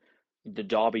had the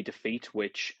Derby defeat,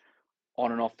 which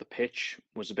on and off the pitch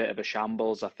was a bit of a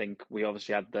shambles. I think we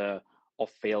obviously had the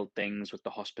off-field things with the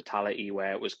hospitality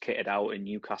where it was kitted out in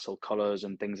Newcastle colours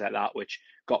and things like that, which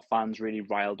got fans really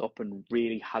riled up and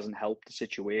really hasn't helped the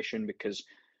situation because,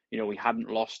 we hadn't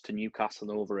lost to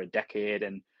Newcastle in over a decade.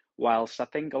 And whilst I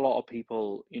think a lot of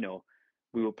people,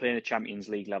 we were playing a Champions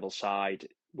League level side,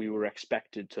 we were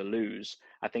expected to lose.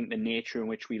 I think the nature in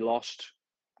which we lost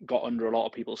got under a lot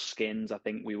of people's skins. I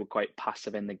think we were quite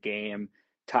passive in the game,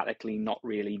 tactically not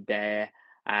really there.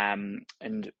 And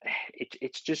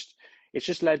it's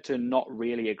just led to not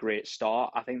really a great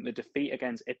start. I think the defeat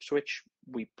against Ipswich,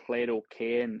 we played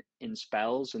okay in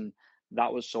spells, and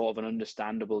that was sort of an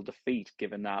understandable defeat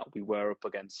given that we were up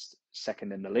against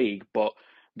second in the league. But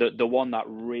the one that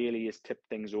really has tipped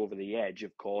things over the edge,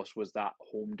 of course, was that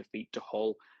home defeat to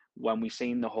Hull. When we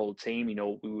seen the whole team,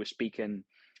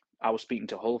 I was speaking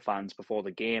to Hull fans before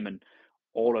the game, and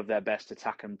all of their best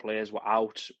attacking players were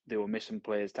out. They were missing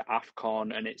players to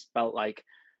AFCON, and it felt like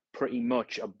pretty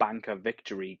much a banker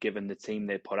victory given the team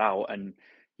they put out. And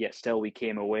yet still we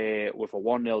came away with a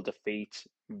 1-0 defeat,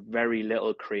 very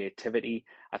little creativity.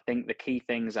 I think the key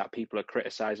things that people are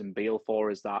criticising Beale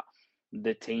for is that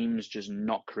the team's just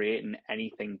not creating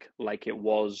anything like it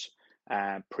was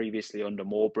previously under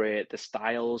Mowbray. The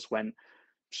styles went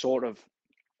sort of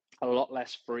a lot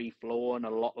less free-flowing, a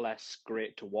lot less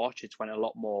great to watch. It's went a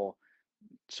lot more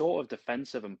sort of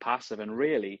defensive and passive and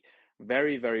really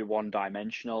very, very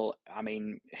one-dimensional. I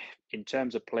mean, in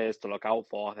terms of players to look out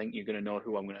for, I think you're going to know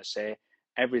who I'm going to say.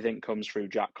 Everything comes through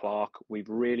Jack Clarke. We've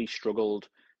really struggled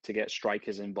to get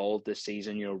strikers involved this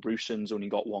season. Ruson's only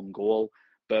got 1 goal.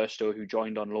 Burstow, who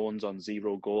joined on loans, on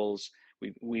 0 goals.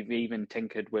 We've even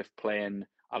tinkered with playing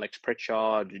Alex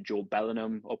Pritchard, Joe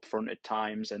Bellingham up front at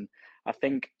times. And I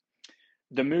think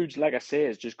the mood's, like I say,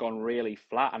 has just gone really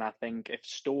flat. And I think if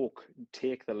Stoke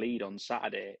take the lead on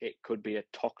Saturday, it could be a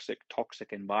toxic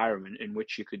environment in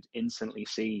which you could instantly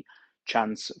see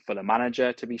chance for the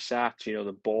manager to be sacked.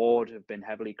 The board have been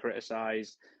heavily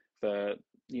criticised for,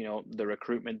 the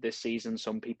recruitment this season.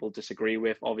 Some people disagree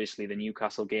with, obviously, the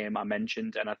Newcastle game I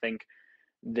mentioned. And I think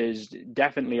there's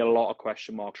definitely a lot of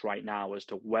question marks right now as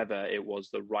to whether it was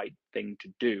the right thing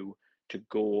to do to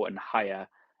go and hire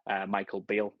Michael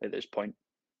Beale at this point.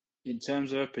 In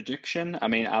terms of a prediction, I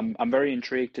mean, I'm very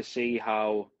intrigued to see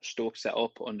how Stoke set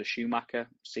up under Schumacher,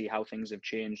 see how things have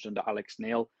changed under Alex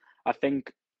Neil. I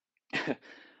think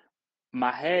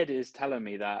my head is telling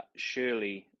me that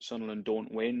surely Sunderland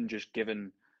don't win, just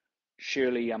given,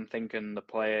 surely I'm thinking the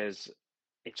players,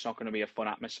 it's not going to be a fun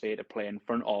atmosphere to play in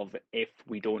front of if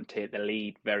we don't take the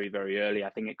lead very, very early. I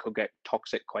think it could get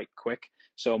toxic quite quick.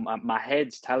 So my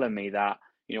head's telling me that,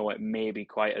 it may be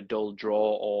quite a dull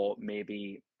draw or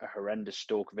maybe a horrendous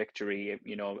Stoke victory, a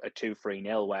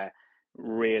 2-3-0 where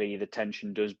really the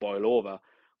tension does boil over.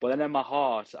 But then in my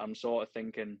heart, I'm sort of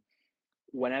thinking,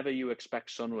 whenever you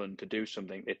expect Sunderland to do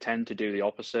something, they tend to do the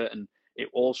opposite. And it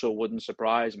also wouldn't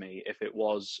surprise me if it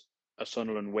was a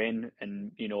Sunderland win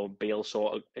and, Beale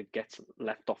sort of gets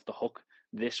left off the hook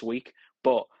this week.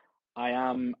 But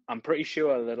I'm pretty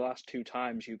sure that the last 2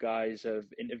 times you guys have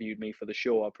interviewed me for the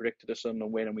show, I predicted a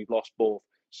Sunderland win and we've lost both.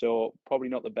 So probably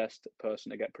not the best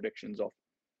person to get predictions off.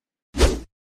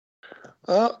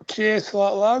 Oh, cheers for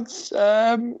that, lads.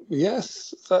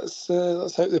 Yes, let's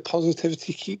hope the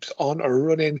positivity keeps on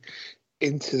running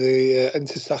into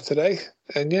Saturday,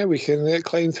 and we can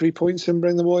claim 3 points and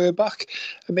bring the Warrior back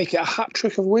and make it a hat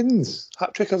trick of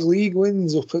league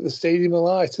wins up at the Stadium of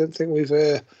Light. I don't think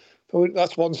we've.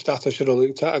 That's one stat I should have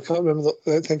looked at. I can't remember.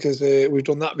 I don't think we've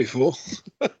done that before.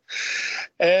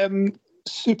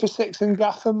 Super Six and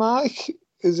Gaffer Mike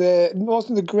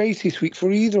wasn't the greatest week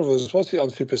for either of us, was it, on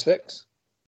Super Six?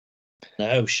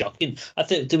 No, shocking. I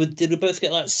think did we both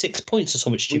get like 6 points or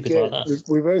something stupid like that?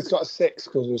 We both got 6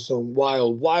 because of some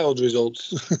wild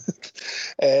results.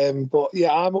 But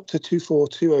yeah, I'm up to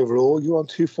 242 overall. You're on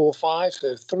 245,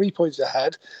 so 3 points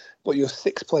ahead. But you're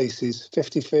 6 places,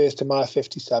 51st to my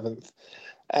 57th.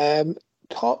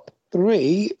 Top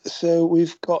 3. So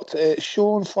we've got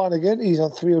Sean Flanagan. He's on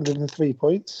 303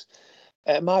 points.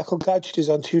 Michael Gadget is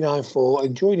on 294,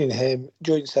 and joining him,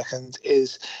 joint second,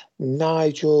 is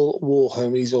Nigel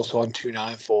Warham. He's also on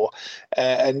 294.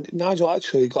 And Nigel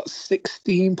actually got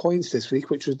 16 points this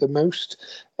week, which was the most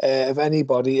of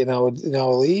anybody in our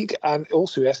league. And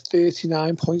also he has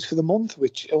 39 points for the month,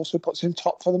 which also puts him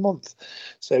top for the month.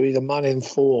 So he's a man in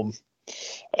form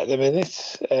at the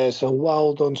minute. So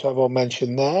well done to everyone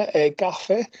mentioned there.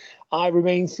 Gaffer, I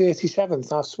remain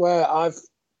 37th. I swear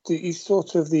he's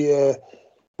sort of the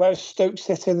where's Stoke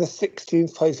sit in the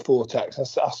 16th place vortex. I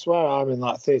swear I'm in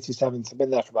like 37th. I've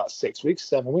been there for about 7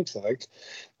 weeks, I think.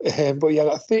 But yeah, I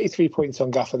got 33 points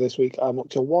on Gaffer this week. I'm up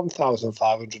to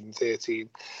 1,513.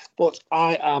 But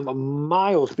I am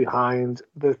miles behind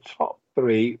the top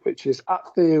 3, which is at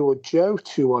Theowood Joe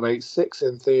 2186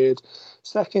 in third.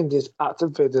 Second is at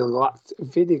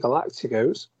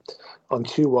Vidigalacticos on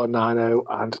 2190,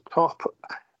 and top,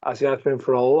 as he has been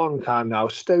for a long time now,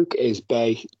 Stoke is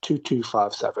Bay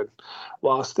 2257.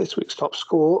 Whilst this week's top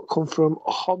score come from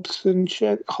Hobson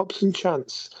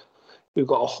Chance, who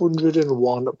got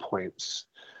 101 points.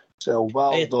 So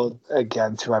well done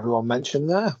again to everyone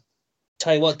mentioned there.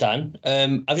 Tell you what, Dan,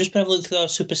 I've just been having a look through our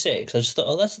Super Six. I just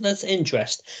thought, that's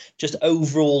interest. Just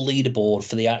overall leaderboard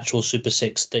for the actual Super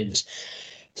Six things.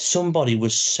 Somebody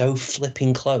was so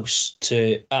flipping close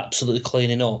to absolutely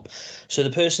cleaning up. So the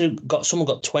person someone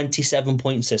got 27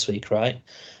 points this week, right?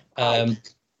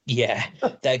 Yeah.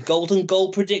 Their golden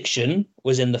goal prediction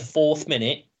was in the 4th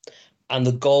minute, and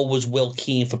the goal was Will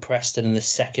Keane for Preston in the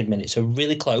 2nd minute. So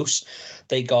really close.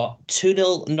 They got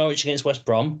 2-0 Norwich against West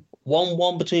Brom,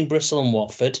 1-1 between Bristol and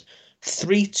Watford,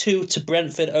 3-2 to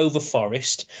Brentford over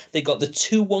Forest. They got the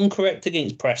 2-1 correct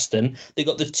against Preston. They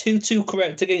got the 2-2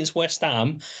 correct against West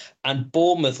Ham, and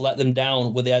Bournemouth let them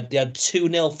down. They had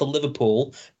 2-0 for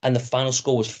Liverpool, and the final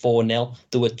score was 4-0.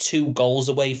 There were 2 goals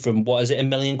away from, what is it, £1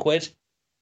 million?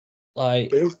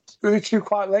 Like, there were 2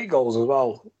 quite late goals as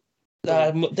well.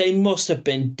 They must have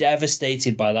been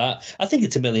devastated by that. I think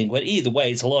it's £1 million. Either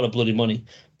way, it's a lot of bloody money.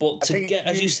 But to get,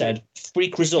 as you said,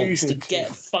 freak results, to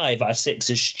get 5 out of 6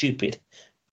 is stupid.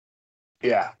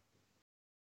 Yeah.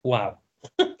 Wow.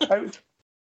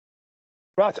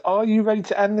 Right, are you ready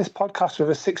to end this podcast with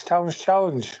a 6 towns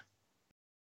challenge?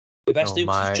 The best Oh,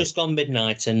 Dukes has my. just gone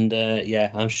midnight, and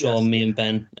I'm sure me and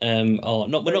Ben are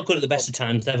not. We're not good at the best of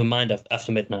times. Never mind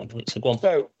after midnight. So go on.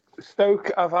 So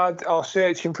Stoke are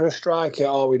searching for a striker,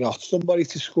 are we not? Somebody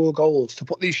to score goals, to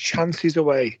put these chances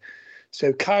away.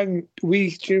 So can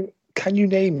you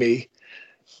name me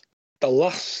the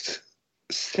last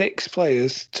 6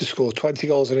 players to score 20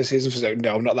 goals in a season for Stoke?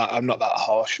 No, I'm not that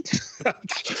harsh.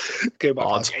 Go back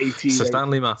like 18. So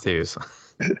Stanley Matthews.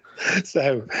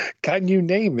 So can you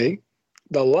name me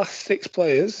the last 6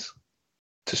 players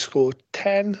to score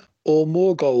 10 or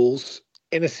more goals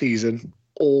in a season,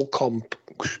 all comp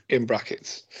in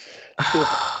brackets?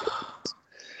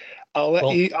 I'll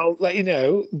let you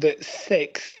know that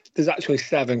 6. There's actually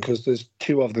 7 because there's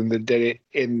 2 of them that did it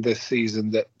in the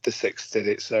season that the 6th did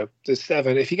it. So there's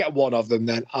 7. If you get one of them,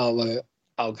 then I'll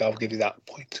give you that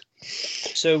point.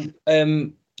 So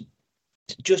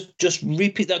just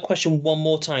repeat that question one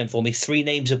more time for me. 3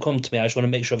 names have come to me. I just want to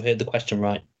make sure I've heard the question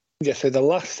right. Yeah. So the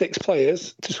last 6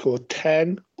 players to score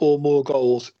 10 or more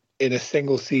goals in a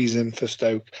single season for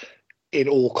Stoke in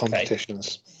all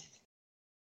competitions.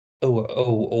 Okay.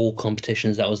 All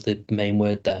competitions. That was the main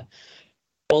word there.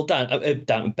 Well,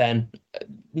 Ben,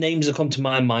 names that come to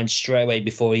my mind straight away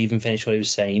before he even finished what he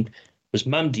was saying was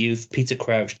Mam Diouf, Peter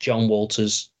Crouch, John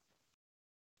Walters.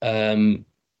 Those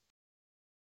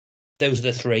are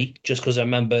the 3, just because I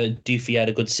remember Doofy had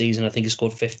a good season. I think he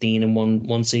scored 15 in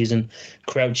one season.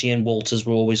 Crouchy and Walters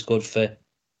were always good for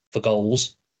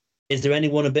goals. Is there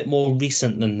anyone a bit more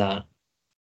recent than that?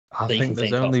 I think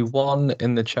there's only one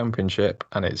in the Championship,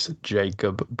 and it's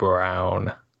Jacob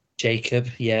Brown. Jacob,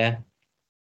 yeah.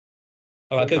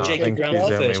 All right, go Jacob Brown he's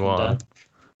the first only one.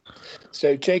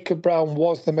 So Jacob Brown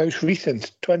was the most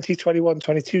recent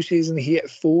 2021-22 season. He hit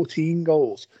 14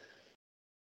 goals.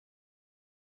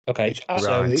 Okay, which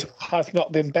absolutely has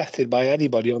not been betted by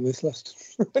anybody on this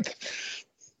list.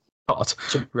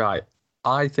 Right.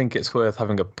 I think it's worth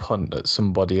having a punt at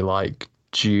somebody like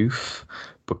Diouf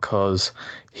because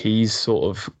he's sort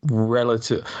of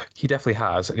he definitely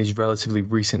has, and he's relatively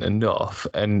recent enough.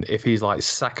 And if he's like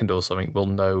second or something, we'll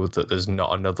know that there's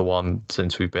not another one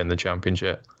since we've been in the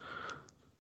Championship.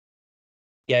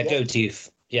 Yeah, go Diouf.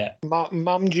 Yeah.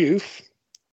 Mam Diouf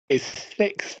is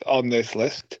 6th on this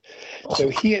list. So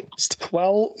he hit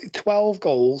 12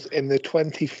 goals in the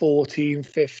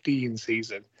 2014-15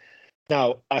 season.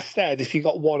 Now, I said if you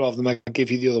got one of them, I'd give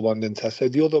you the other one, didn't I? So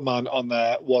the other man on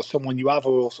there was someone you have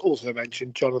also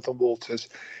mentioned, Jonathan Walters.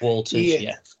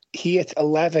 Yeah. He hit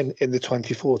 11 in the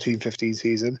 2014-15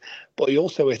 season, but he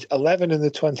also hit 11 in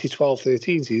the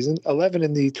 2012-13 season, 11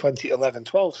 in the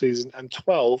 2011-12 season, and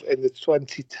 12 in the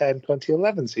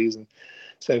 2010-2011 season.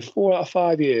 So 4 out of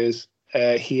 5 years,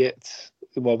 he hit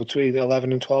between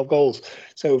 11 and 12 goals.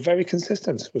 So very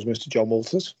consistent was Mr. John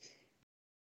Walters.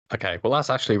 Okay, well that's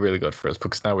actually really good for us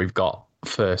because now we've got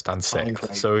 1st and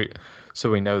 6th, so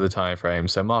we know the time frame.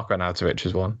 So Marko Arnautovic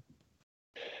is one.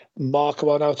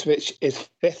 Marko Arnautovic is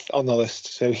 5th on the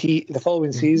list. So the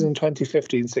following season,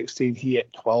 2015-16, he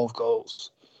hit 12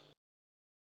 goals.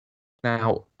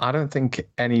 Now, I don't think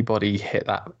anybody hit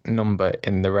that number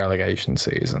in the relegation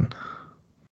season.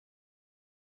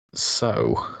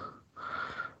 So,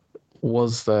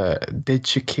 did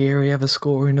Shaqiri ever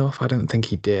score enough? I don't think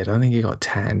he did. I think he got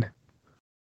 10.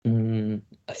 I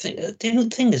think the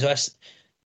thing is,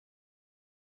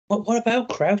 what about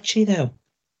Crouchy though?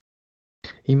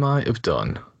 He might have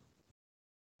done.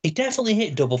 He definitely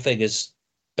hit double figures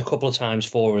a couple of times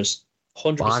for us.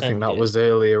 100%. But I think that was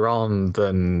earlier on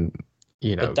than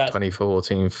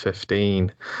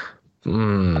 2014-15.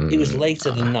 It was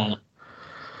later than that.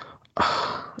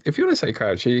 If you want to say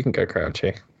Crouchy, you can go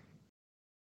Crouchy.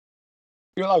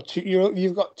 You're allowed to.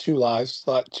 You've got 2 lives.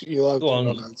 You're allowed go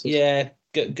on. Yeah,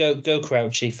 go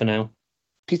Crouchy for now.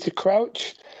 Peter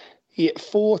Crouch, he hit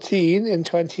 14 in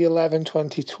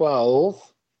 2011-2012.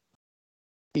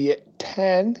 He hit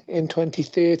 10 in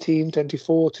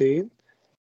 2013-2014.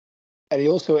 And he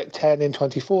also hit 10 in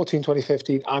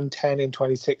 2014-2015 and 10 in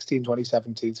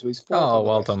 2016-2017. So he's 4th. Oh,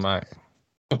 well done, mate.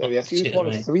 So yes, he's one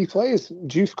of 3 players.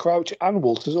 Diouf, Crouch and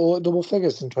Walters all at double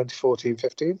figures in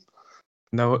 2014-15.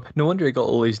 No wonder he got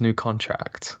all these new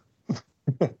contracts.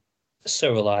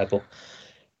 So reliable.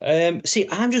 See,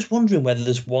 I'm just wondering whether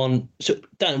there's one. So,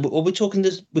 Dan, are we talking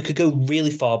this? We could go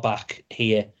really far back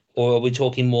here, or are we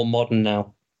talking more modern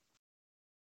now?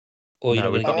 Or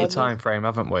no, we've got the time frame,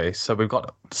 haven't we? So we've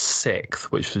got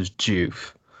 6th, which was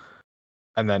Diouf,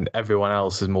 and then everyone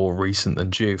else is more recent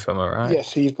than Diouf. Am I right? Yeah.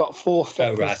 So you've got 4th, 5th,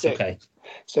 and 6th. Okay.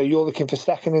 So you're looking for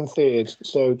 2nd and 3rd.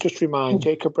 So just remind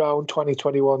Jacob Brown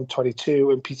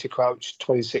 2021-22 and Peter Crouch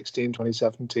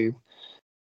 2016-2017.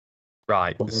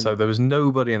 Right. So there was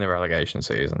nobody in the relegation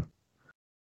season.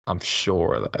 I'm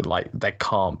sure that, like, there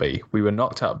can't be. We were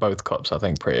knocked out both cups, I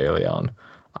think, pretty early on.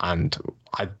 And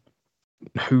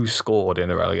who scored in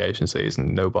the relegation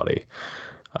season? Nobody.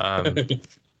 So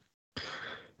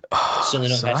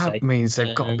that means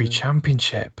they've got to be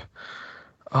Championship.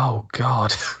 Oh,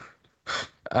 God.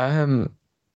 Are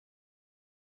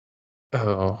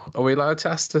we allowed to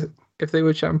ask if they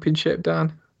were Championship,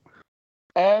 Dan?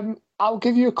 I'll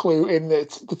give you a clue in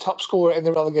that the top scorer in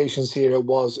the relegations era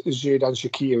was Xherdan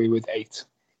Shaqiri with 8.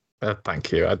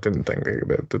 Thank you. I didn't think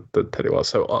that it was.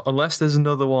 So unless there's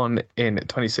another one in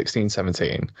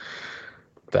 2016-17,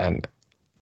 then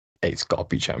it's got to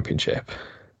be Championship.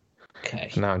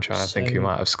 Okay. Now I'm trying to think who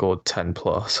might have scored 10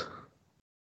 plus.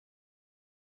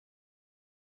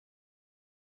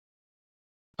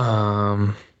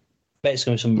 Bet it's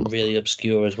going to be something really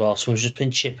obscure as well. Someone's just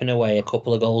been chipping away a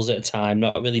couple of goals at a time,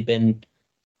 not really been,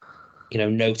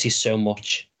 noticed so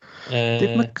much.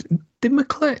 Did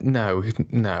McLean? No,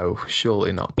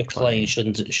 surely not. McLean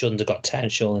shouldn't have got 10,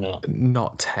 surely not.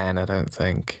 Not 10, I don't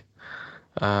think.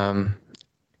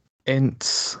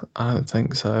 Ints, I don't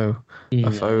think so. No.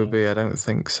 Aphobia, I don't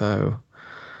think so.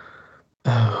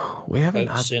 Oh, we haven't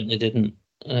had... certainly didn't.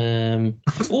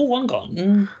 One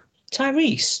gone.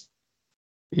 Tyrese.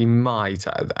 He might.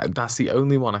 That's the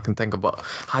only one I can think of. But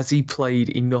has he played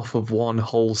enough of one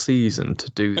whole season to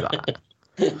do that?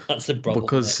 That's the problem.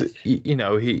 Because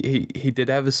he did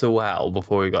ever so well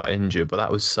before he got injured, but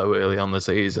that was so early on the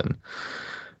season.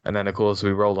 And then, of course,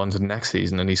 we rolled on to the next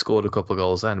season, and he scored a couple of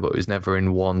goals then, but it was never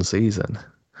in one season.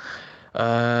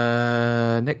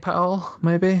 Nick Powell,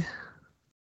 maybe?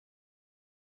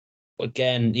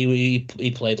 Again,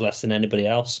 he played less than anybody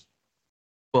else.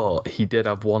 But he did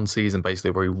have one season,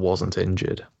 basically, where he wasn't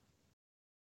injured.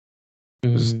 It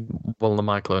was one of the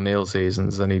Michael O'Neill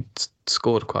seasons, and he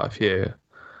scored quite a few.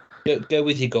 Go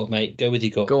with your gut, mate. Go with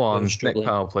your gut. Go on, Nick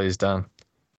Powell, please, Dan.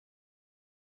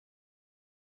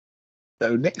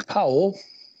 So Nick Powell,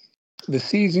 the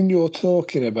season you're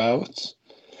talking about,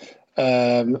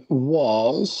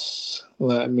 was...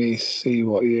 Let me see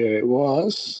what year it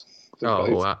was.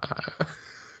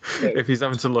 If he's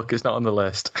having to look, it's not on the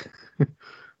list.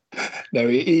 No,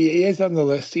 he is on the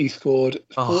list. He scored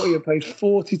 40, played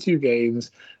 42 games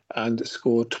and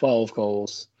scored 12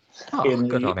 goals in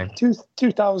good the on him.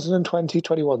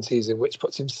 2020-21 season, which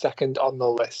puts him second on the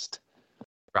list.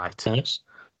 Right. Nice.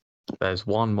 There's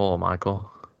one more,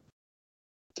 Michael.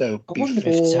 So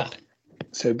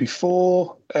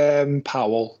before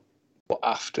Powell, but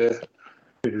after,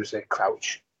 who was it?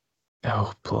 Crouch.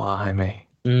 Oh, blimey.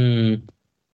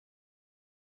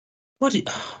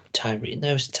 Tyrese.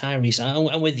 No, it's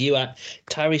Tyrese. I'm with you.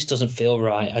 Tyrese doesn't feel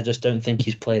right. I just don't think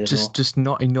he's played enough. Just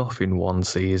not enough in one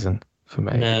season for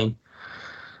me. No.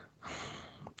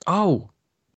 Oh,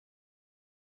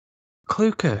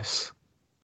 Clucas.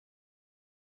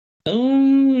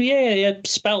 Oh, yeah.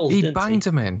 Spells. He banged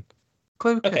him in.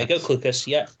 Clucas. Okay, go Clucas.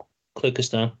 Yeah,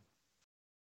 Clucas now.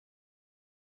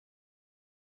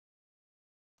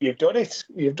 You've done it.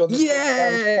 You've done the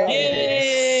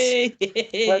Yay!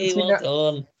 Well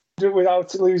done.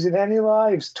 Without losing any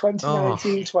lives.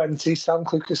 2019-20, Sam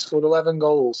Clucas scored 11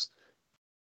 goals.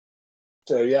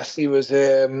 So yes, he was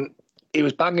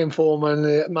banging form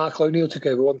when Michael O'Neill took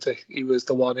over, wasn't he? He was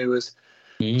the one who was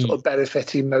sort of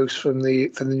benefiting most from the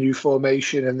new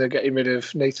formation, and they're getting rid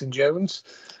of Nathan Jones.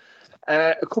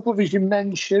 A couple of as you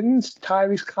mentioned,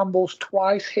 Tyrese Campbell's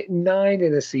twice hit 9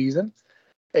 in a season,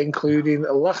 including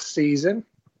last season.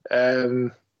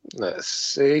 Let's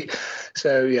see.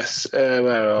 So, yes,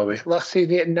 where are we? Last season,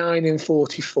 he hit 9 in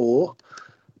 44.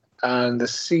 And the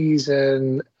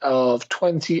season of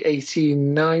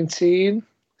 2018-19,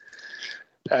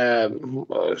 where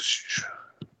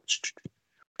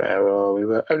are we?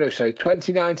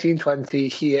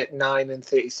 2019-20, he hit 9 in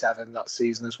 37 that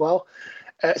season as well.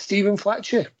 Stephen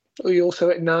Fletcher, who also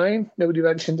hit 9. Nobody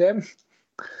mentioned him.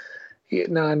 He hit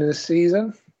 9 in a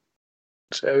season.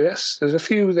 So, yes, there's a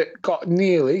few that got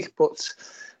nearly, but,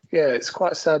 yeah, it's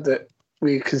quite sad that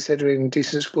we're considering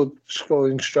decent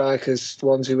scoring strikers the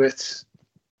ones who hit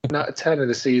not 10 in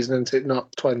the season and hit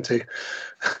not 20.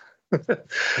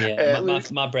 Yeah,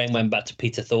 my brain went back to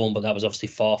Peter Thorne, but that was obviously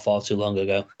far, far too long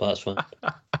ago, but that's fine.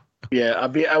 Yeah,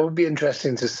 I would be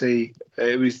interesting to see.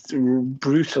 It was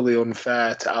brutally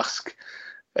unfair to ask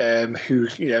who,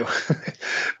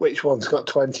 which one's got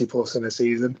 20 plus in a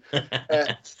season.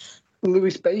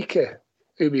 Lewis Baker,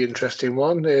 who'd be an interesting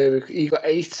one. He got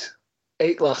 8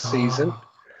 last season,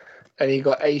 and he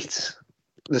got 8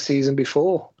 the season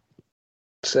before.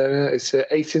 So it's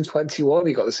 18-21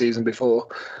 he got the season before.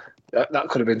 That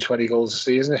could have been 20 goals a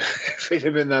season if he'd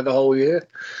have been there the whole year.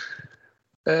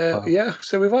 Yeah,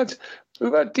 so we've had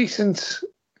decent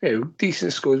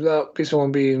scores without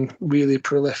someone being really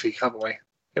prolific, haven't we,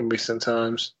 in recent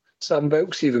times? Sam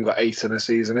Vokes even got 8 in a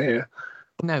season here.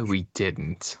 No, we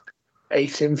didn't.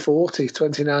 8 in 40,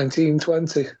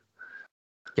 2019-20.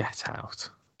 Get out.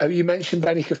 You mentioned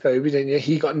Benny Kofobi, didn't you?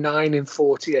 He got 9 in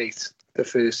 48 the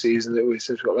first season that we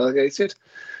got relegated,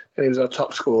 and he was our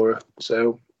top scorer.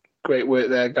 So great work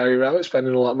there, Gary Rowett,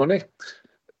 spending a lot of money.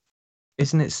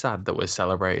 Isn't it sad that we're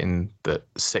celebrating that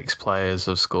 6 players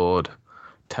have scored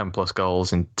 10 plus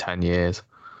goals in 10 years?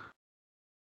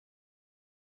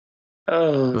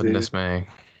 Oh, goodness me.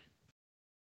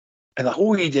 And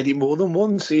he did it more than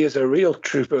once. He is a real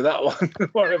trooper, that one.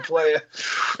 What a player.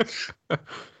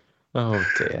 Oh,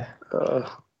 dear.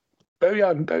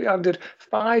 Bojan did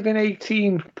 5 in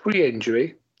 18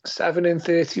 pre-injury, 7 in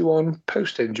 31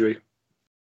 post-injury.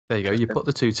 There you go. You put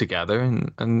the two together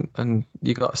and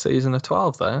you got a season of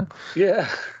 12 there. Yeah.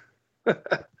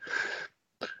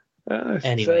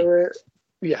 Anyway. So,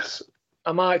 yes.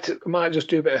 I might just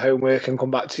do a bit of homework and come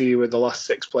back to you with the last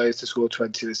 6 players to score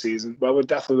 20 this season. Well, we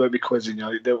definitely won't be quizzing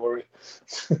you, don't worry.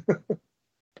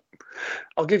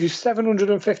 I'll give you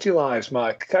 750 lives,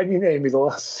 Mike. Can you name me the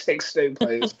last 6 Stoke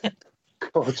players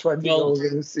scored 20 goals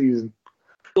in the season?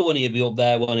 One of you be up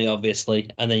there, one of you, obviously.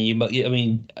 And then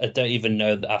I don't even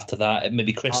know that after that.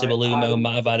 Maybe Chris Ibalumo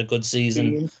might have had a good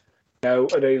season. No,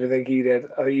 I don't even think he did.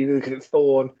 I think you look at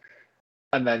Thorne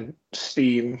and then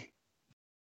Steen.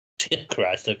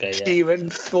 Christ, okay, yeah. Steven,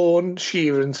 Thorne,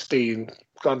 Sheeran, Steen.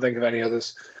 Can't think of any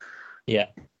others. Yeah.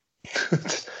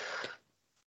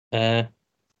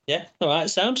 Yeah, all right,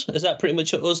 sound. Is that pretty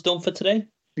much us done for today?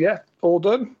 Yeah, all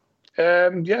done.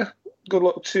 Yeah, good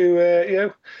luck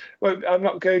to well, I'm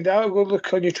not going down. Good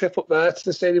luck on your trip up there to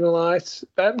the Stadium of Light,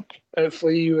 Ben.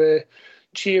 Hopefully you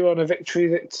cheer on a victory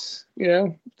that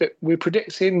that we're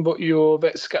predicting, but you're a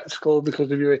bit sceptical because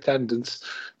of your attendance.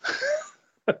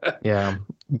 Yeah.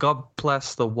 God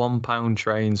bless the £1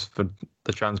 trains for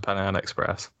the Transpennine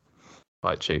Express.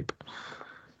 Quite cheap.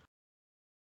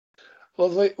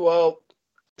 Lovely. Well,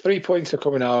 3 points are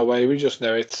coming our way. We just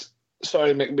know it.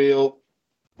 Sorry, McBeal.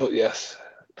 But yes,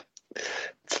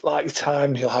 it's like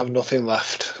time you'll have nothing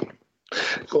left.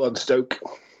 Go on, Stoke.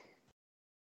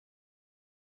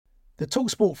 The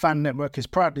TalkSport Fan Network is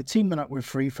proudly teaming up with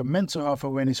Free for Mental Health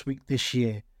Awareness Week this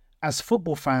year. As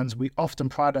football fans, we often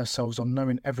pride ourselves on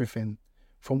knowing everything,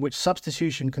 from which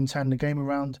substitution can turn the game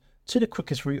around to the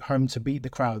quickest route home to beat the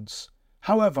crowds.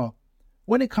 However,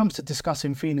 when it comes to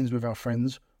discussing feelings with our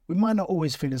friends, we might not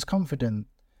always feel as confident.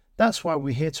 That's why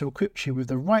we're here to equip you with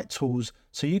the right tools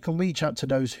so you can reach out to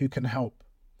those who can help.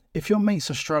 If your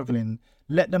mates are struggling,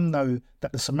 let them know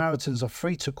that the Samaritans are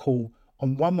free to call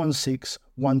on 116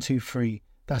 123.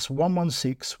 That's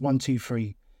 116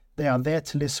 123. They are there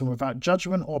to listen without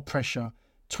judgment or pressure,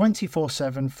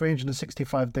 24/7,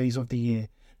 365 days of the year.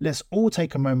 Let's all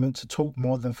take a moment to talk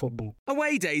more than football.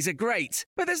 Away days are great,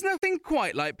 but there's nothing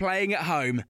quite like playing at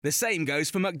home. The same goes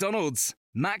for McDonald's.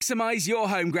 Maximise your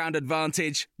home ground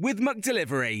advantage with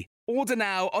McDelivery. Order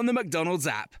now on the McDonald's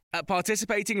app. At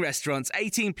participating restaurants,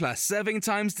 18 plus, serving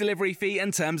times, delivery fee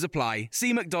and terms apply.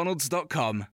 See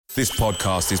mcdonalds.com. This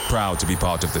podcast is proud to be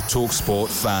part of the TalkSport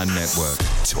Fan Network.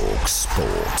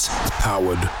 TalkSport.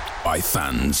 Powered by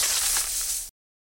fans.